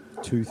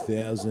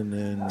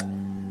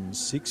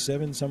 2006,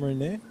 7, somewhere in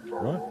there,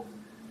 right?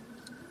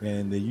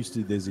 And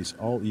there's this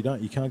old,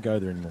 you can't go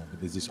there anymore,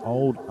 but there's this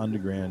old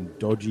underground,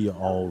 dodgy,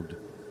 old,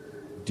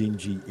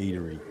 dingy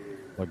eatery.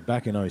 Like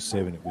back in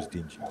 07, it was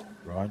dingy,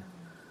 right?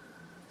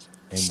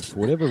 And for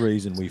whatever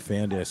reason, we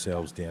found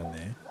ourselves down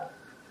there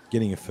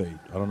getting a feed.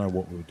 I don't know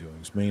what we were doing. It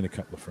was me and a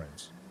couple of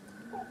friends.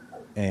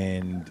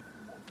 And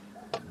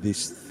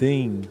this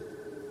thing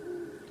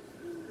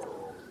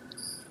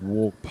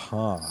walk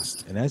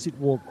past, and as it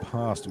walked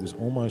past, it was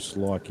almost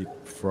like it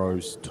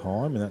froze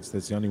time, and that's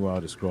the only way I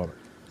describe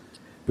it.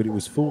 But it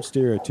was full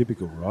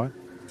stereotypical, right?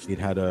 It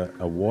had a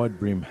wide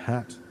brim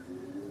hat,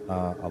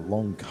 a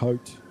long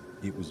coat.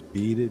 It was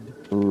bearded.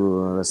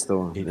 Ooh, that's the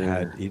one.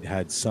 It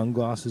had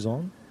sunglasses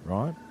on,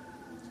 right?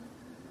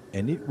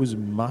 And it was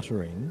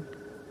muttering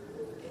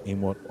in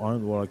what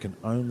I can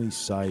only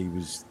say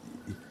was,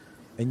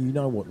 and you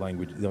know what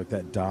language, like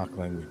that dark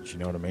language, you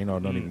know what I mean?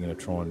 I'm not even going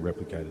to try and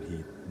replicate it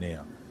here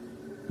now.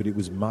 But it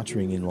was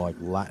muttering in like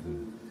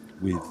Latin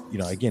with, you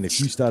know, again, if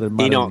you started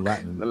muttering Enoch,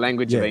 Latin. the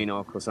language of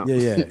Enoch or something.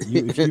 Yeah.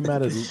 If you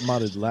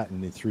muttered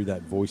Latin through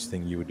that voice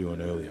thing you were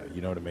doing earlier,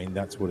 you know what I mean?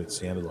 That's what it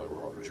sounded like.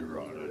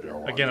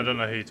 Again, I don't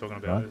know who you're talking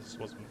about. Right? This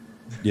wasn't...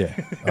 Yeah,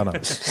 I know.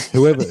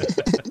 Whoever,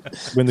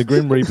 when the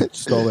Grim Reaper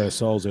stole our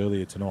souls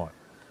earlier tonight,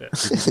 Yeah.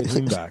 we can get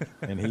him back,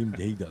 and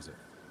he does it.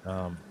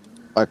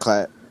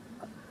 Okay.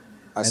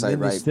 I And say then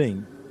rape.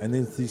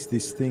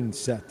 this thing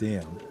sat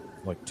down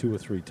like 2 or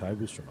 3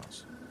 tables from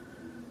us,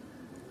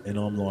 and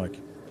I'm like,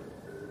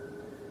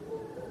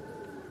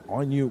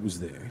 I knew it was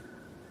there,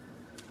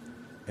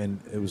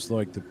 and it was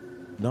like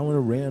no one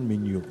around me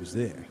knew it was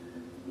there,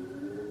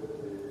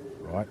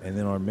 right? And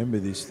then I remember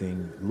this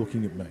thing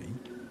looking at me,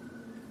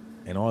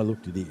 and I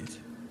looked at it,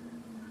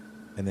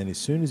 and then as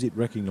soon as it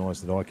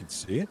recognised that I could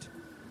see it,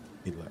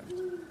 it left,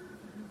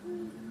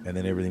 and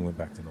then everything went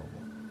back to normal.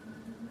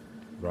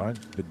 Right,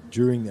 but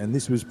and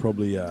this was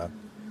probably a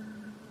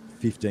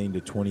 15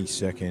 to 20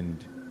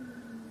 second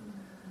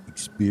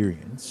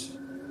experience,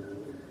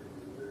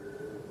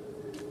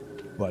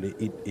 but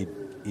it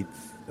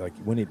like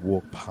when it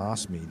walked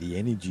past me, the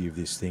energy of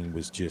this thing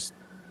was just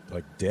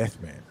like death,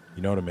 man.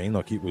 You know what I mean?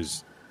 Like it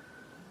was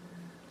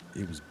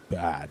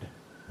bad,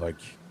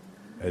 like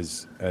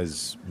as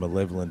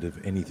malevolent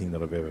of anything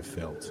that I've ever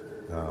felt.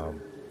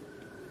 And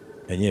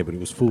yeah, but it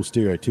was full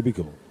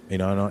stereotypical, you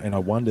know. And I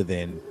wonder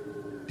then,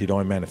 did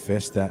I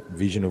manifest that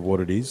vision of what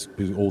it is?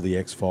 Because all the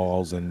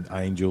X-Files and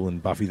Angel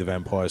and Buffy the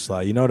Vampire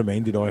Slayer, you know what I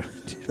mean? Did I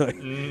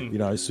you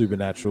know,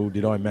 Supernatural,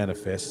 did I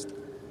manifest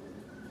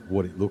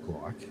what it looked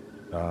like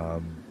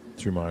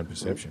through my own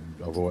perception?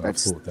 I've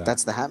thought that.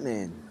 That's the Hat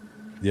Man.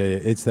 Yeah,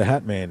 it's the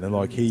Hat Man. And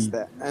like And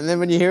then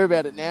when you hear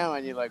about it now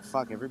and you're like,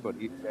 fuck,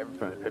 everybody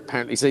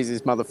apparently sees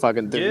this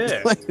motherfucking dude.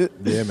 Yeah.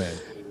 Yeah, man.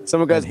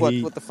 Someone goes,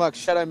 And what the fuck?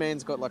 Shadow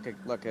Man's got like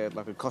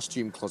a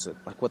costume closet.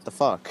 Like, what the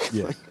fuck?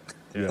 Yeah.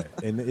 Yeah,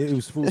 and it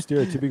was full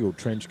stereotypical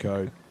trench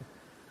coat,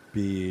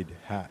 beard,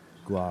 hat,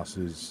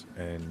 glasses,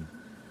 and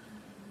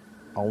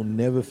I'll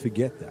never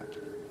forget that.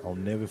 I'll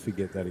never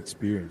forget that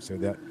experience. So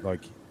that,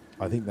 like,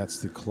 I think that's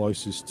the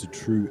closest to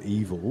true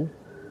evil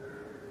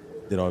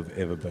that I've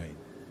ever been.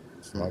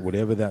 Like,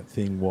 whatever that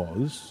thing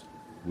was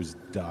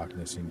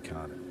darkness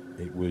incarnate.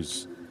 It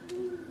was,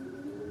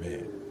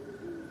 man,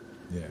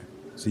 yeah.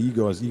 So you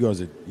guys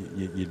are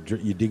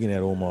you're digging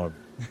out all my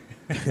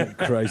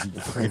crazy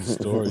fucking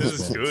stories.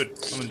 This is good.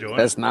 I'm enjoying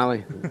That's it.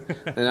 gnarly.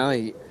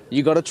 Gnarly.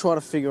 You got to try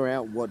to figure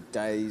out what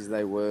days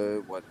they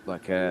were. For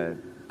like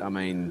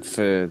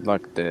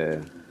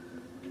the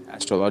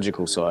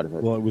astrological side of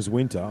it. Well, it was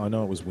winter. I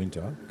know it was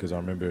winter because I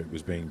remember it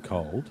was being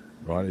cold.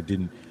 Right? It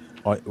didn't.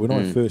 When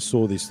I first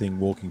saw this thing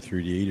walking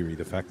through the eatery,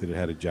 the fact that it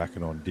had a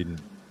jacket on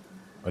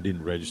I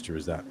didn't register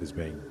as that as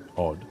being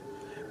odd.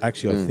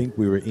 Actually, I think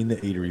we were in the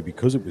eatery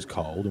because it was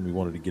cold and we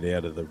wanted to get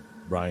out of the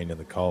rain and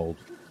the cold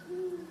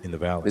in the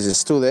valley. Is it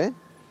still there?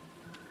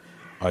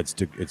 It's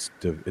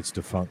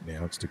defunct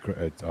now.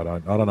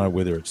 I don't know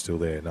whether it's still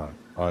there. No,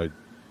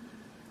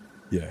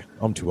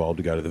 I'm too old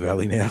to go to the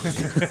valley now.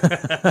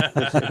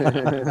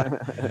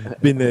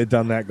 Been there,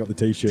 done that, got the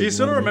t-shirt. Do you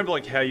sort of remember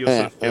like how you were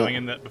sort of feeling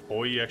in that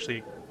before you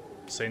actually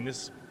seen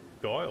this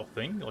guy or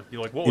thing? Like,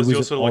 you're like, what was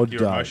your sort of like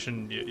your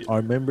emotion? I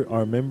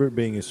remember it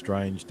being a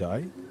strange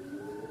day,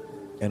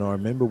 and I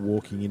remember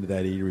walking into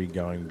that eatery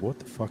going, "What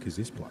the fuck is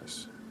this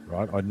place?"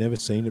 Right? I'd never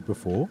seen it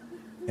before,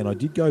 and I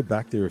did go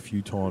back there a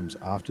few times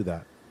after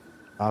that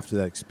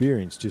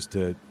experience just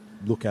to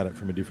look at it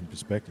from a different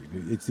perspective.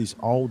 It's this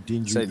old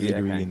dingy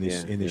eatery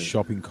in this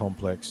shopping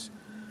complex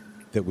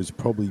that was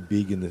probably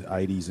big in the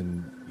 80s,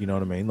 and you know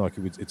what I mean? Like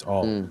it's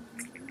old,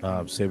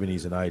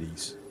 70s and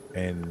 80s,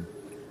 and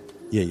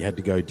yeah, you had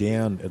to go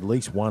down at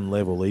least one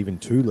level, even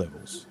 2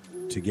 levels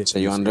to get. So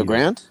you're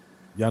underground?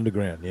 You're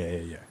underground,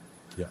 yeah.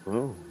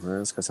 Oh, well,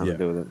 that's got something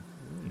to do with it.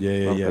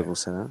 Yeah. People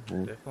say that.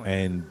 Yeah. Definitely.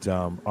 And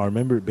I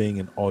remember it being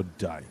an odd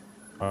day.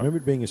 I remember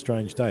it being a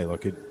strange day.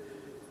 Like,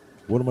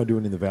 what am I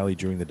doing in the valley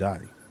during the day?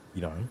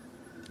 You know,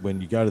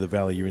 when you go to the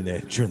valley, you're in there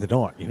during the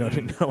night. You know what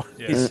I mean?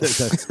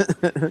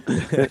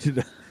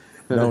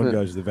 No one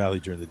goes to the valley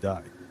during the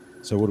day.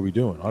 So what are we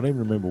doing? I don't even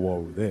remember why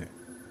we were there.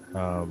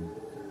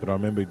 But I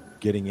remember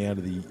getting out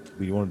of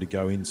we wanted to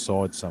go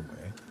inside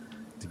somewhere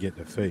to get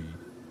the feed.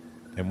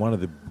 And one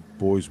of the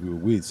boys we were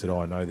with said,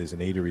 "Oh, I know there's a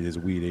weird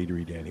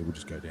eatery down here. We'll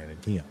just go down in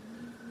here."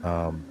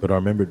 But I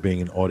remember it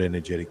being an odd,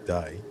 energetic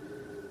day.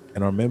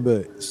 And I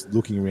remember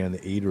looking around the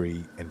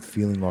eatery and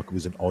feeling like it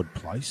was an odd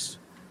place.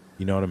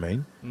 You know what I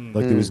mean?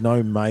 Like there was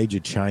no major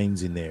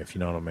chains in there, if you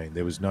know what I mean.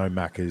 There was no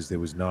Maccas. There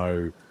was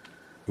no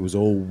it was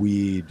all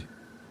weird,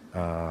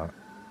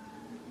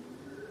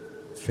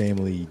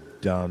 family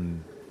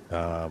done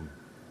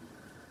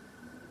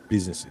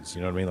businesses.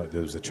 You know what I mean? Like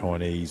there was the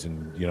Chinese,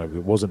 and you know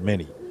there wasn't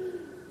many.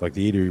 Like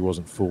the eatery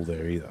wasn't full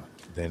there either.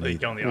 Then So you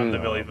go on the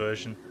underbelly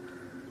version.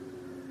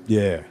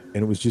 yeah,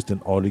 and it was just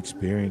an odd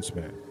experience,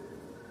 man.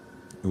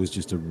 It was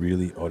just a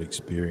really odd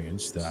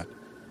experience that,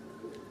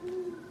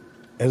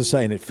 as I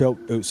say, and it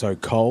was so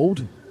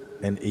cold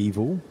and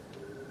evil,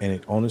 and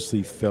it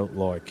honestly felt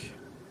like.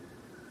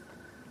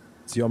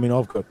 See, I mean,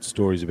 I've got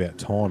stories about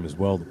time as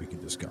well that we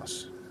could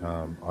discuss.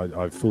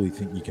 I fully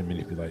think you can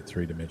manipulate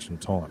three-dimensional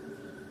time.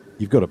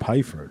 You've got to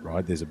pay for it,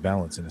 right? There's a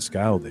balance and a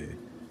scale there.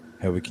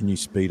 However, can you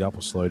speed up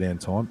or slow down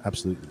time?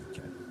 Absolutely, you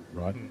can,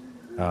 right?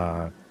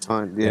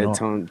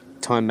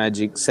 Time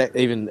magic,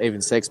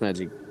 even sex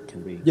magic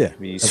can be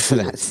used for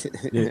that.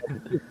 Yeah,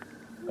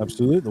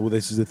 absolutely. Well,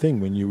 this is the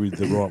thing. When you're with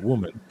the right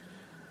woman,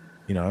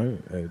 you know,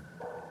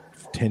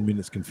 10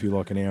 minutes can feel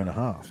like an hour and a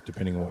half,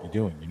 depending on what you're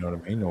doing. You know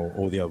what I mean?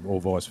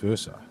 Or vice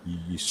versa.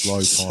 You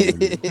slow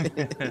time.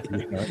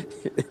 You know,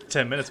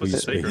 10 minutes, what's the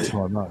speed secret?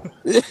 time up.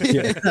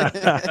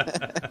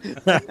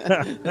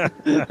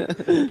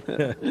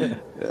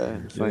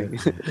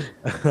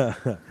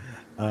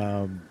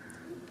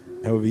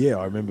 However, yeah,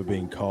 I remember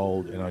being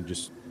cold, and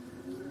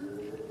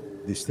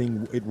this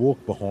thing, it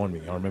walked behind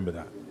me. I remember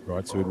that,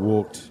 right? So it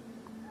walked,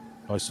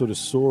 I sort of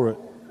saw it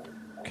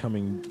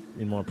coming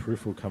in my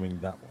peripheral, coming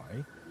that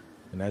way.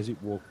 And as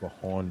it walked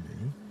behind me,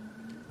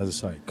 as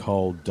I say,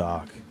 cold,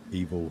 dark,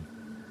 evil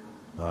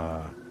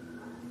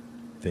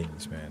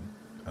things, man.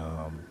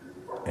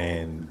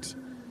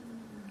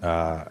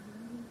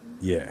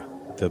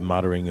 The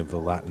muttering of the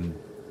Latin,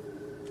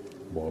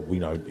 well, we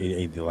know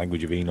in the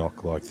language of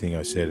Enoch, like thing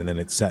I said, and then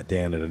it sat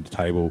down at a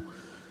table,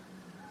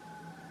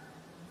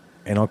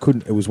 and I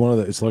couldn't. It was one of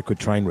the. It's like a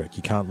train wreck.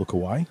 You can't look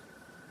away,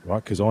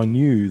 right? Because I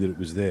knew that it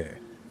was there,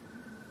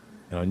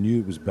 and I knew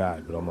it was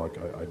bad, but I'm like,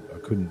 I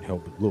couldn't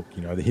help but look.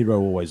 You know, the hero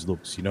always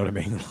looks. You know what I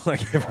mean?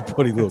 Like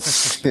everybody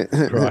looks,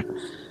 right?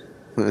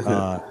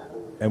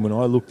 And when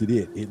I looked at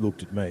it, it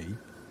looked at me,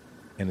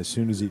 and as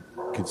soon as it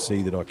could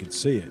see that I could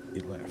see it,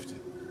 it left.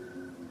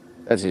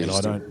 That's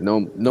interesting.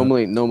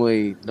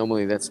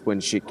 Normally that's when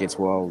shit gets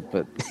wild,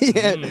 but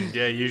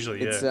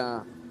Usually, it's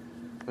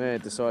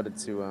it decided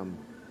to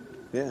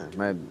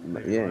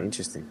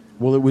interesting.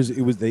 Well, it was the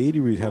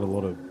eatery had a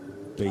lot of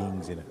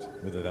beings in it,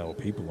 whether they were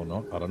people or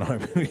not, I don't know.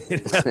 But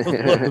it had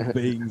a lot of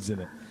beings in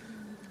it.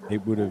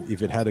 It would have,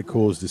 if it had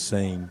caused a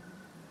scene,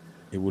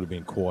 it would have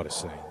been quite a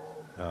scene.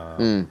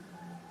 And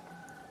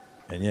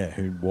yeah,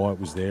 why it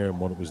was there and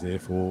what it was there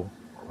for,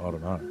 I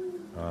don't know.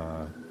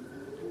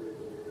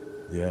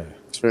 Yeah,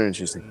 it's very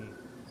interesting.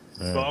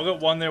 Well, I've got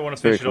one there I want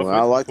to finish it off with.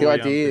 I like the before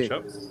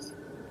idea.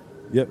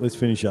 Yep, let's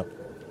finish up.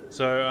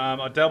 So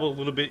I dabbled a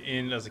little bit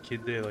in, as a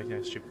kid there, like, you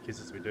know, stupid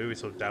kids as we do, we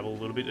sort of dabble a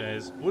little bit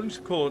as, wouldn't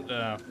you call it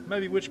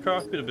maybe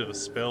witchcraft, bit of a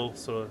spell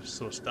sort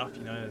of stuff,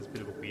 you know, there's a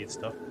bit of a weird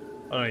stuff.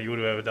 I don't know, you would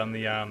have ever done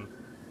the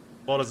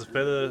light as a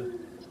feather.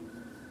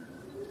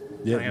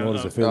 Yeah, light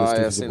as a feather, stiff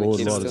as a board,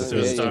 light as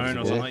a stone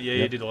or something. Yeah,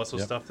 yep. you did all that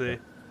sort of stuff there.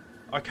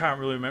 I can't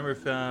really remember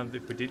if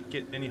we did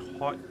get any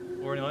height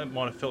or anything like that. It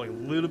might have felt like a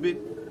little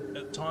bit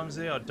at times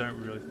there. I don't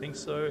really think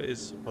so.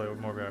 It's probably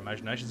more of our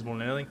imaginations more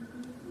than anything.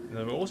 And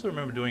I also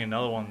remember doing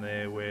another one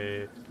there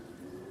where,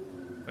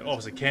 like,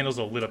 obviously candles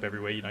are lit up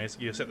everywhere. You know,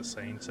 you set the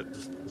scene, set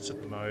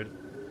the mode,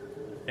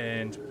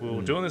 and we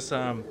were doing this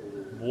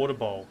water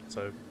bowl.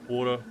 So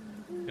water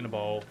in a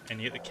bowl, and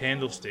you get the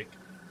candlestick,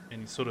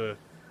 and you sort of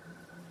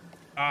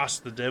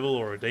ask the devil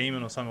or a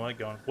demon or something like,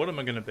 going, "What am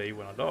I going to be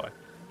when I die?"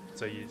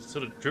 So you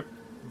sort of drip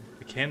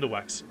the candle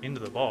wax into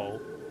the bowl,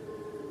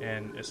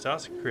 and it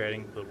starts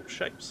creating little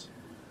shapes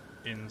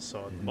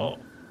inside the bowl.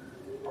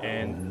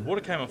 And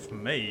what came up for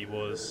me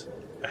was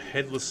a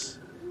headless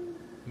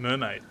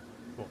mermaid,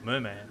 or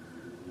merman.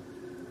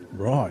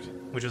 Right.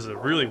 Which is a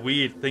really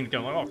weird thing,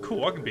 going like, oh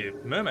cool, I can be a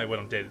mermaid when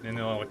I'm dead. And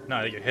they're like,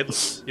 no, you're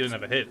headless, you don't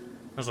have a head.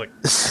 I was like,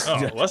 oh,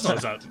 well, that's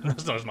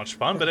not as much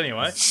fun, but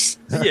anyway. So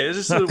yeah, it's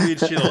just sort of weird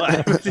shit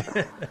like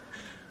that.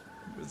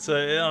 So,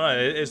 I don't know,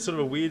 it's sort of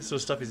a weird sort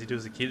of stuff as you do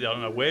as a kid. I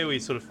don't know where we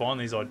sort of find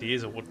these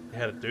ideas of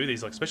how to do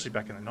these, like, especially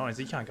back in the 90s.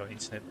 You can't go on the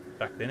internet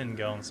back then and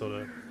go and sort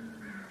of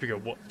figure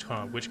out what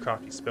kind of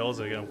witchcrafty spells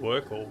are going to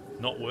work or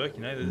not work,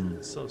 you know.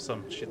 There's sort of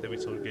some shit that we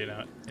sort of get in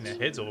our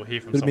heads or hear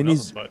from someone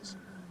else, I suppose.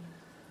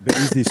 But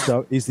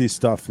is this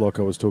stuff like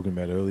I was talking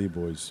about earlier,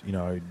 boys? You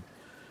know,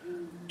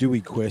 do we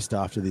quest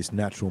after this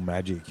natural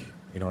magic?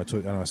 You know,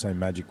 and I say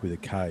magic with a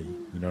K.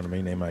 You know what I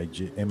mean?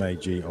 MAGICK.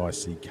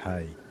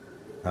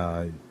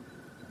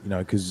 You know,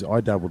 because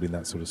I dabbled in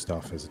that sort of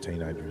stuff as a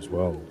teenager as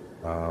well.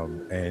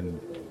 And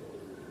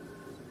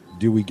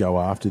do we go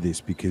after this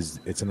because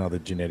it's another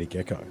genetic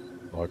echo?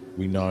 Like,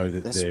 we know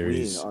that there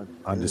is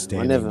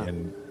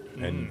understanding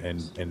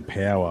and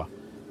power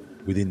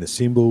within the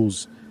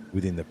symbols,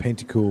 within the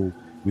pentacle,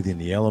 within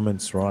the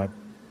elements, right?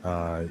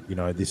 You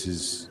know, this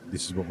is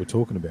what we're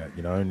talking about.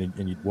 You know,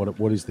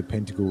 what does the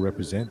pentacle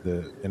represent?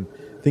 And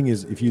thing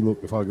is, if you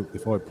look, if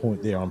I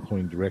point there, I'm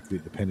pointing directly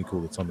at the pentacle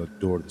that's on the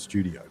door of the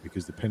studio,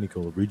 because the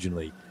pentacle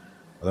originally,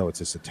 although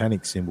it's a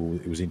satanic symbol,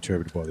 it was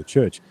interpreted by the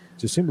church.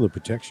 It's a symbol of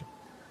protection.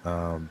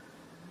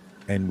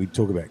 And we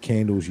talk about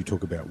candles, you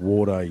talk about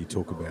water, you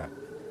talk about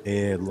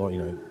air, light, you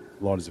know,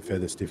 light as a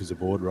feather, stiff as a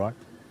board, right?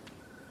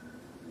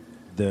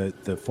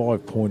 The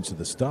 5 points of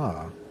the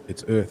star,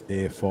 it's earth,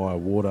 air, fire,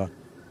 water.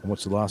 And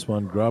what's the last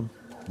one, Grub?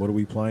 What are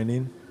we playing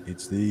in?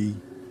 It's the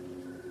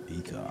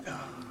ether.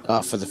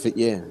 For the fit,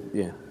 yeah.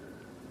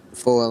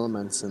 4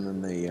 elements, and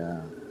then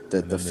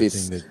the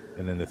fifth.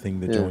 And then the thing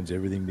that joins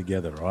everything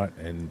together, right?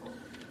 And,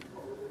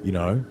 you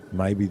know,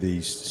 maybe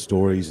these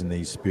stories and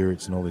these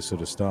spirits and all this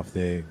sort of stuff,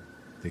 they're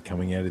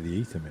coming out of the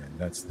ether, man.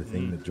 That's the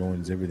thing that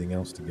joins everything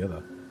else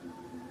together.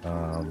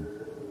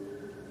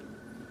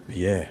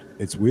 Yeah,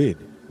 it's weird.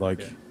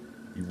 Like,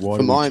 why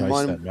do we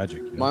chase that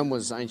magic? You know? Mine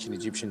was ancient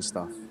Egyptian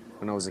stuff.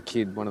 When I was a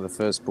kid, one of the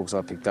first books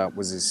I picked up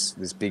was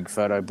this big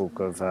photo book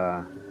of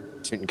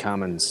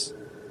Tutankhamun's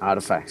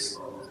artifacts.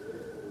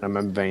 I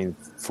remember being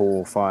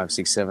 4, 5,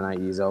 6, 7, 8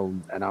 years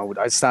old, and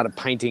I started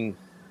painting,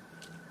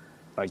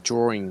 like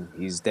drawing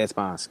his death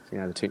mask. You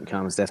know, the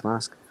Tutankhamun's death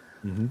mask.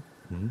 Mm-hmm.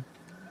 Mm-hmm.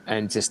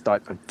 And just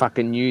like I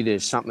fucking knew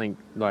there's something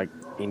like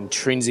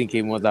intrinsic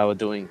in what they were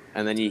doing.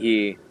 And then you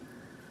hear,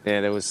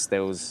 there was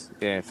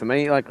for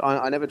me, like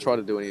I never tried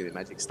to do any of the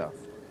magic stuff.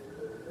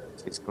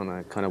 It's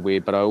kind of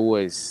weird, but I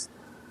always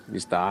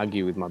used to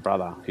argue with my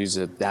brother, who's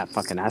that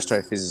fucking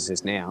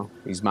astrophysicist now.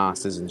 He's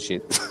masters and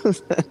shit.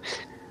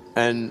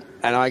 and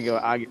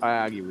I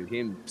argue with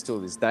him still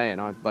to this day, and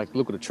I like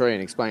look at a tree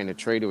and explain a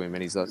tree to him,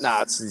 and he's like,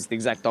 "Nah, it's the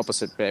exact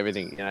opposite for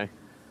everything," you know.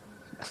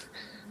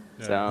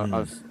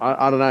 So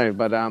I don't know,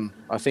 but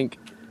I think,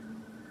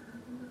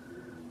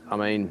 I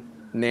mean,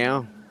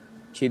 now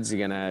kids are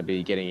gonna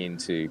be getting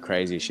into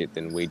crazier shit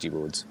than Ouija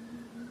boards.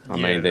 I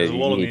mean, the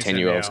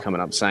 10-year-olds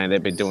coming up saying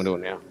they've been doing it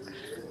now,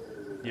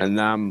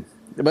 and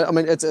but I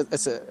mean, it's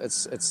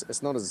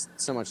not as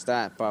so much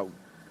that, but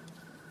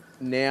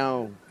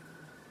now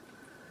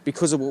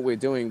because of what we're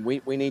doing,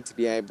 we need to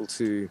be able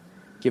to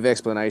give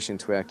explanation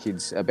to our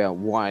kids about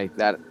why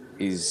that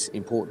is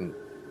important.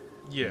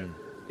 Yeah.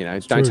 You know,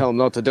 don't tell them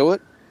not to do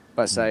it,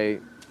 but say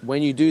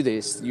when you do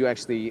this, you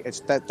actually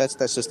that's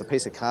just a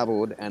piece of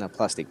cardboard and a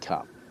plastic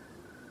cup.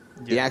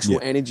 Yeah. The actual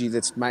energy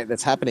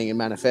that's happening and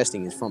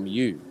manifesting is from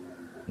you.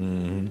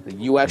 Mm-hmm.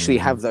 You actually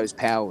have those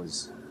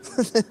powers.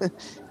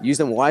 Use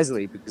them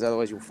wisely, because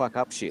otherwise you'll fuck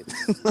up shit.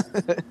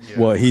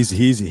 Well, here's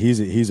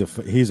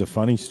a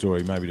funny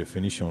story maybe to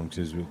finish on,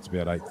 because it's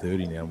about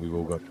 8:30 now, and we've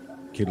all got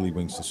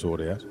kiddlywinks to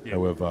sort out. Yep.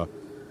 However,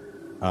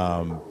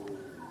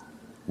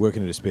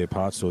 working at a spare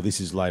parts store,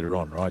 this is later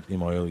on, right, in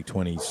my early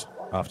 20s,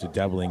 after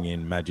dabbling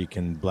in magic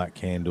and black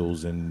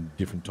candles and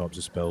different types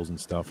of spells and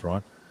stuff,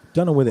 right?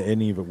 Don't know whether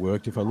any of it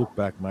worked. If I look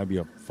back, maybe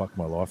I fucked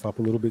my life up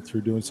a little bit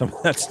through doing some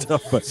of that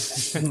stuff, but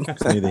it's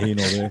neither here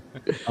nor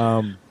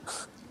there.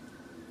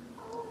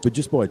 But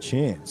just by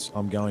chance,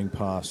 I'm going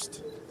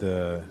past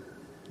the,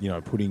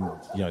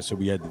 so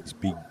we had these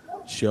big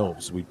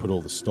shelves. We put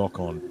all the stock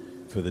on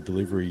for the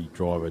delivery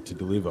driver to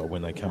deliver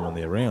when they come on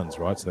their rounds,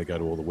 right? So they go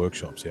to all the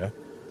workshops, yeah?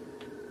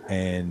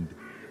 And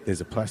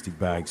there's a plastic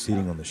bag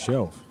sitting on the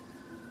shelf.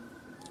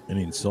 And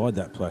inside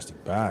that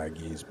plastic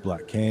bag is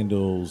black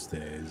candles,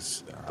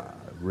 there's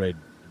red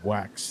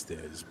wax,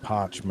 there's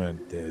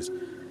parchment,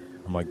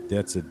 I'm like,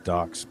 that's a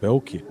dark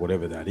spell kit,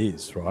 whatever that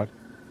is, right?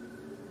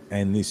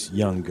 And this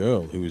young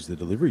girl who was the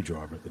delivery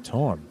driver at the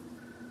time,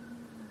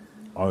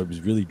 I was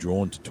really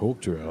drawn to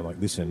talk to her. I'm like,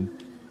 listen,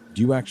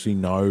 do you actually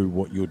know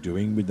what you're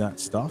doing with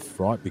that stuff,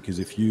 right? Because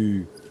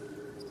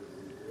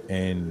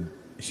and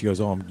she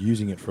goes, I'm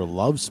using it for a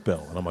love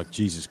spell. And I'm like,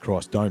 Jesus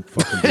Christ, don't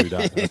fucking do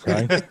that,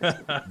 okay?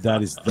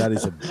 That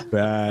is a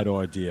bad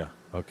idea,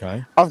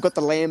 okay? I've got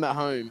the lamb at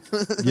home.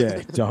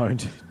 Yeah,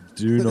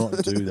 do not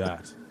do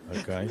that,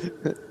 okay?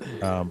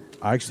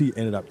 I actually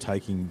ended up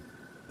taking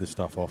the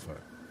stuff off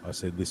her. I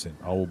said, listen,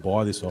 I will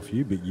buy this off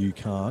you, but you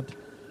can't.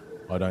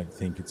 I don't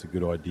think it's a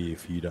good idea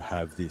for you to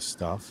have this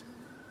stuff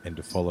and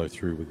to follow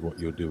through with what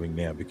you're doing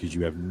now, because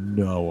you have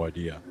no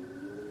idea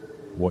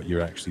what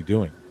you're actually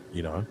doing,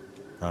 you know?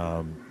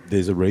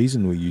 There's a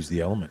reason we use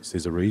the elements.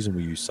 There's a reason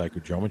we use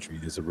sacred geometry.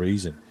 There's a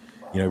reason.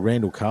 You know,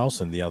 Randall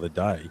Carlson the other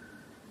day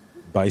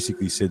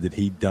basically said that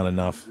he'd done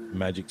enough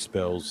magic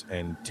spells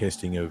and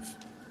testing of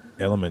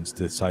elements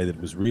to say that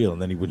it was real, and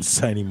then he wouldn't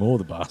say any more,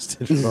 the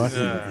bastard, right?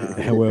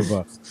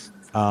 However,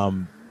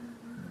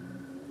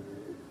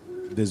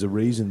 there's a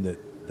reason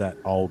that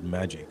old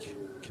magic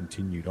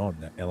continued on,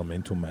 that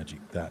elemental magic,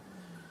 that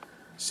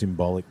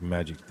symbolic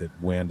magic that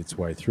wound its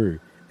way through.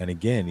 And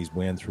again, he's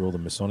wound through all the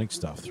Masonic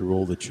stuff, through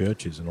all the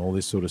churches and all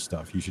this sort of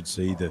stuff. You should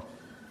see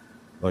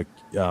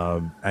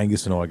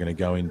Angus and I are going to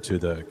go into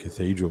the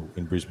cathedral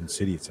in Brisbane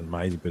City. It's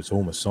amazing, but it's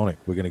all Masonic.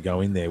 We're going to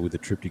go in there with a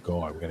triptych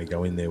eye. We're going to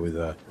go in there with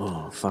a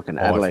fucking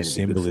Adelaide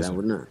symbolism,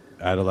 wouldn't it?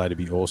 Adelaide would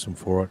be awesome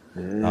for it.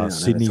 Yeah, I never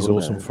Sydney's thought about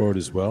awesome it. for it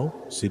as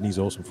well. Sydney's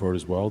awesome for it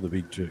as well. The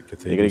big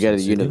cathedrals. You're going to go in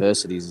to Sydney.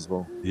 universities as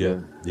well.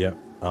 Yeah.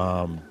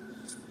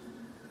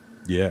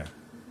 Yeah.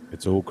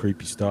 It's all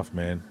creepy stuff,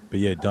 man. But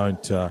yeah,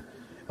 don't. I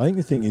think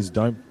the thing is,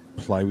 don't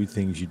play with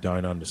things you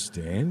don't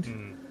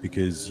understand,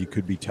 because you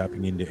could be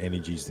tapping into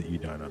energies that you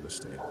don't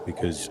understand.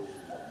 Because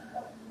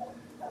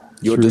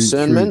Your through-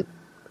 discernment,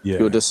 yeah,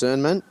 your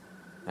discernment,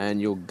 and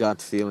your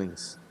gut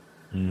feelings.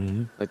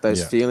 Mhm. Like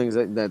those Yeah. feelings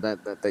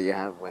that you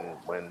have when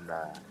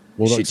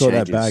Well, shit it's like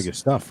that changes. bag of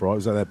stuff, right? It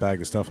was like that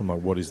bag of stuff. I'm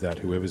like, what is that?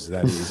 Whoever's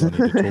that is, I need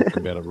to talk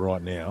about it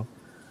right now.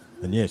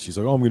 And yeah, she's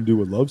like, oh, I'm going to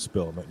do a love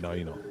spell. I'm like, no,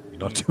 you're not. You're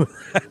not doing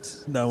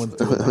that. No one's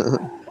doing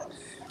that.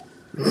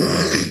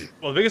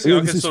 Well, the biggest Yeah, thing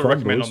I this can is sort of fun,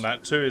 recommend boys. on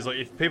that too is like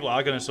if people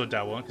are going to sort of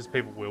dabble in, because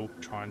people will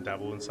try and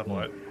dabble and stuff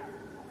like that.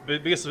 The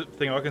biggest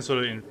thing I can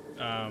sort of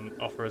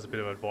offer as a bit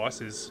of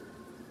advice is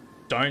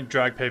don't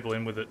drag people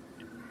in with it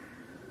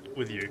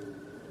with you.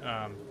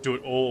 Do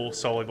it all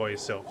solely by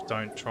yourself.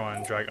 Don't try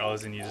and drag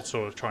others in you to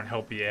sort of try and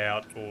help you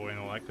out or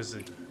anything like that. Because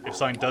if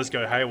something does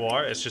go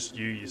haywire, it's just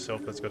you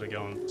yourself that's got to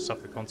go and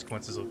suffer the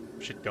consequences of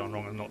shit going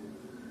wrong, and not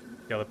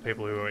the other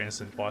people who are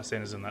innocent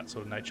bystanders and that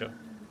sort of nature.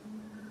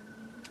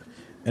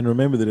 And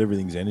remember that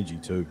everything's energy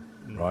too,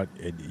 right?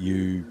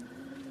 And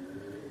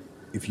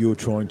if you're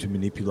trying to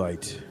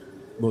manipulate,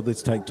 well,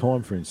 let's take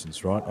time for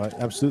instance, right?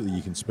 Absolutely,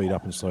 you can speed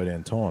up and slow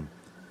down time.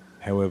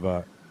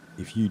 However,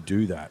 if you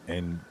do that,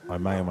 and I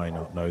may or may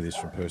not know this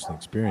from personal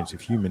experience,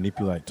 if you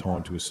manipulate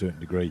time to a certain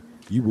degree,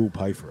 you will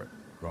pay for it,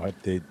 right?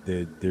 There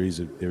is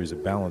a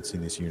balance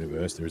in this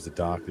universe. There is a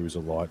dark, there is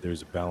a light, there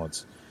is a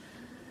balance.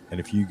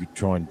 And if you could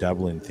try and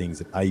dabble in things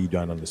that A, you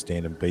don't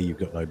understand, and B, you've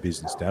got no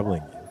business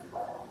dabbling in,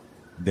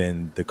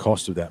 then the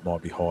cost of that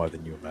might be higher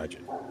than you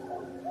imagine.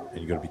 And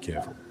you've got to be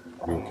careful,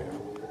 real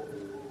careful.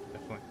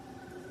 Definitely.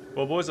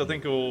 Well, boys, I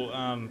think we'll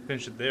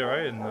finish it there,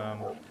 eh? And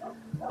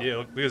yeah,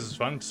 look, because it's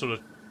fun, sort of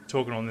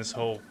talking on this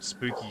whole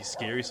spooky,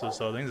 scary sort of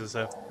side of things.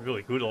 It's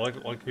really good. I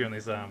like hearing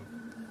these. I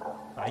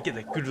get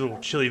that good little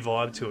chilly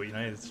vibe to it. You know,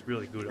 it's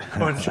really good.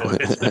 I enjoy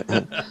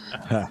it.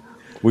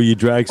 Well, you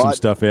dragged some But-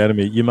 stuff out of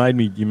me. You made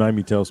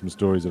me tell some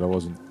stories that I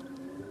wasn't.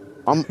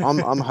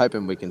 I'm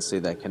hoping we can see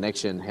that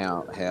connection.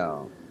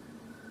 How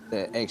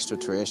the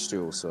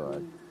extraterrestrial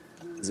side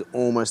is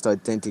almost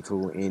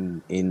identical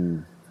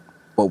in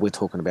what we're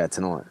talking about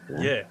tonight. You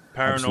know? Yeah,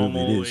 Absolutely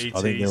paranormal, it is. ET,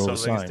 I think they're all sort the of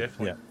things, same.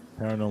 definitely. Yeah,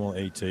 paranormal,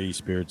 ET,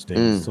 spirits,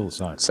 demons, it's all the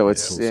same. So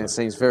It's it's all yeah, the it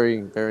same. seems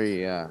very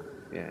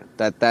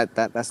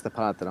that's the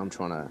part that I'm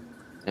trying to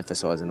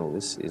emphasize in all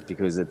this, is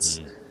because it's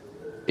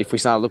if we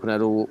start looking at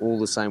all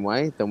the same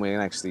way, then we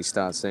can actually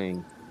start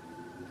seeing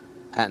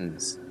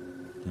patterns,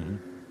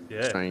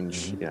 Yeah.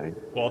 strange, you know.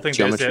 Well, I think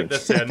Geometry. I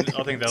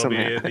think that'll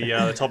be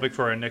Somehow. the topic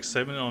for our next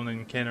segment on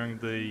encountering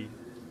the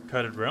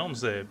coded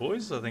realms. There,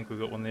 boys. I think we've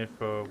got one there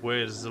for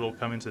where does it all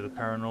come into the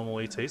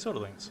paranormal ET sort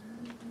of things.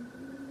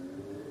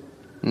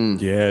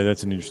 Yeah,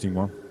 that's an interesting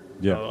one.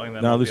 Yeah. I think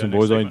that No, might be listen, our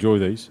boys, next I enjoy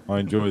these. I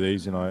enjoy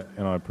these, and I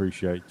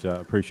appreciate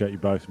you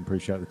both, and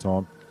appreciate the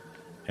time.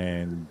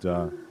 And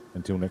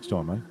until next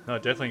time, mate. No,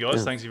 definitely, guys.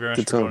 Yeah, Thanks you very much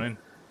good for time. joining in.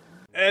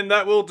 And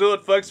that will do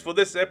it, folks, for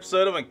this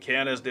episode of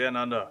Encounters Down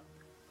Under.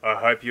 I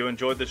hope you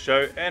enjoyed the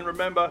show, and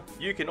remember,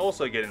 you can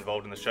also get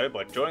involved in the show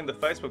by joining the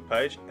Facebook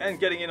page and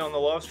getting in on the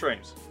live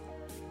streams.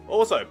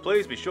 Also,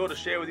 please be sure to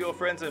share with your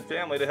friends and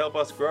family to help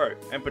us grow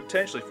and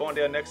potentially find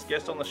our next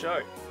guest on the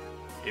show.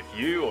 If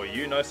you or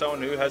you know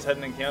someone who has had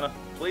an encounter,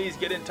 please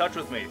get in touch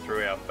with me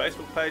through our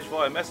Facebook page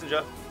via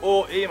Messenger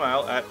or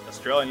email at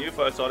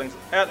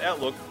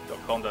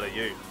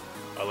australianufosighting@outlook.com.au.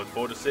 I look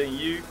forward to seeing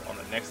you on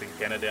the next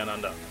Encounter Down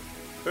Under.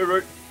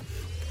 Hooroo!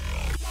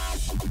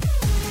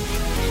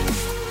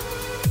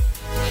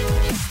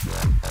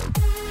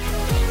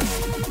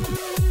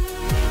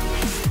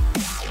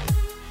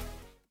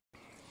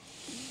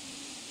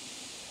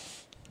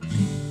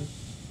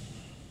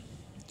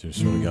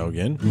 Just want to go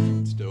again.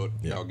 Let's do it.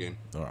 Yeah. Go again.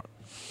 All right.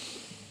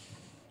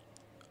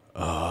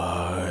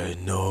 I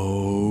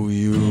know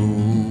you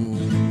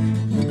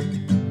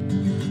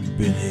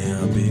been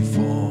here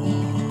before.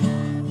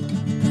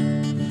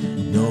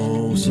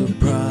 No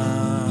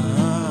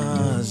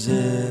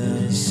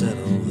surprises,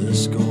 settle the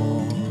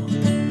score.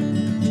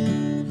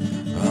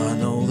 I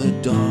know the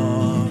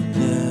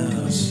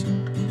darkness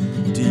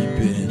deep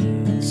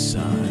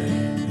inside,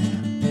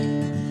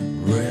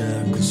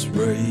 reckless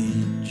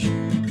rage,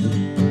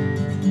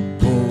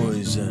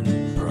 poison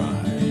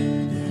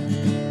pride.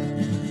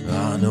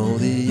 I know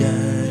the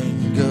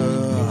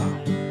anger,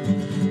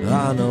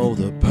 I know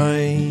the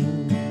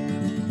pain,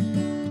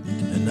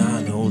 and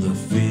I know the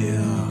fear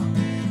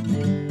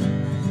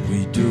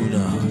we do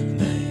not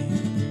name.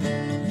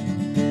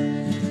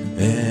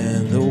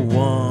 And the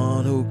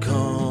one who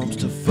comes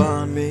to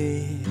find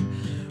me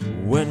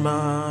when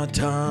my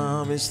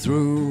time is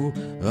through,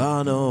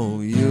 I know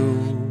you,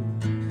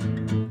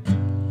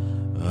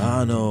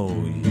 I know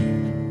you.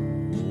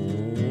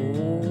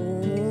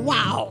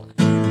 Wow!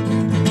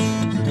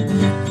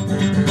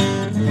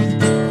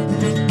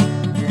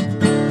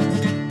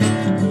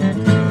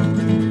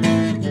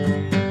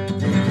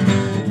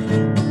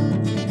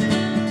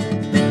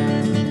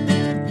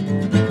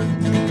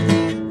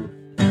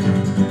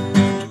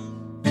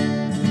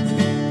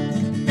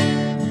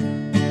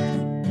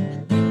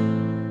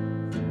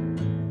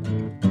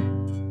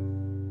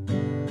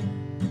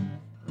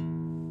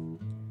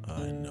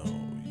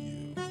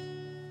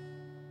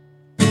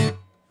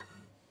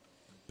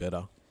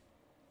 better.